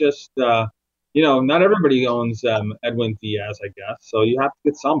can't just not everybody owns Edwin Diaz, I guess. So you have to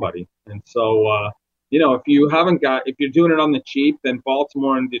get somebody. And so if you're doing it on the cheap, then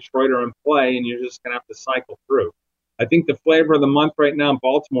Baltimore and Detroit are in play, and you're just gonna have to cycle through. I think the flavor of the month right now in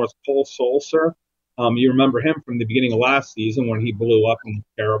Baltimore is Cole Sulser. You remember him from the beginning of last season when he blew up and was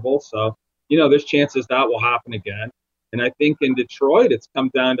terrible. So, there's chances that will happen again. And I think in Detroit, it's come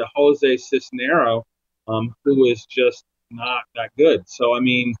down to Jose Cisnero, who is just not that good. So, I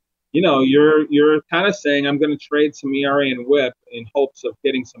mean, you're kind of saying I'm going to trade some ERA and WHIP in hopes of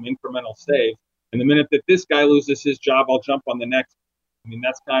getting some incremental saves. And the minute that this guy loses his job, I'll jump on the next. I mean,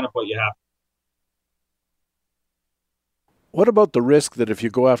 that's kind of what you have. What about the risk that if you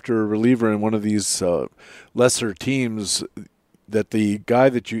go after a reliever in one of these lesser teams, that the guy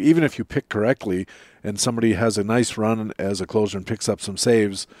that even if you pick correctly and somebody has a nice run as a closer and picks up some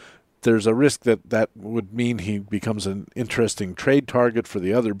saves, there's a risk that would mean he becomes an interesting trade target for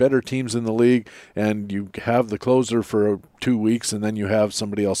the other better teams in the league, and you have the closer for 2 weeks, and then you have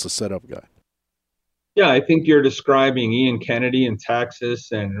somebody else a setup guy. Yeah, I think you're describing Ian Kennedy in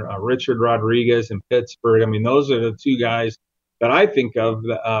Texas and Richard Rodriguez in Pittsburgh. I mean, those are the two guys that I think of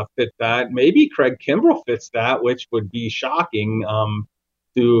fit that. Maybe Craig Kimbrell fits that, which would be shocking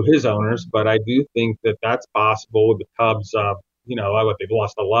to his owners. But I do think that that's possible with the Cubs. They've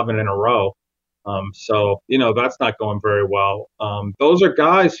lost 11 in a row. So that's not going very well. Those are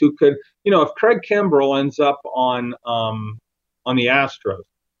guys who could, if Craig Kimbrell ends up on the Astros,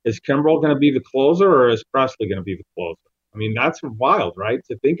 is Kimbrell going to be the closer or is Presley going to be the closer? I mean, that's wild, right,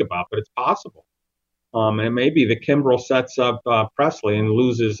 to think about, but it's possible. And it may be that Kimbrell sets up Presley and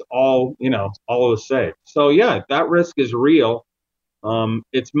loses all of the saves. So, yeah, that risk is real.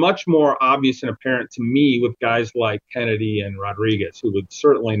 It's much more obvious and apparent to me with guys like Kennedy and Rodriguez, who would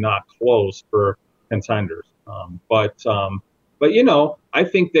certainly not close for contenders. But I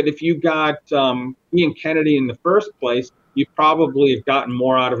think that if you got Ian Kennedy in the first place, you probably have gotten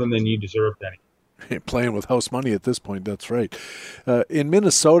more out of him than you deserved any. Playing with house money at this point, that's right. In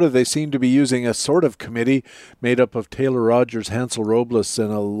Minnesota, they seem to be using a sort of committee made up of Taylor Rogers, Hansel Robles,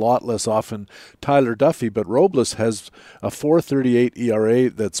 and a lot less often Tyler Duffy. But Robles has a 4.38 ERA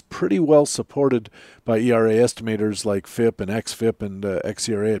that's pretty well supported by ERA estimators like FIP and XFIP and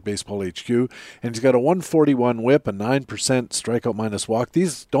xERA at Baseball HQ. And he's got a 141 whip, a 9% strikeout minus walk.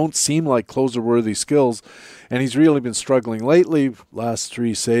 These don't seem like closer-worthy skills, and he's really been struggling lately. Last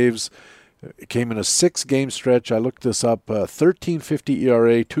 3 saves. It came in a 6-game stretch. I looked this up. 13.50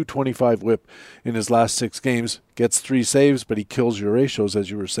 ERA, 2.25 whip in his last 6 games. Gets 3 saves, but he kills your ratios, as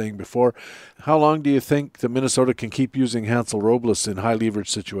you were saying before. How long do you think that Minnesota can keep using Hansel Robles in high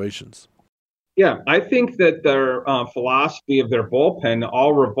leverage situations? Yeah, I think that their philosophy of their bullpen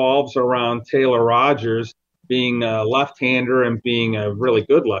all revolves around Taylor Rogers being a left-hander and being a really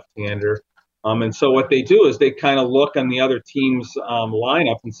good left-hander. And so what they do is they kind of look on the other team's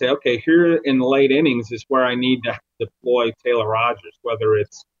lineup and say, okay, here in the late innings is where I need to deploy Taylor Rogers, whether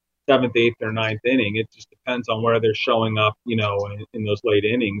it's 7th, 8th, or 9th inning. It just depends on where they're showing up, in those late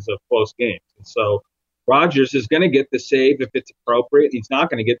innings of close games. And so Rogers is going to get the save if it's appropriate. He's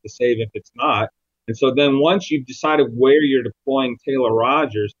not going to get the save if it's not. And so then once you've decided where you're deploying Taylor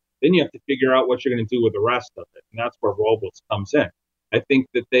Rogers, then you have to figure out what you're going to do with the rest of it. And that's where Robles comes in. I think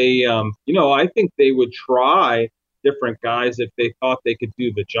that they, I think they would try different guys if they thought they could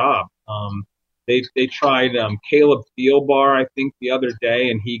do the job. They tried Caleb Thielbar, I think, the other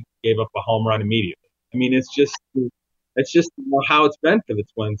day, and he gave up a home run immediately. I mean, it's just how it's been for the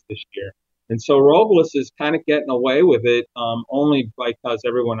Twins this year. And so Robles is kind of getting away with it only because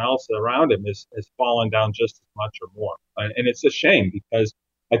everyone else around him has fallen down just as much or more. And it's a shame because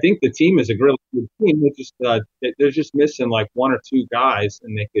I think the team is a really good team. They're just missing like 1 or 2 guys,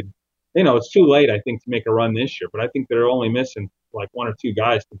 and they could, it's too late, I think, to make a run this year. But I think they're only missing like 1 or 2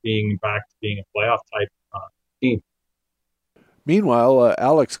 guys to being back to being a playoff type team. Meanwhile,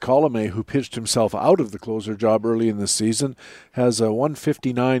 Alex Colomé, who pitched himself out of the closer job early in the season, has a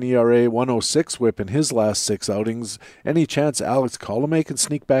 1.59 ERA, 1.06 whip in his last 6 outings. Any chance Alex Colomé can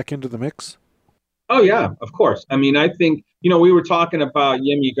sneak back into the mix? Oh, yeah, of course. I mean, I think, we were talking about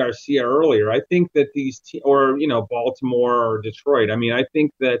Yemi Garcia earlier. I think that Baltimore or Detroit. I mean, I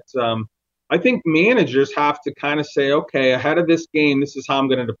think that I think managers have to kind of say, okay, ahead of this game, this is how I'm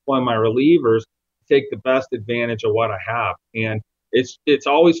going to deploy my relievers, take the best advantage of what I have. And it's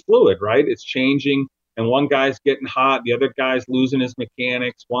always fluid, right? It's changing. And one guy's getting hot, the other guy's losing his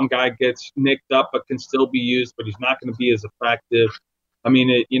mechanics. One guy gets nicked up but can still be used, but he's not going to be as effective. I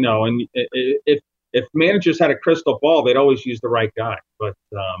mean, if managers had a crystal ball, they'd always use the right guy. But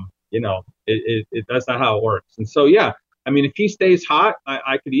that's not how it works. And so, yeah, I mean, if he stays hot,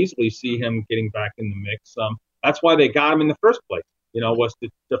 I could easily see him getting back in the mix. That's why they got him in the first place, was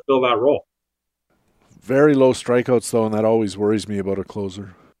to fill that role. Very low strikeouts, though, and that always worries me about a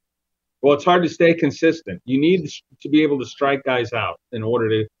closer. Well, it's hard to stay consistent. You need to be able to strike guys out in order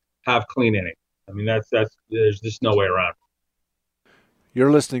to have clean innings. I mean, there's just no way around it.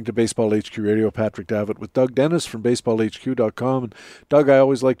 You're listening to Baseball HQ Radio. Patrick Davitt with Doug Dennis from BaseballHQ.com. And Doug, I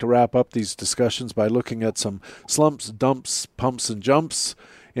always like to wrap up these discussions by looking at some slumps, dumps, pumps, and jumps.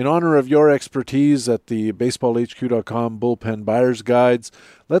 In honor of your expertise at the BaseballHQ.com Bullpen Buyer's Guides,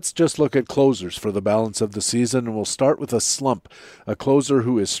 let's just look at closers for the balance of the season, and we'll start with a slump, a closer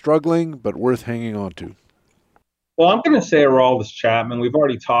who is struggling but worth hanging on to. Well, I'm going to say Aroldis Chapman. We've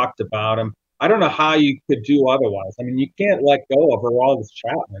already talked about him. I don't know how you could do otherwise. I mean, you can't let go of Aroldis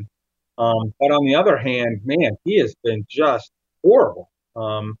Chapman. But on the other hand, man, he has been just horrible.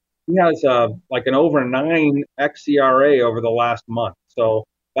 He has an over 9 xERA over the last month. So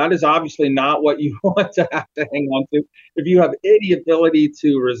that is obviously not what you want to have to hang on to. If you have any ability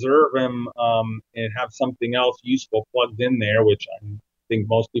to reserve him and have something else useful plugged in there, which I think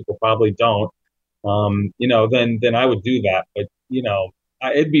most people probably don't, then I would do that. But,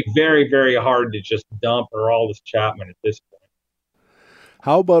 it'd be very, very hard to just dump Aroldis Chapman at this point.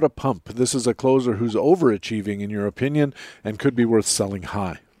 How about a pump? This is a closer who's overachieving, in your opinion, and could be worth selling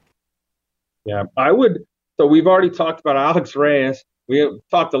high. Yeah, I would. So we've already talked about Alex Reyes. We have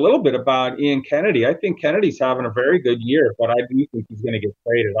talked a little bit about Ian Kennedy. I think Kennedy's having a very good year, but I do think he's going to get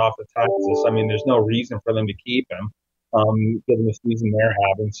traded off the Texas. I mean, there's no reason for them to keep him, given the season they're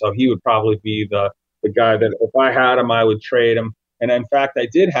having. So he would probably be the guy that if I had him, I would trade him. And in fact, I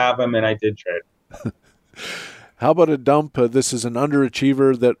did have him, and I did trade him. How about a dump? This is an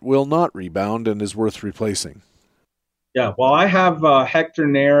underachiever that will not rebound and is worth replacing. Yeah, well, I have Hector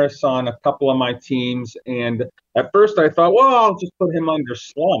Neris on a couple of my teams, and at first I thought, well, I'll just put him under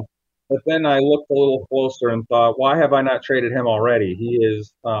slump. But then I looked a little closer and thought, why have I not traded him already? He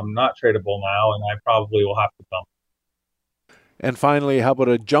is not tradable now, and I probably will have to dump him. And finally, how about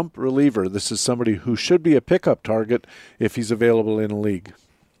a jump reliever? This is somebody who should be a pickup target if he's available in a league.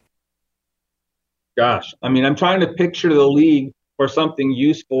 Gosh, I mean, I'm trying to picture the league where something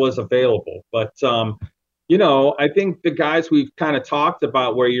useful is available. But, I think the guys we've kind of talked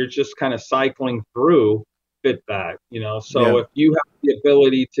about where you're just kind of cycling through fit that, So if you have the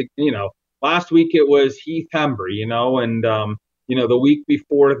ability to, last week it was Heath Hembree, and the week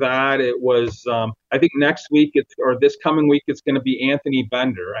before that, it was, I think next week this coming week, it's going to be Anthony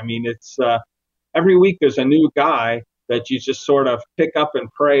Bender. I mean, it's every week there's a new guy that you just sort of pick up and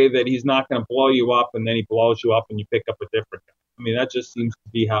pray that he's not going to blow you up, and then he blows you up and you pick up a different guy. I mean, that just seems to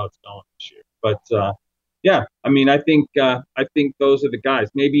be how it's going this year. But, yeah, I mean, I think those are the guys.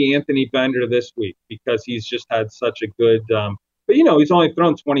 Maybe Anthony Bender this week because he's just had such a good but, he's only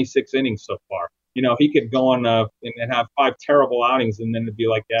thrown 26 innings so far. He could go on and have 5 terrible outings, and then it'd be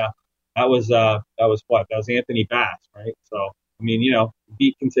like, yeah, that was what? That was Anthony Bass, right? So, I mean,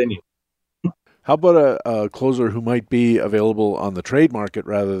 beat continues. How about a closer who might be available on the trade market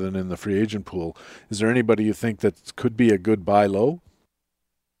rather than in the free agent pool? Is there anybody you think that could be a good buy low?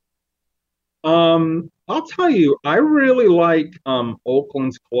 I'll tell you, I really like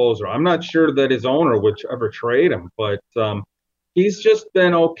Oakland's closer. I'm not sure that his owner would ever trade him, but he's just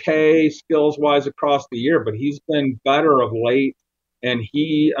been okay skills-wise across the year, but he's been better of late. And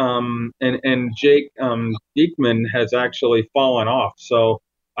he and Jake Diekman has actually fallen off. So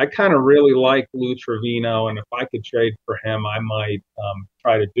I kind of really like Lou Trevino, and if I could trade for him, I might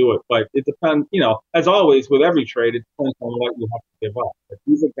try to do it. But it depends, as always with every trade, it depends on what you have to give up. But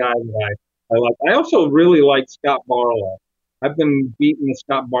he's a guy that I like. I also really like Scott Barlow. I've been beating the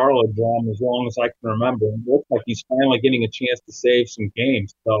Scott Barlow drum as long as I can remember. It looks like he's finally getting a chance to save some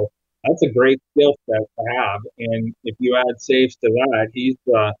games. So that's a great skill set to have. And if you add saves to that, he's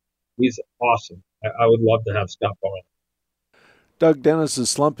awesome. I would love to have Scott Barlow. Doug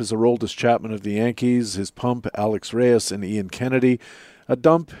Dennis's slump is Aroldis Chapman of the Yankees, his pump Alex Reyes and Ian Kennedy, a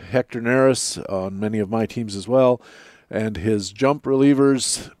dump Hector Neris on many of my teams as well, and his jump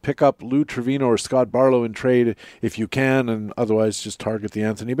relievers, pick up Lou Trevino or Scott Barlow in trade if you can, and otherwise just target the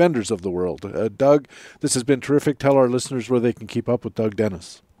Anthony Benders of the world. Doug, this has been terrific. Tell our listeners where they can keep up with Doug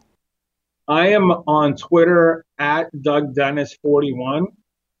Dennis. I am on Twitter at Doug Dennis 41,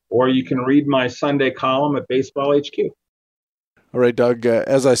 or you can read my Sunday column at Baseball HQ. All right, Doug,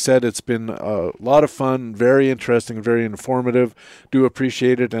 as I said, it's been a lot of fun, very interesting, very informative. Do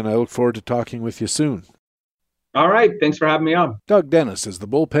appreciate it, and I look forward to talking with you soon. All right. Thanks for having me on. Doug Dennis is the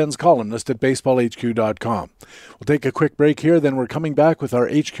Bullpens columnist at BaseballHQ.com. We'll take a quick break here, then we're coming back with our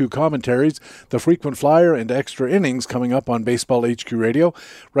HQ commentaries, the frequent flyer, and extra innings coming up on Baseball HQ Radio.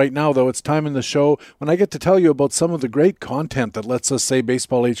 Right now, though, it's time in the show when I get to tell you about some of the great content that lets us say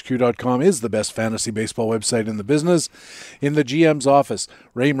BaseballHQ.com is the best fantasy baseball website in the business. In the GM's office,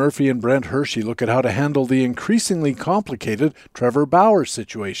 Ray Murphy and Brent Hershey look at how to handle the increasingly complicated Trevor Bauer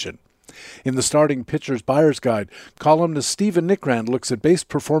situation. In the Starting Pitcher's Buyer's Guide, columnist Stephen Nickrand looks at base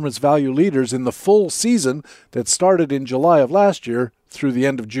performance value leaders in the full season that started in July of last year through the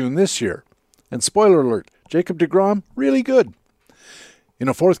end of June this year. And spoiler alert, Jacob deGrom, really good. In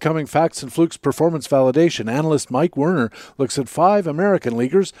a forthcoming Facts and Flukes performance validation, analyst Mike Werner looks at 5 American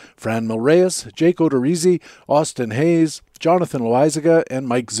leaguers, Franmil Reyes, Jake Odorizzi, Austin Hayes, Jonathan Loaizaga, and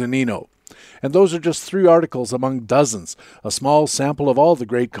Mike Zunino. And those are just 3 articles among dozens, a small sample of all the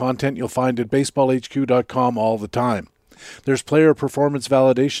great content you'll find at BaseballHQ.com all the time. There's player performance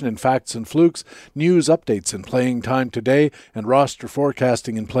validation in Facts and Flukes, news updates in Playing Time Today, and roster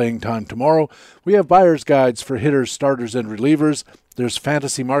forecasting in Playing Time Tomorrow. We have buyer's guides for hitters, starters, and relievers. There's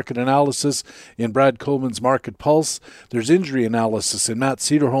fantasy market analysis in Brad Coleman's Market Pulse. There's injury analysis in Matt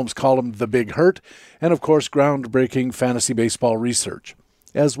Cederholm's column The Big Hurt. And, of course, groundbreaking fantasy baseball research.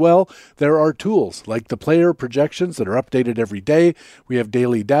 As well, there are tools like the player projections that are updated every day. We have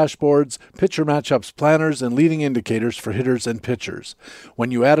daily dashboards, pitcher matchups planners, and leading indicators for hitters and pitchers.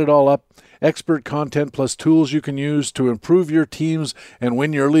 When you add it all up, expert content plus tools you can use to improve your teams and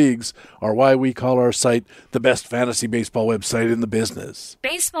win your leagues are why we call our site the best fantasy baseball website in the business.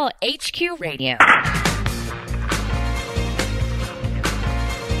 Baseball HQ Radio.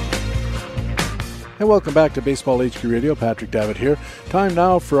 And welcome back to Baseball HQ Radio. Patrick Davitt here. Time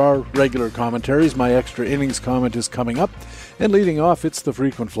now for our regular commentaries. My extra innings comment is coming up. And leading off, it's the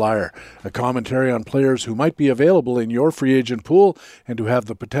frequent flyer, a commentary on players who might be available in your free agent pool and who have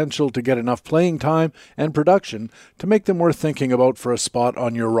the potential to get enough playing time and production to make them worth thinking about for a spot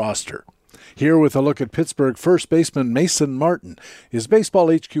on your roster. Here with a look at Pittsburgh first baseman Mason Martin is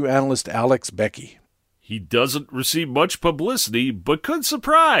Baseball HQ analyst Alex Becky. He doesn't receive much publicity, but could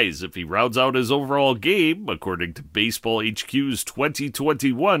surprise if he rounds out his overall game, according to Baseball HQ's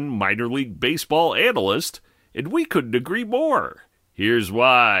 2021 Minor League Baseball analyst, and we couldn't agree more. Here's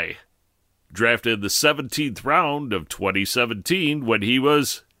why. Drafted in the 17th round of 2017 when he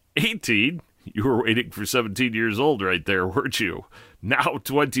was 18. You were waiting for 17 years old right there, weren't you? Now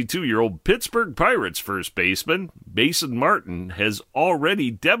 22-year-old Pittsburgh Pirates first baseman Mason Martin has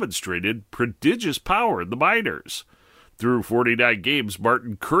already demonstrated prodigious power in the minors. Through 49 games,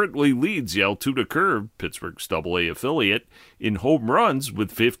 Martin currently leads the Altoona Curve, Pittsburgh's AA affiliate, in home runs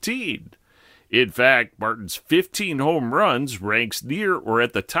with 15. In fact, Martin's 15 home runs ranks near or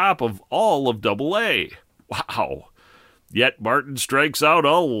at the top of all of AA. Wow. Yet Martin strikes out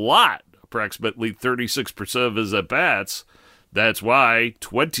a lot, approximately 36% of his at-bats. That's why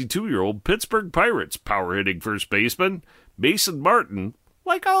 22-year-old Pittsburgh Pirates power-hitting first baseman Mason Martin,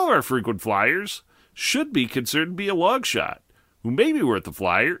 like all our frequent flyers, should be considered to be a long shot, who may be worth a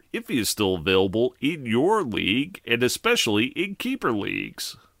flyer if he is still available in your league and especially in keeper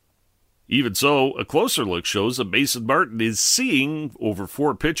leagues. Even so, a closer look shows that Mason Martin is seeing over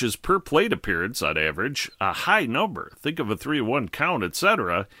 4 pitches per plate appearance on average, a high number, think of a 3-1 count,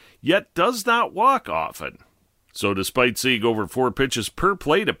 etc., yet does not walk often. So despite seeing over 4 pitches per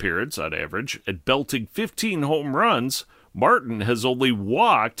plate appearance on average and belting 15 home runs, Martin has only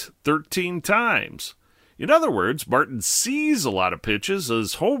walked 13 times. In other words, Martin sees a lot of pitches and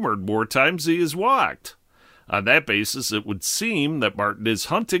has homered more times than he has walked. On that basis, it would seem that Martin is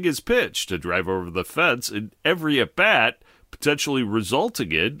hunting his pitch to drive over the fence in every at-bat, potentially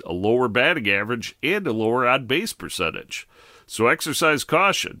resulting in a lower batting average and a lower on-base percentage. So exercise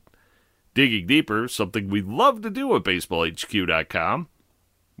caution. Digging deeper, something we love to do at BaseballHQ.com,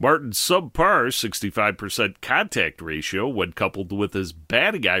 Martin's subpar 65% contact ratio, when coupled with his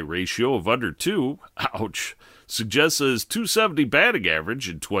batting eye ratio of under 2, ouch, suggests that his .270 batting average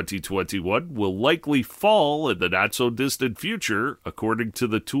in 2021 will likely fall in the not-so-distant future, according to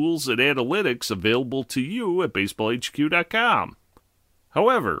the tools and analytics available to you at BaseballHQ.com.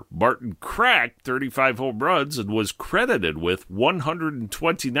 However, Martin cracked 35 home runs and was credited with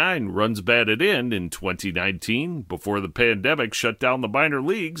 129 runs batted in 2019 before the pandemic shut down the minor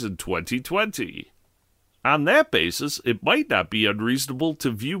leagues in 2020. On that basis, it might not be unreasonable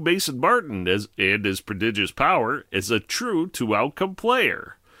to view Mason Martin and his prodigious power as a true two-outcome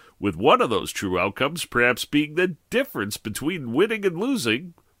player, with one of those true outcomes perhaps being the difference between winning and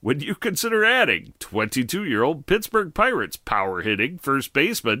losing when you consider adding 22-year-old Pittsburgh Pirates power-hitting first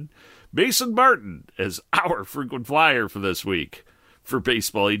baseman Mason Martin as our frequent flyer for this week. For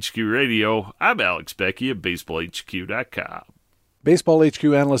Baseball HQ Radio, I'm Alex Becky of BaseballHQ.com. Baseball HQ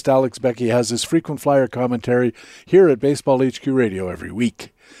analyst Alex Becky has his frequent flyer commentary here at Baseball HQ Radio every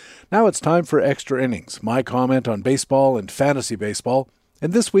week. Now it's time for Extra Innings, my comment on baseball and fantasy baseball.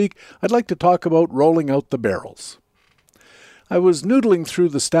 And this week, I'd like to talk about rolling out the barrels. I was noodling through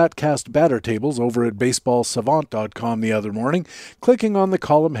the StatCast batter tables over at BaseballSavant.com the other morning, clicking on the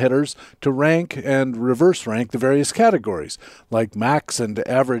column headers to rank and reverse rank the various categories, like max and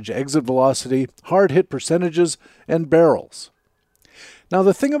average exit velocity, hard hit percentages, and barrels. Now,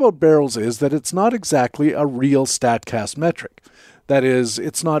 the thing about barrels is that it's not exactly a real StatCast metric. That is,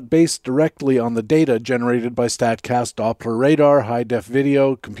 it's not based directly on the data generated by StatCast Doppler radar, high-def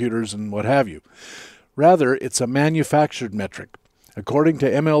video, computers, and what have you. Rather, it's a manufactured metric. According to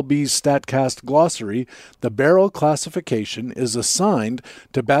MLB's StatCast glossary, the barrel classification is assigned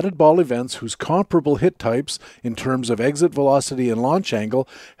to batted ball events whose comparable hit types in terms of exit velocity and launch angle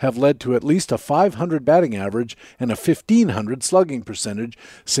have led to at least a 500 batting average and a 1,500 slugging percentage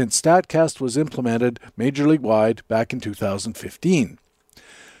since StatCast was implemented Major League-wide back in 2015.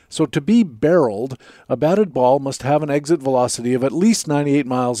 So to be barreled, a batted ball must have an exit velocity of at least 98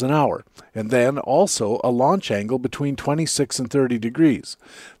 miles an hour, and then also a launch angle between 26 and 30 degrees.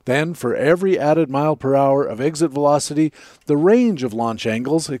 Then, for every added mile per hour of exit velocity, the range of launch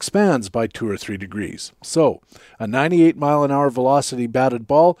angles expands by 2 or 3 degrees. So, a 98 mile an hour velocity batted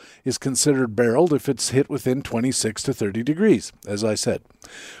ball is considered barreled if it's hit within 26 to 30 degrees, as I said.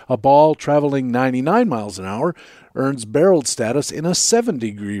 A ball traveling 99 miles an hour earns barreled status in a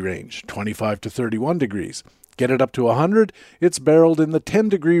 7-degree range, 25 to 31 degrees. Get it up to 100, it's barreled in the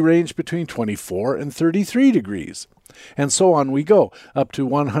 10-degree range between 24 and 33 degrees. And so on we go, up to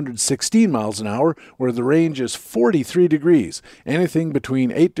 116 miles an hour, where the range is 43 degrees. Anything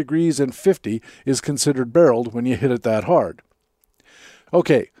between 8 degrees and 50 is considered barreled when you hit it that hard.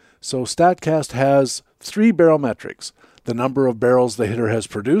 Okay, so StatCast has 3 barrel metrics. The number of barrels the hitter has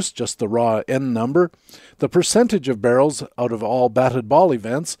produced, just the raw N number, the percentage of barrels out of all batted ball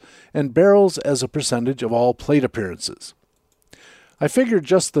events, and barrels as a percentage of all plate appearances. I figured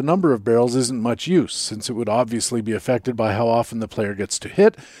just the number of barrels isn't much use, since it would obviously be affected by how often the player gets to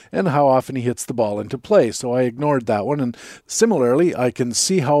hit and how often he hits the ball into play, so I ignored that one. And similarly, I can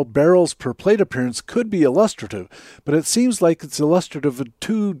see how barrels per plate appearance could be illustrative, but it seems like it's illustrative of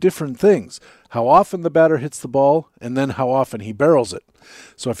 2 different things: how often the batter hits the ball, and then how often he barrels it.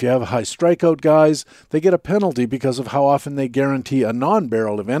 So if you have high strikeout guys, they get a penalty because of how often they guarantee a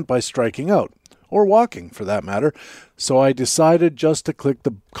non-barrel event by striking out, or walking for that matter. So I decided just to click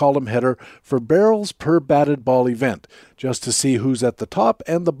the column header for barrels per batted ball event, just to see who's at the top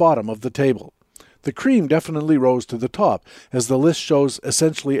and the bottom of the table. The cream definitely rose to the top, as the list shows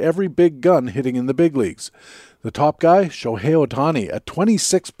essentially every big gun hitting in the big leagues. The top guy, Shohei Ohtani, at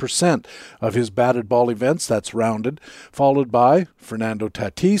 26% of his batted ball events, that's rounded, followed by Fernando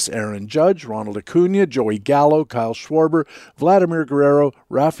Tatis, Aaron Judge, Ronald Acuna, Joey Gallo, Kyle Schwarber, Vladimir Guerrero,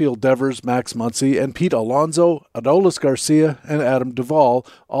 Rafael Devers, Max Muncy, and Pete Alonso, Adolis Garcia, and Adam Duvall,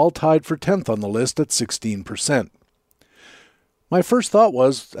 all tied for 10th on the list at 16%. My first thought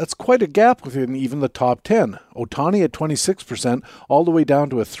was, that's quite a gap within even the top 10. Ohtani at 26%, all the way down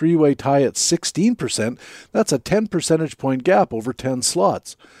to a 3-way tie at 16%. That's a 10 percentage point gap over 10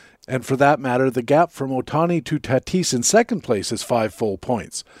 slots. And for that matter, the gap from Ohtani to Tatis in second place is 5 full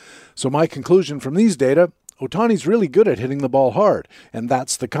points. So my conclusion from these data, Ohtani's really good at hitting the ball hard, and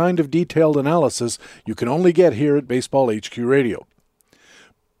that's the kind of detailed analysis you can only get here at Baseball HQ Radio.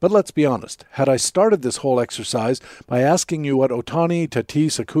 But let's be honest, had I started this whole exercise by asking you what Ohtani,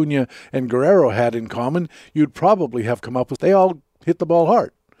 Tatis, Acuna, and Guerrero had in common, you'd probably have come up with they all hit the ball hard.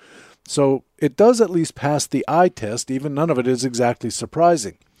 So it does at least pass the eye test, even none of it is exactly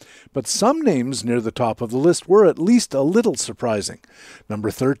surprising. But some names near the top of the list were at least a little surprising.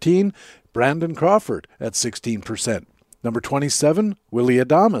 Number 13, Brandon Crawford at 16%. Number 27, Willy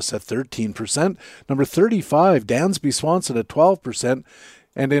Adames at 13%. Number 35, Dansby Swanson at 12%.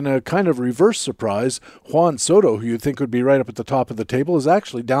 And in a kind of reverse surprise, Juan Soto, who you'd think would be right up at the top of the table, is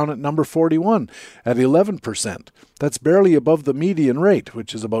actually down at number 41 at 11%. That's barely above the median rate,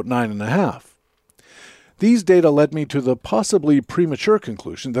 which is about 9.5%. These data led me to the possibly premature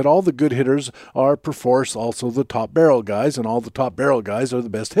conclusion that all the good hitters are perforce also the top barrel guys, and all the top barrel guys are the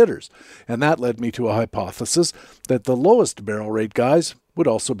best hitters. And that led me to a hypothesis that the lowest barrel rate guys would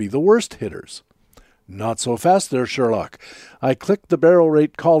also be the worst hitters. Not so fast there, Sherlock. I clicked the barrel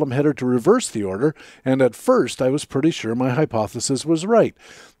rate column header to reverse the order, and at first I was pretty sure my hypothesis was right.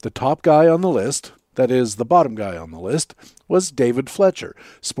 The top guy on the list, that is, the bottom guy on the list, was David Fletcher,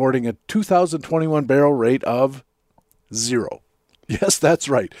 sporting a 2021 barrel rate of 0. Yes, that's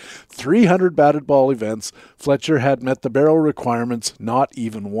right. 300 batted ball events, Fletcher had met the barrel requirements not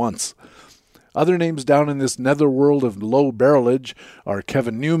even once. Other names down in this netherworld of low barrelage are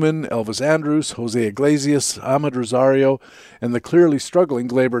Kevin Newman, Elvis Andrus, Jose Iglesias, Ahmed Rosario, and the clearly struggling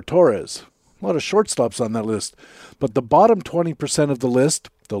Gleyber Torres. A lot of shortstops on that list. But the bottom 20% of the list,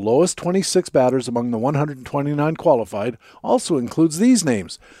 the lowest 26 batters among the 129 qualified, also includes these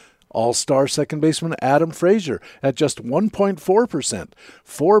names. All-star second baseman Adam Frazier at just 1.4%.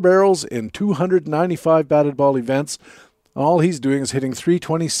 4 barrels in 295 batted ball events. All he's doing is hitting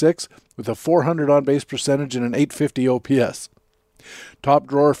 .326 with a 400 on-base percentage and an .850 OPS. Top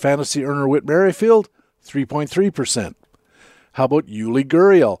drawer fantasy earner Whit Merrifield, 3.3%. How about Yuli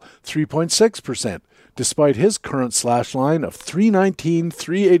Gurriel, 3.6%, despite his current slash line of .319,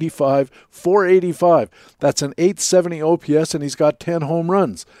 .385, .485. That's an .870 OPS, and he's got 10 home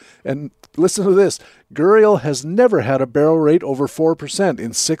runs. And listen to this, Gurriel has never had a barrel rate over 4%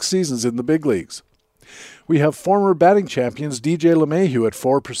 in 6 seasons in the big leagues. We have former batting champions DJ LeMahieu at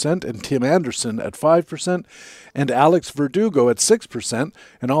 4% and Tim Anderson at 5% and Alex Verdugo at 6%,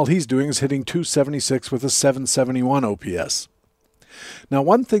 and all he's doing is hitting .276 with a .771 OPS. Now,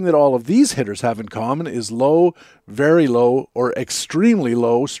 one thing that all of these hitters have in common is low, very low, or extremely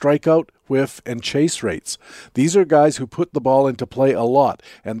low strikeout, whiff, and chase rates. These are guys who put the ball into play a lot,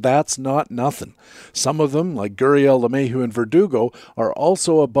 and that's not nothing. Some of them, like Gurriel, LeMahieu, and Verdugo, are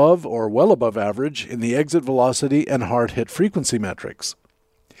also above or well above average in the exit velocity and hard hit frequency metrics.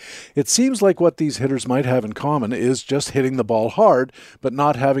 It seems like what these hitters might have in common is just hitting the ball hard, but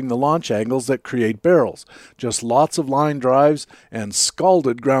not having the launch angles that create barrels. Just lots of line drives and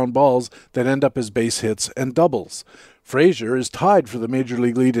scalded ground balls that end up as base hits and doubles. Frazier is tied for the Major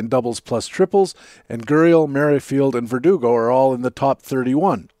League lead in doubles plus triples, and Gurriel, Merrifield, and Verdugo are all in the top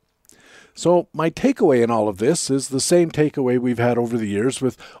 31. So my takeaway in all of this is the same takeaway we've had over the years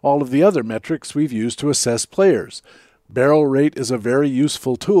with all of the other metrics we've used to assess players. Barrel rate is a very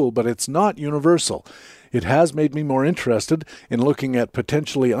useful tool, but it's not universal. It has made me more interested in looking at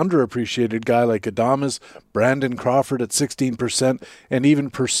potentially underappreciated guy like Adames, Brandon Crawford at 16%, and even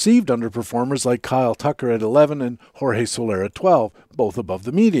perceived underperformers like Kyle Tucker at 11% and Jorge Soler at 12%, both above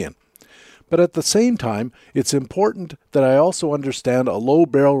the median. But at the same time, it's important that I also understand a low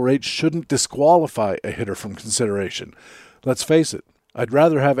barrel rate shouldn't disqualify a hitter from consideration. Let's face it, I'd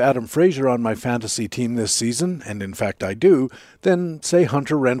rather have Adam Frazier on my fantasy team this season, and in fact I do, than, say,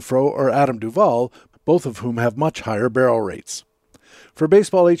 Hunter Renfroe or Adam Duvall, both of whom have much higher barrel rates. For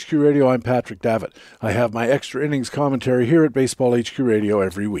Baseball HQ Radio, I'm Patrick Davitt. I have my extra innings commentary here at Baseball HQ Radio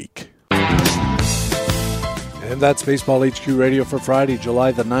every week. And that's Baseball HQ Radio for Friday,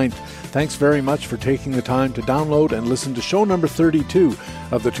 July the 9th. Thanks very much for taking the time to download and listen to show number 32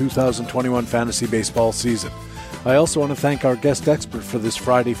 of the 2021 fantasy baseball season. I also want to thank our guest expert for this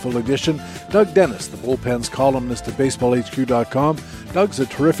Friday full edition, Doug Dennis, the Bullpen's columnist at BaseballHQ.com. Doug's a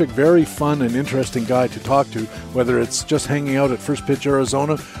terrific, very fun and interesting guy to talk to, whether it's just hanging out at First Pitch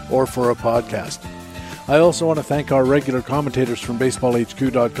Arizona or for a podcast. I also want to thank our regular commentators from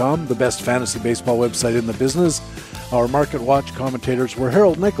BaseballHQ.com, the best fantasy baseball website in the business. Our Market Watch commentators were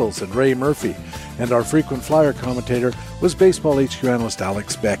Harold Nichols and Ray Murphy, and our frequent flyer commentator was Baseball HQ analyst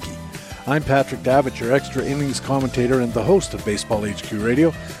Alex Becky. I'm Patrick Davitt, your extra innings commentator and the host of Baseball HQ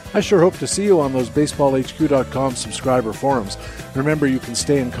Radio. I sure hope to see you on those BaseballHQ.com subscriber forums. Remember, you can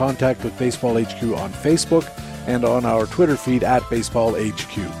stay in contact with Baseball HQ on Facebook and on our Twitter feed at Baseball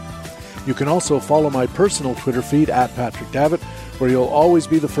HQ. You can also follow my personal Twitter feed at Patrick Davitt, where you'll always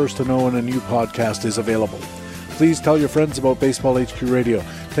be the first to know when a new podcast is available. Please tell your friends about Baseball HQ Radio.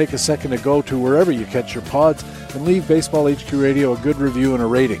 Take a second to go to wherever you catch your pods and leave Baseball HQ Radio a good review and a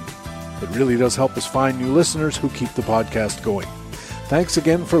rating. It really does help us find new listeners who keep the podcast going. Thanks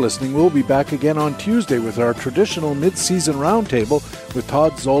again for listening. We'll be back again on Tuesday with our traditional mid-season roundtable with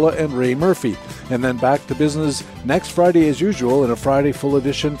Todd Zola and Ray Murphy. And then back to business next Friday as usual in a Friday full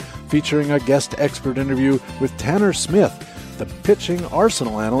edition featuring a guest expert interview with Tanner Smith, the pitching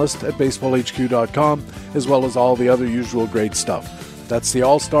Arsenal analyst at baseballhq.com, as well as all the other usual great stuff. That's the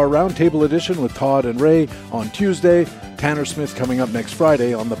All-Star Roundtable edition with Todd and Ray on Tuesday. Tanner Smith coming up next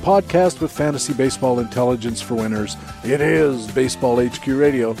Friday on the podcast with Fantasy Baseball Intelligence for Winners. It is Baseball HQ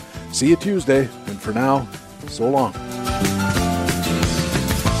Radio. See you Tuesday, and for now, so long.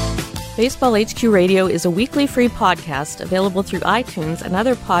 Baseball HQ Radio is a weekly free podcast available through iTunes and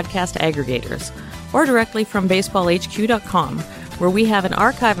other podcast aggregators, or directly from baseballhq.com, where we have an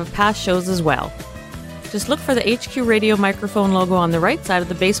archive of past shows as well. Just look for the HQ Radio microphone logo on the right side of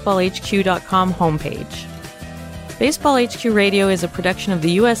the baseballhq.com homepage. Baseball HQ Radio is a production of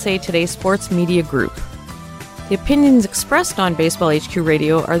the USA Today Sports Media Group. The opinions expressed on Baseball HQ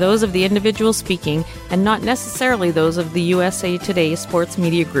Radio are those of the individual speaking and not necessarily those of the USA Today Sports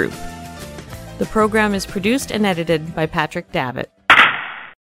Media Group. The program is produced and edited by Patrick Davitt.